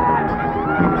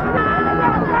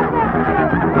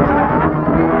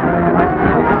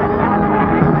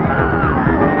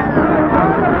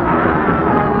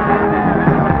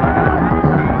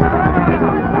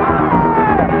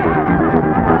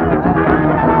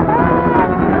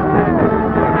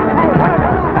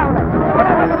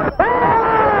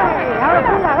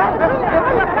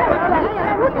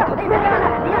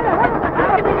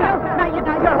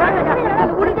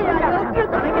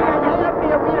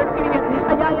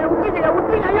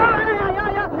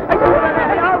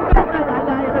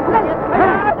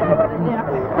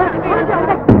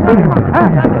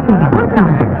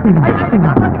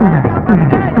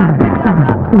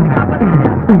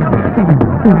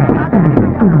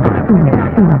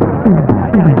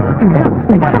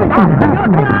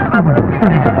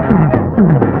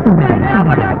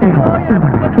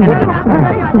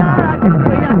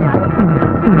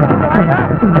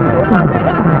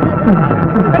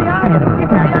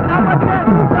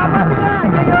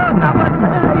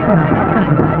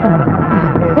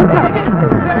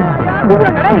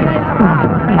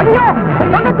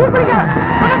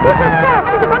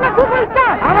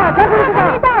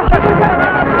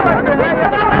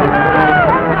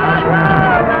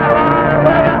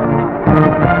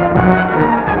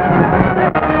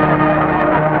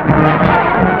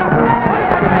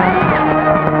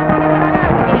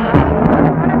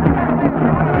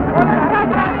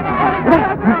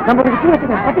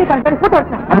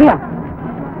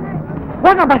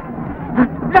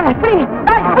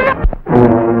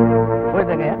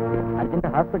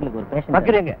 ஹாஸ்பிட்டலுக்கு ஒரு பேஷண்ட்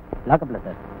பக்ரீங்க லாக்அப்ல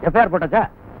சார். எஃப்ஐஆர் போட்டாச்சா?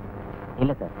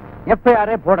 இல்ல சார்.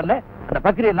 எஃப்ஐஆரே போடல. அந்த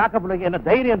பக்ரியை லாக்அப்ல என்ன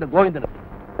தைரியம் அந்த கோவிந்தனுக்கு?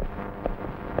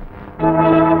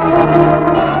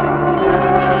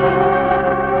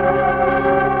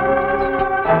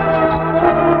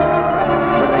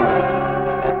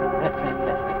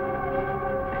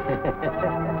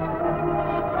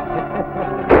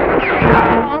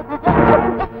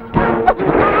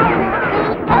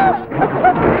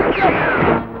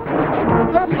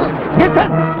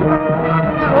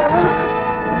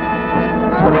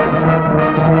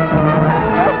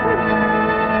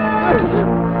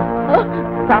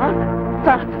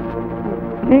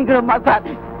 நீங்களும் மாத்தார்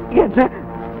என்ன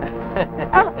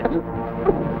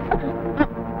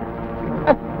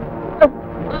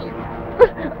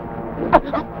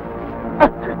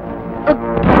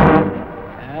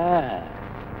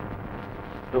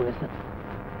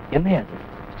என்னையா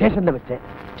ஸ்டேஷன்ல வச்சேன்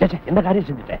என்ன காரியம்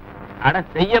செஞ்சுட்டேன்? அட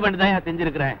செய்ய வேண்டியதான்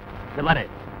செஞ்சிருக்கிறேன். இந்த மாதிரி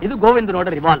இது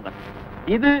கோவிந்தனோட ரிவால்வர்,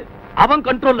 இது அவன்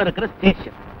கண்ட்ரோல்ல இருக்கிற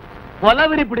ஸ்டேஷன்.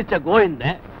 கொலவெறி பிடிச்ச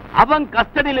கோவிந்தன் அவன்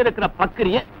கஸ்டடியில் இருக்கிற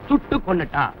பக்ரிய சுட்டு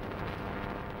கொன்னுட்டான்.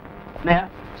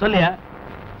 சொல்லியா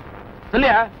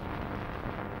சொல்லியா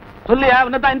சொல்லியா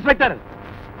உன்னதான் இன்ஸ்பெக்டர்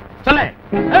சொல்லு.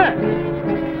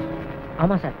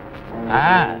 ஆமா சார்.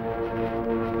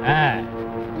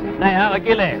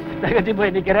 வக்கீல தகச்சி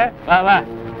போய் நிக்கிற வா வா.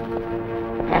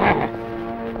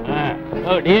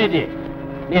 டிஏஜி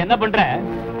நீ என்ன பண்ற?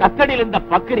 கஸ்டடியில் இருந்த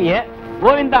பக்ரிய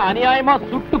கோவிந்தா அநியாயமா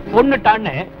சுட்டு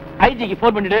கொன்னுட்டான்னு ஐஜிக்கு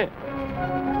போன் பண்ணிடு.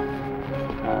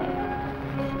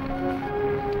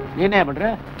 நீ என்ன பண்ற?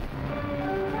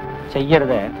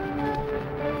 செய்யறத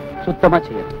சுத்தமா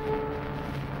செய்யறது.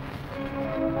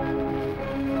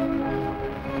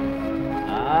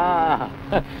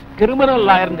 Criminal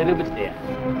lawyer நிரூபிச்சிட்டியா?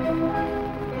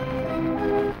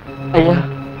 ஐயா,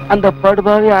 அந்த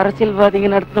படுபாவி அரசியல்வாதிங்க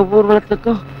நடத்தின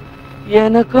ஊர்வலத்துக்கும்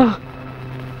எனக்கும்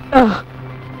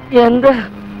எந்த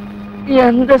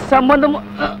எந்த சம்பந்தமும்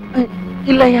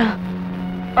இல்லையா?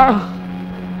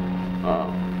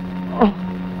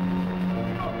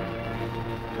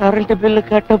 கரண்ட் பில்லு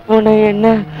கட்ட போன என்ன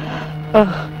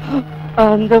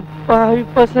அந்த பாவி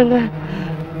பசங்க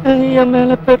என்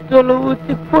மேல பெட்ரோலை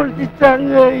ஊத்தி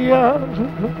கொளுத்திட்டாங்க ஐயா.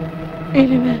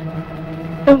 இனிமே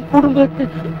என் குடும்பத்தை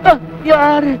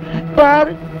யாரு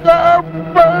யாரு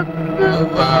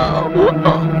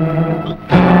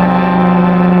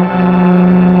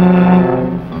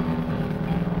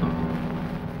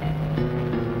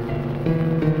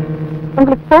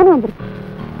உங்களுக்கு போன் வந்துருக்கு.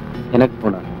 எனக்கு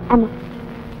போனா? ஆமா.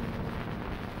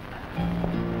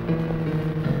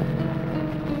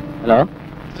 ஹலோ,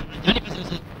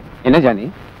 என்ன ஜானி?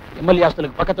 எம்எல்ஏ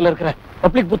ஹாஸ்டலுக்கு பக்கத்துல இருக்கிற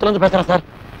பப்ளிக் பூத்ல இருந்து பேசுறேன் சார்.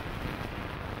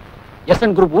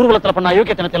 எஸ்என் குரூப் ஊர்வலத்துல பண்ண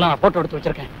அயோக்கியத்தனத்தை எல்லாம் போட்டோ எடுத்து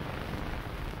வச்சிருக்கேன்.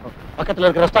 பக்கத்துல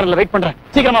இருக்கிற ரெஸ்டாரண்ட்ல வெயிட் பண்றேன்.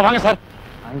 சீக்கிரமா வாங்க சார்.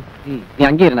 நீ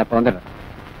அங்கே இரு, நான் இப்ப வந்துடுறேன்.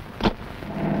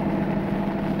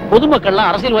 பொதுமக்கள்லாம்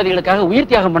அரசியல்வாதிகளுக்காக உயிர்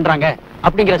தியாகம் பண்றாங்க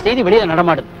அப்படிங்கிற செய்தி வெளியில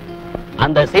நடமாடுது.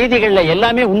 அந்த செய்திகள்ல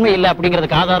எல்லாமே உண்மை இல்ல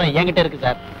அப்படிங்கிறதுக்கு ஆதாரம் என்கிட்ட இருக்கு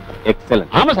சார்.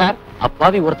 எக்ஸலன்ட். ஆமா சார்,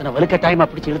 அப்பாவி ஒருத்தனை வலுக்கட்டாயமா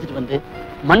பிடிச்சு இழுத்துட்டு வந்து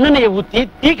மண்ணெண்ணையை ஊத்தி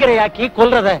தீக்கரையாக்கி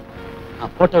கொல்றத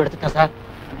நான் போட்டோ எடுத்துட்டேன் சார்.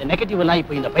 இந்த நெகட்டிவ் எல்லாம்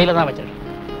இப்ப இந்த பையில தான் வச்சிருக்கேன்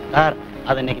சார்.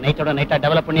 அதை இன்னைக்கு நைட்டா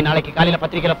டெவலப் பண்ணி நாளைக்கு காலையில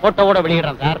பத்திரிகையில போட்டோவோட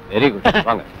வெளியிடுறேன் சார். வெரி குட்,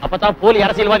 வாங்க. அப்பதான் போலி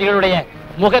அரசியல்வாதிகளுடைய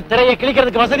முக திரையை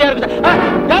கிழிக்கிறதுக்கு வசதியா இருக்குது.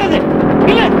 யாரது?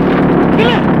 இல்ல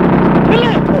இல்ல இல்ல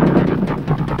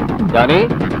ஜானி,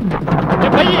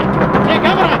 என் பையன், என்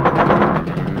கேமரா.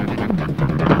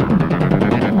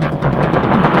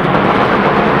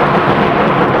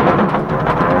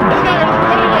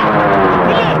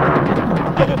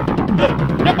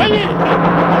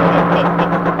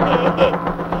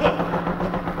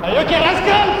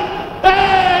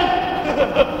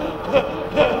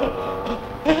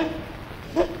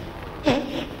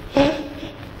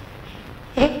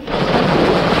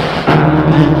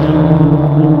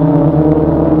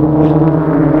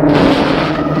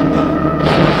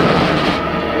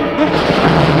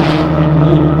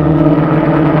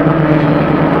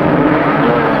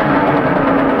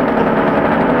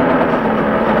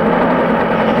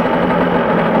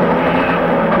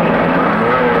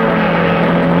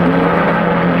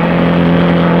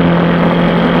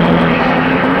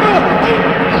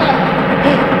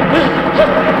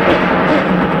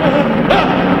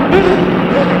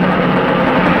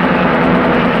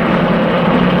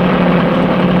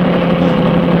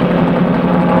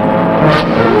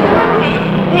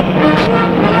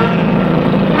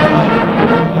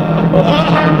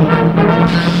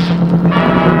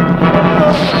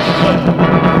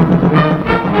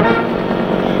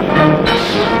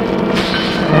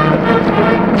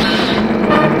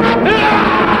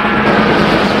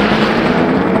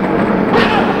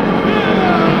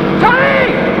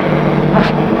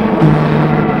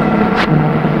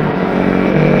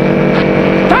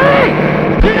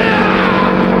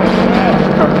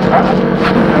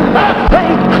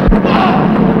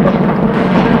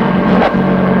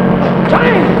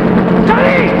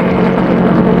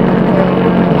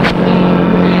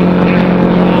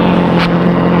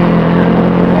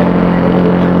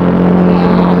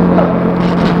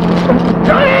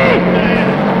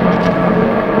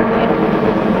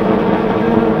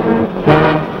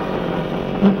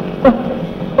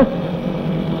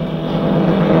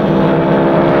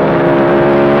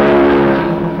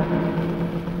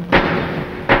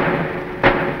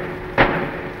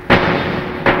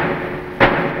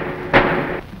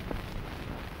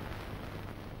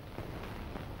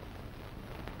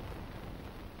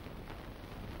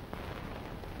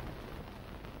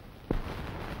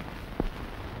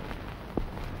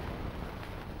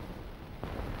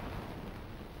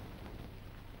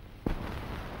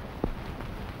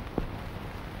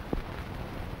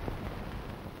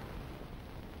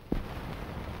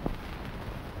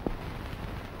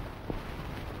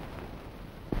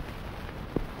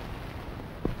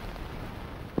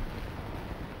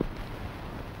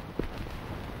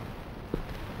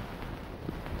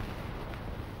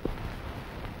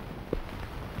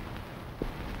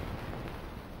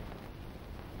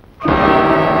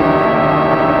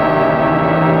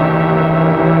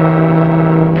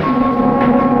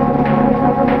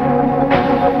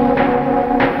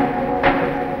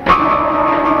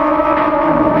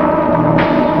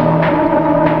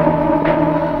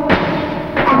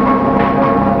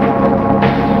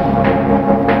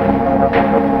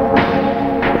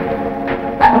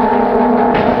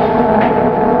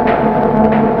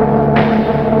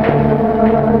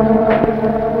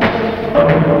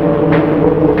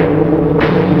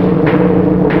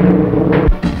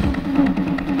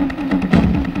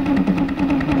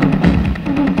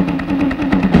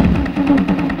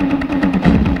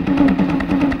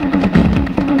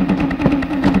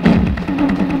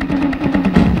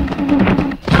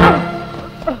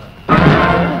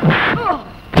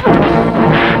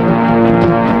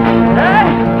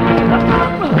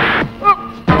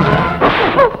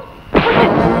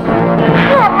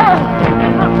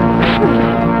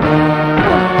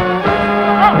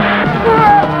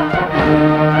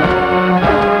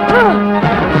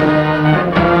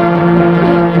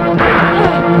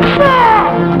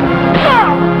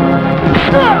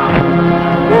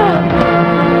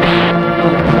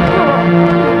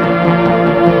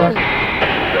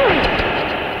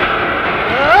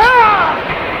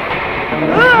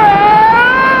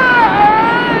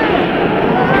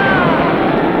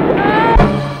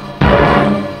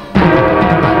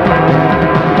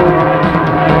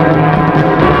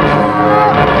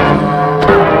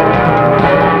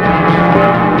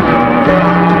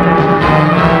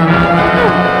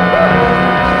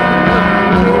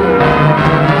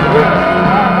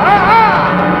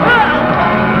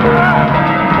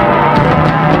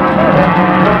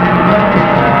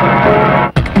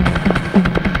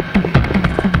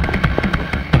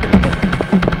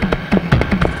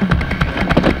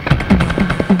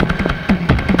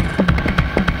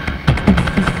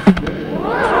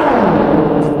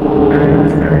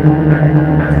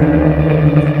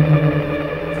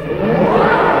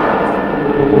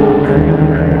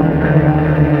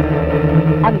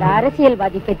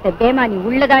 அரசியல்வாதி பெத்த பேமானி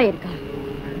உள்ளதா இருக்கா.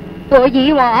 போய்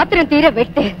உன் ஆத்திரம் தீர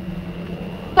வெட்டு.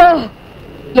 போ.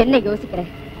 என்ன யோசிக்கிற?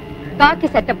 காக்கி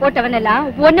சட்டை போட்டவன் எல்லாம்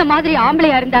ஒன்ன மாதிரி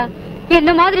ஆம்பளையா இருந்தா என்ன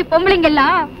மாதிரி பொம்பளைங்க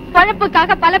எல்லாம்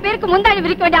பழப்புக்காக பல பேருக்கு முந்தாணி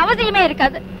விரிக்க வேண்டிய அவசியமே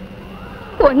இருக்காது.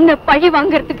 பொண்ண பழி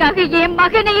வாங்கறதுக்காக என்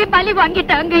மகனையே பழி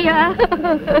வாங்கிட்டாங்கய்யா.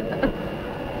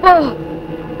 போ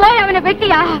போய் அவனை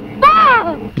வெட்டியா. போ.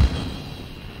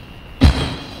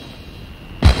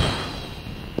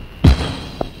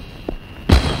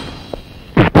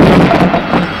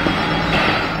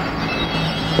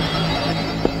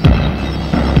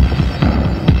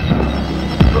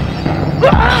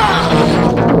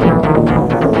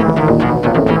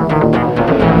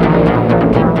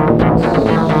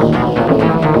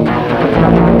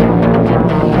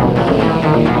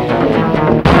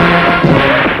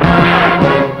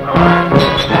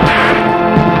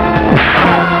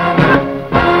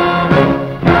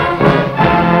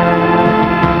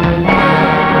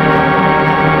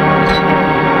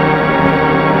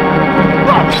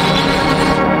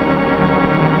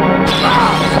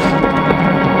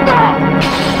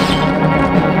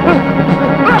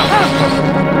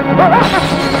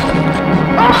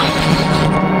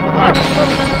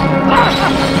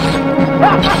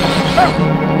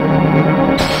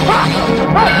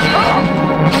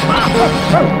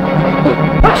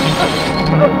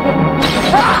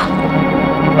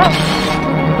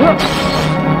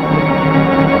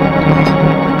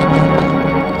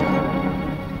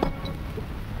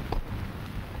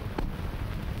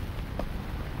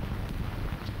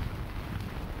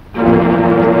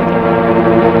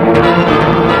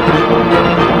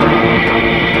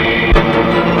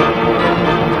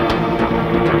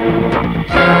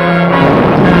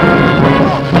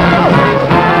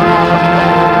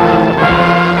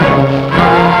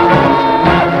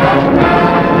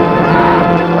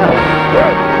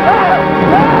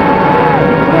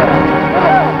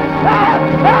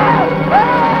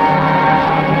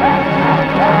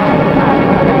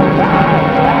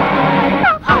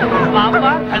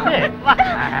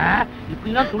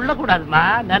 துள்ளக்கூடாதுமா,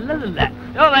 நல்லது இல்ல.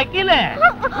 வக்கீல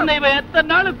உன்னை இவன் எத்தனை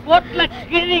நாள் கோர்ட்ல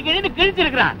கிழி கிழின்னு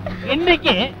கிழிச்சிருக்கிறான்.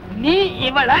 இன்னைக்கு நீ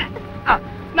இவளை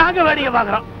நாங்க வேடிக்கை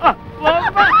பாக்குறோம்.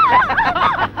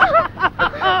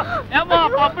 ஏமா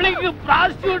பப்ளிக்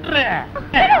ப்ராசிக்யூட்டர்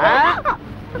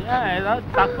ஏதாவது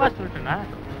தப்பா சொல்லிட்டேனா?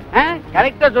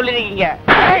 கரெக்டா சொல்லிருக்கீங்க.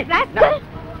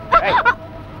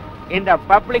 இந்த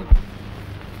பப்ளிக்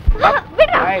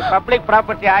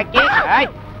ப்ராப்பர்ட்டி ஆக்கி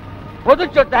பொது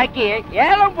சொத்து ஆக்கி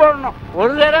ஏலம் போடணும்.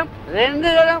 ஒரு தரம்,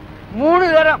 2 தரம், 3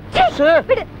 தரம்.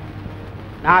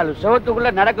 4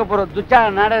 சவத்துக்குள்ள நடக்க போற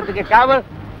துச்சார நாடகத்துக்கு காவல்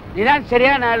நீதான்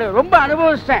சரியான ஆளு. ரொம்ப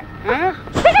அனுபவிச்சேன்.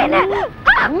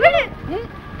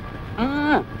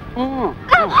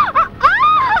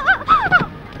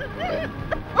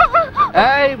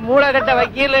 மூளைகட்ட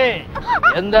வக்கீலு,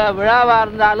 எந்த விழாவா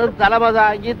இருந்தாலும் தலைமை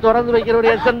தாங்கி திறந்து வைக்கிற ஒரு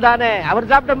எசன் தானே. அவர்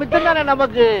சாப்பிட்ட மிச்சம் தானே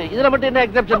நமக்கு. இதுல மட்டும் என்ன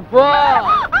எக்ஸப்ஷன்? போ.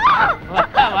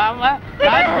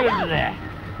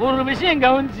 ஒரு விஷயம்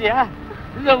கவனிச்சியா?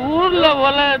 இந்த ஊர்ல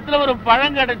உலகத்துல ஒரு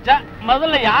பழம் கிடைச்சா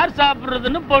முதல்ல யார்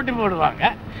சாப்பிடுறதுன்னு போட்டி போடுவாங்க.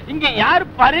 இங்க யார்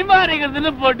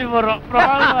பரிமாறிக்கிறதுன்னு போட்டி போடுறோம்.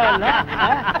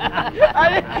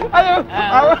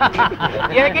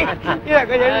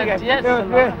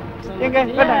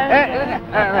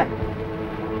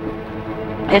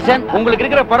 உங்களுக்கு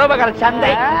இருக்கிற பரோபகார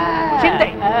சந்தை சிந்தை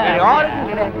யாருக்கும்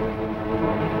கிடையாது.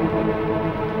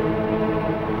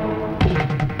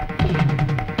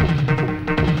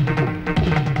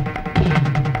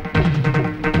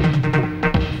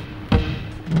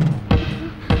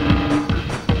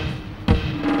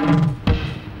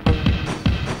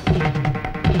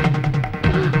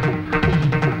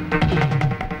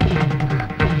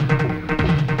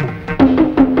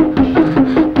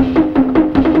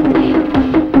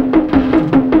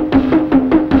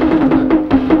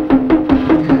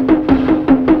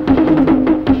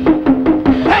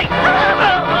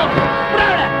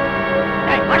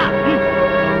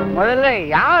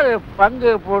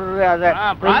 பங்கு போடுறது அத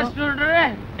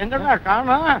எங்கடா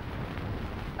காணோம்?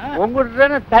 உங்ககிட்ட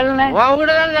தானே தள்ளனேன்.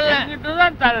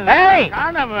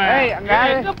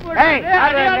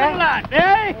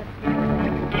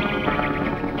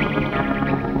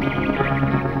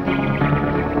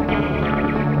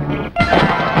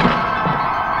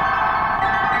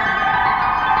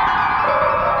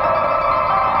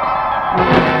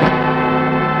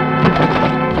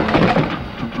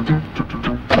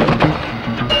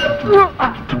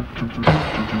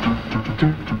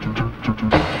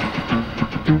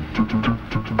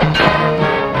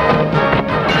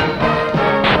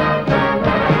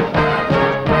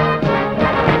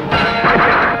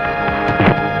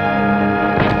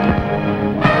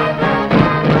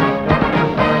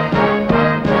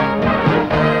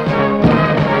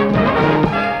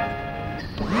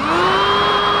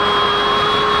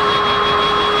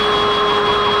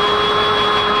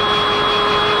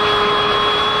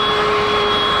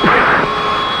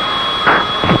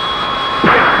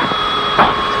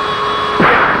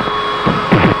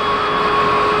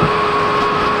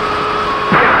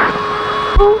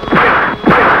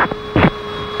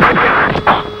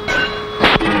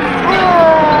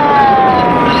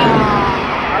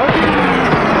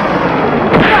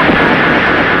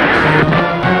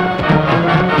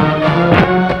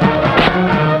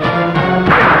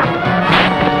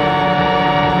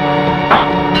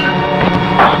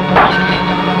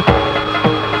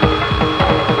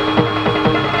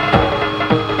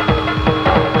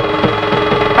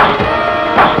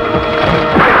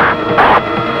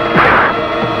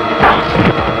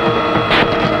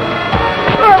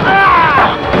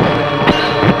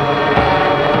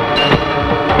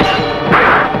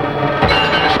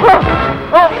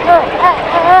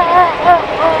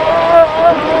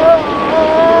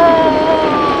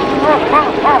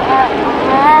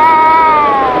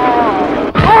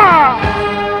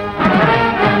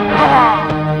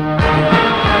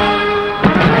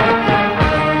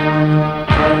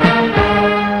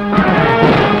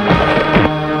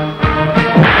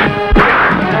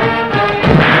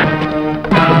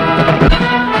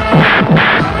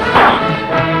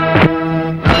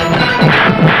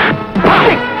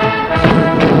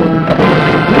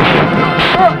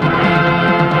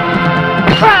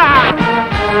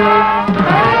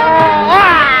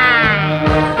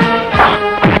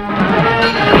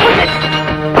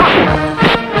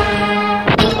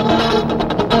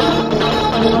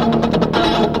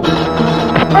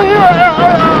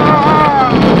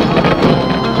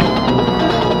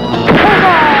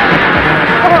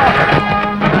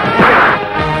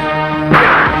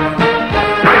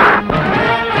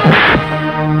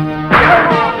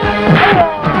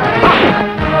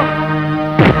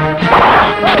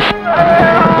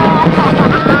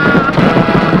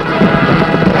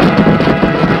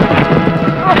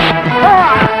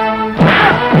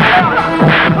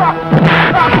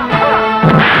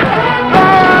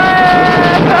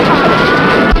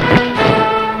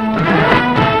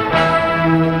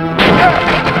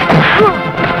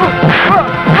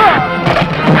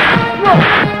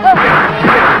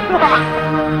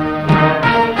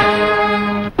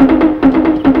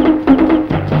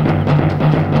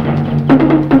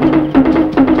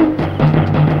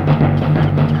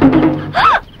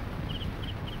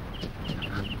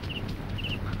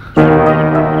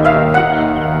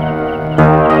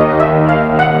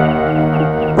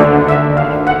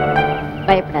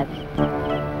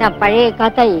 நான் பழைய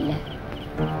காத்தாயி இல்ல.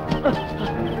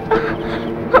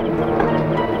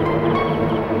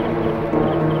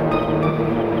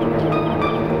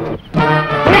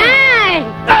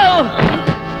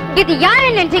 இது யாரு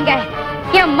நினைச்சீங்க?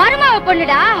 என் மருமாவ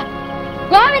பொண்ணுடா,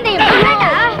 கோவிந்தையும்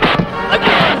பொண்ணுடா.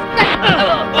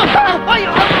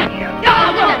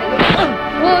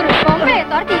 ஒரு பொம்பளைய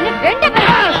துரத்தி இன்னும் 2 பேர்.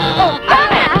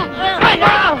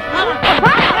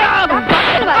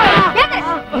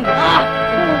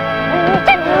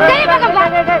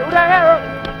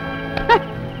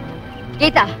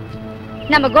 கீதா,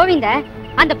 நம்ம கோவிந்த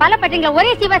அந்த பலப்பட்டிங்கள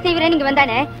ஒரே சிவா செய்வரே நீங்க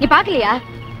வந்தானே, நீ பாக்கலையா?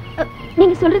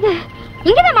 நீங்க சொல்றது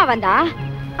இங்கதாம்மா வந்தா.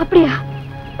 அப்படியா?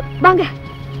 வாங்க.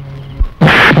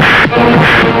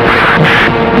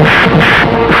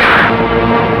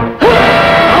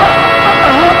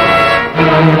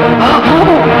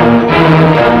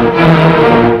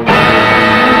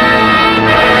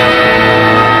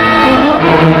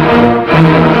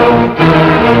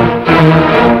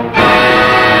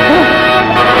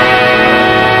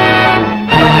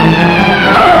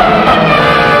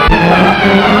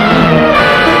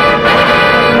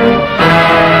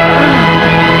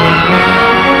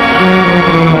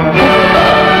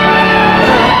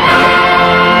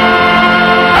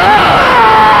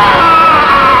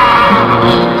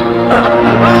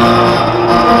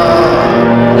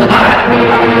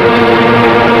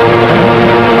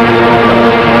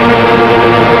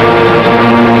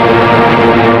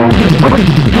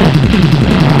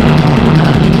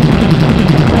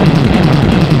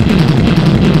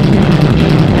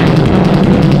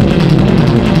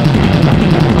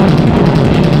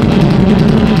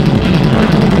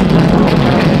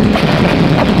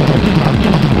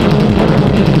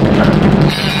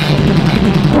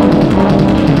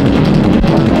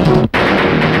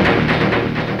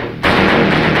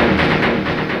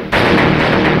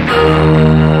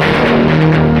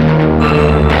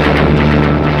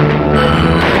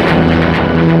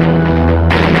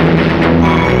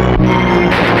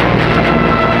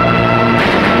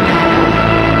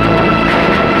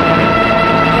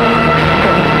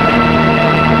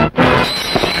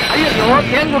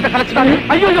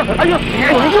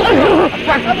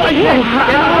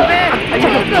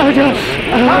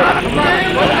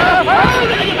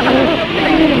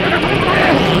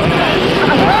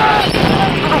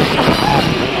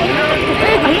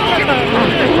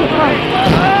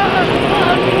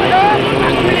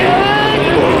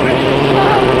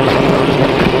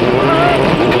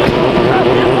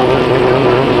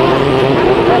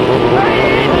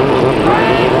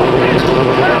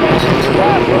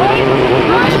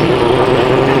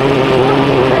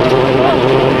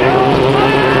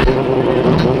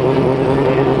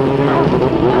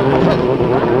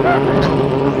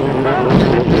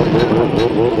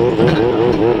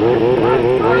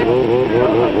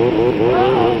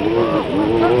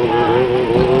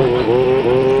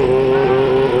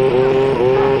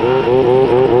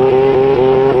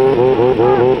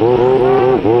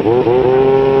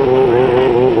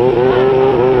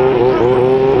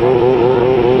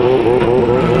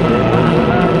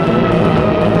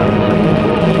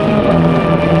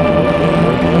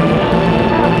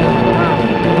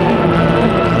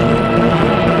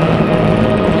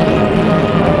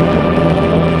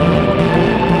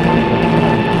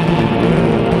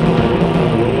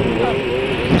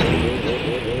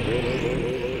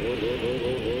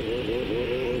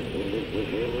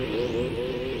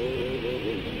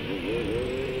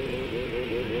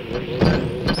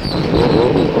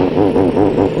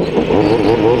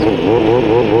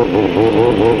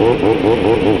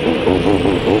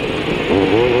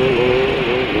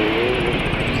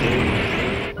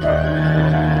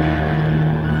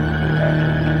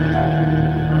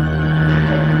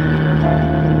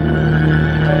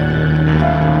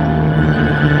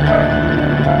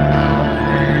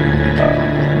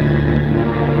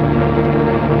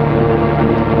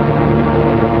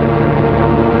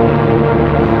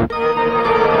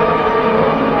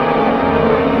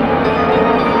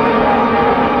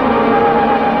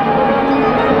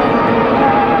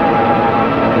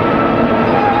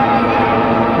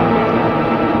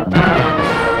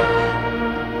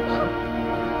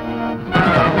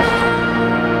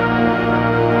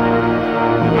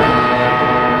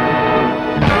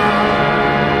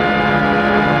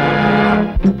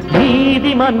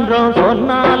 நீதிமன்றம்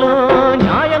சொன்னாலும்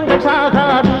நியாயங்கள்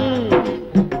சாகாது,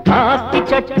 காக்கி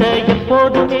சட்டை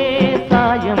எப்போதுமே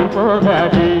சாயம்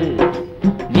போகாது.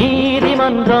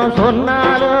 நீதிமன்றம்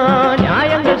சொன்னாலும்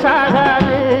நியாயங்கள்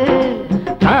சாகாது,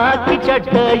 காக்கி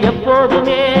சட்டை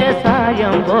எப்போதுமே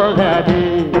சாயம் போகாது.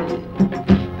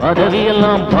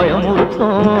 பதவியெல்லாம்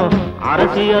பயமுறுத்தும்,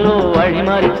 அரசியலோ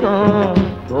வழிமறிக்கும்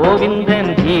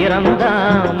கோவிந்தன்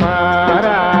தீரம்தான்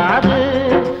மாறாது.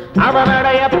 அவன்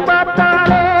அடைய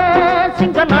பார்த்தாலே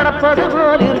சிங்கம் நடப்பது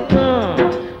போல் இருக்கும்.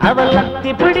 அவள்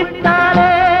லத்தி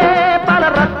பிடித்தாலே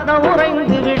பல ரத்னம்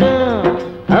உறைந்து விடும்.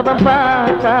 அவன்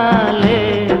பார்த்தாலே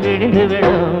விழுந்து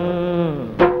விடும்.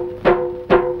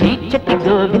 தீச்சட்டி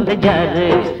கோவிந்த ஜாரு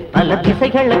பல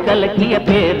திசைகளை கலக்கிய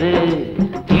பேரு.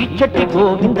 தீச்சட்டி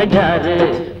கோவிந்த ஜாரு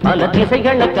பல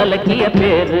திசைகளை கலக்கிய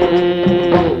பேரு.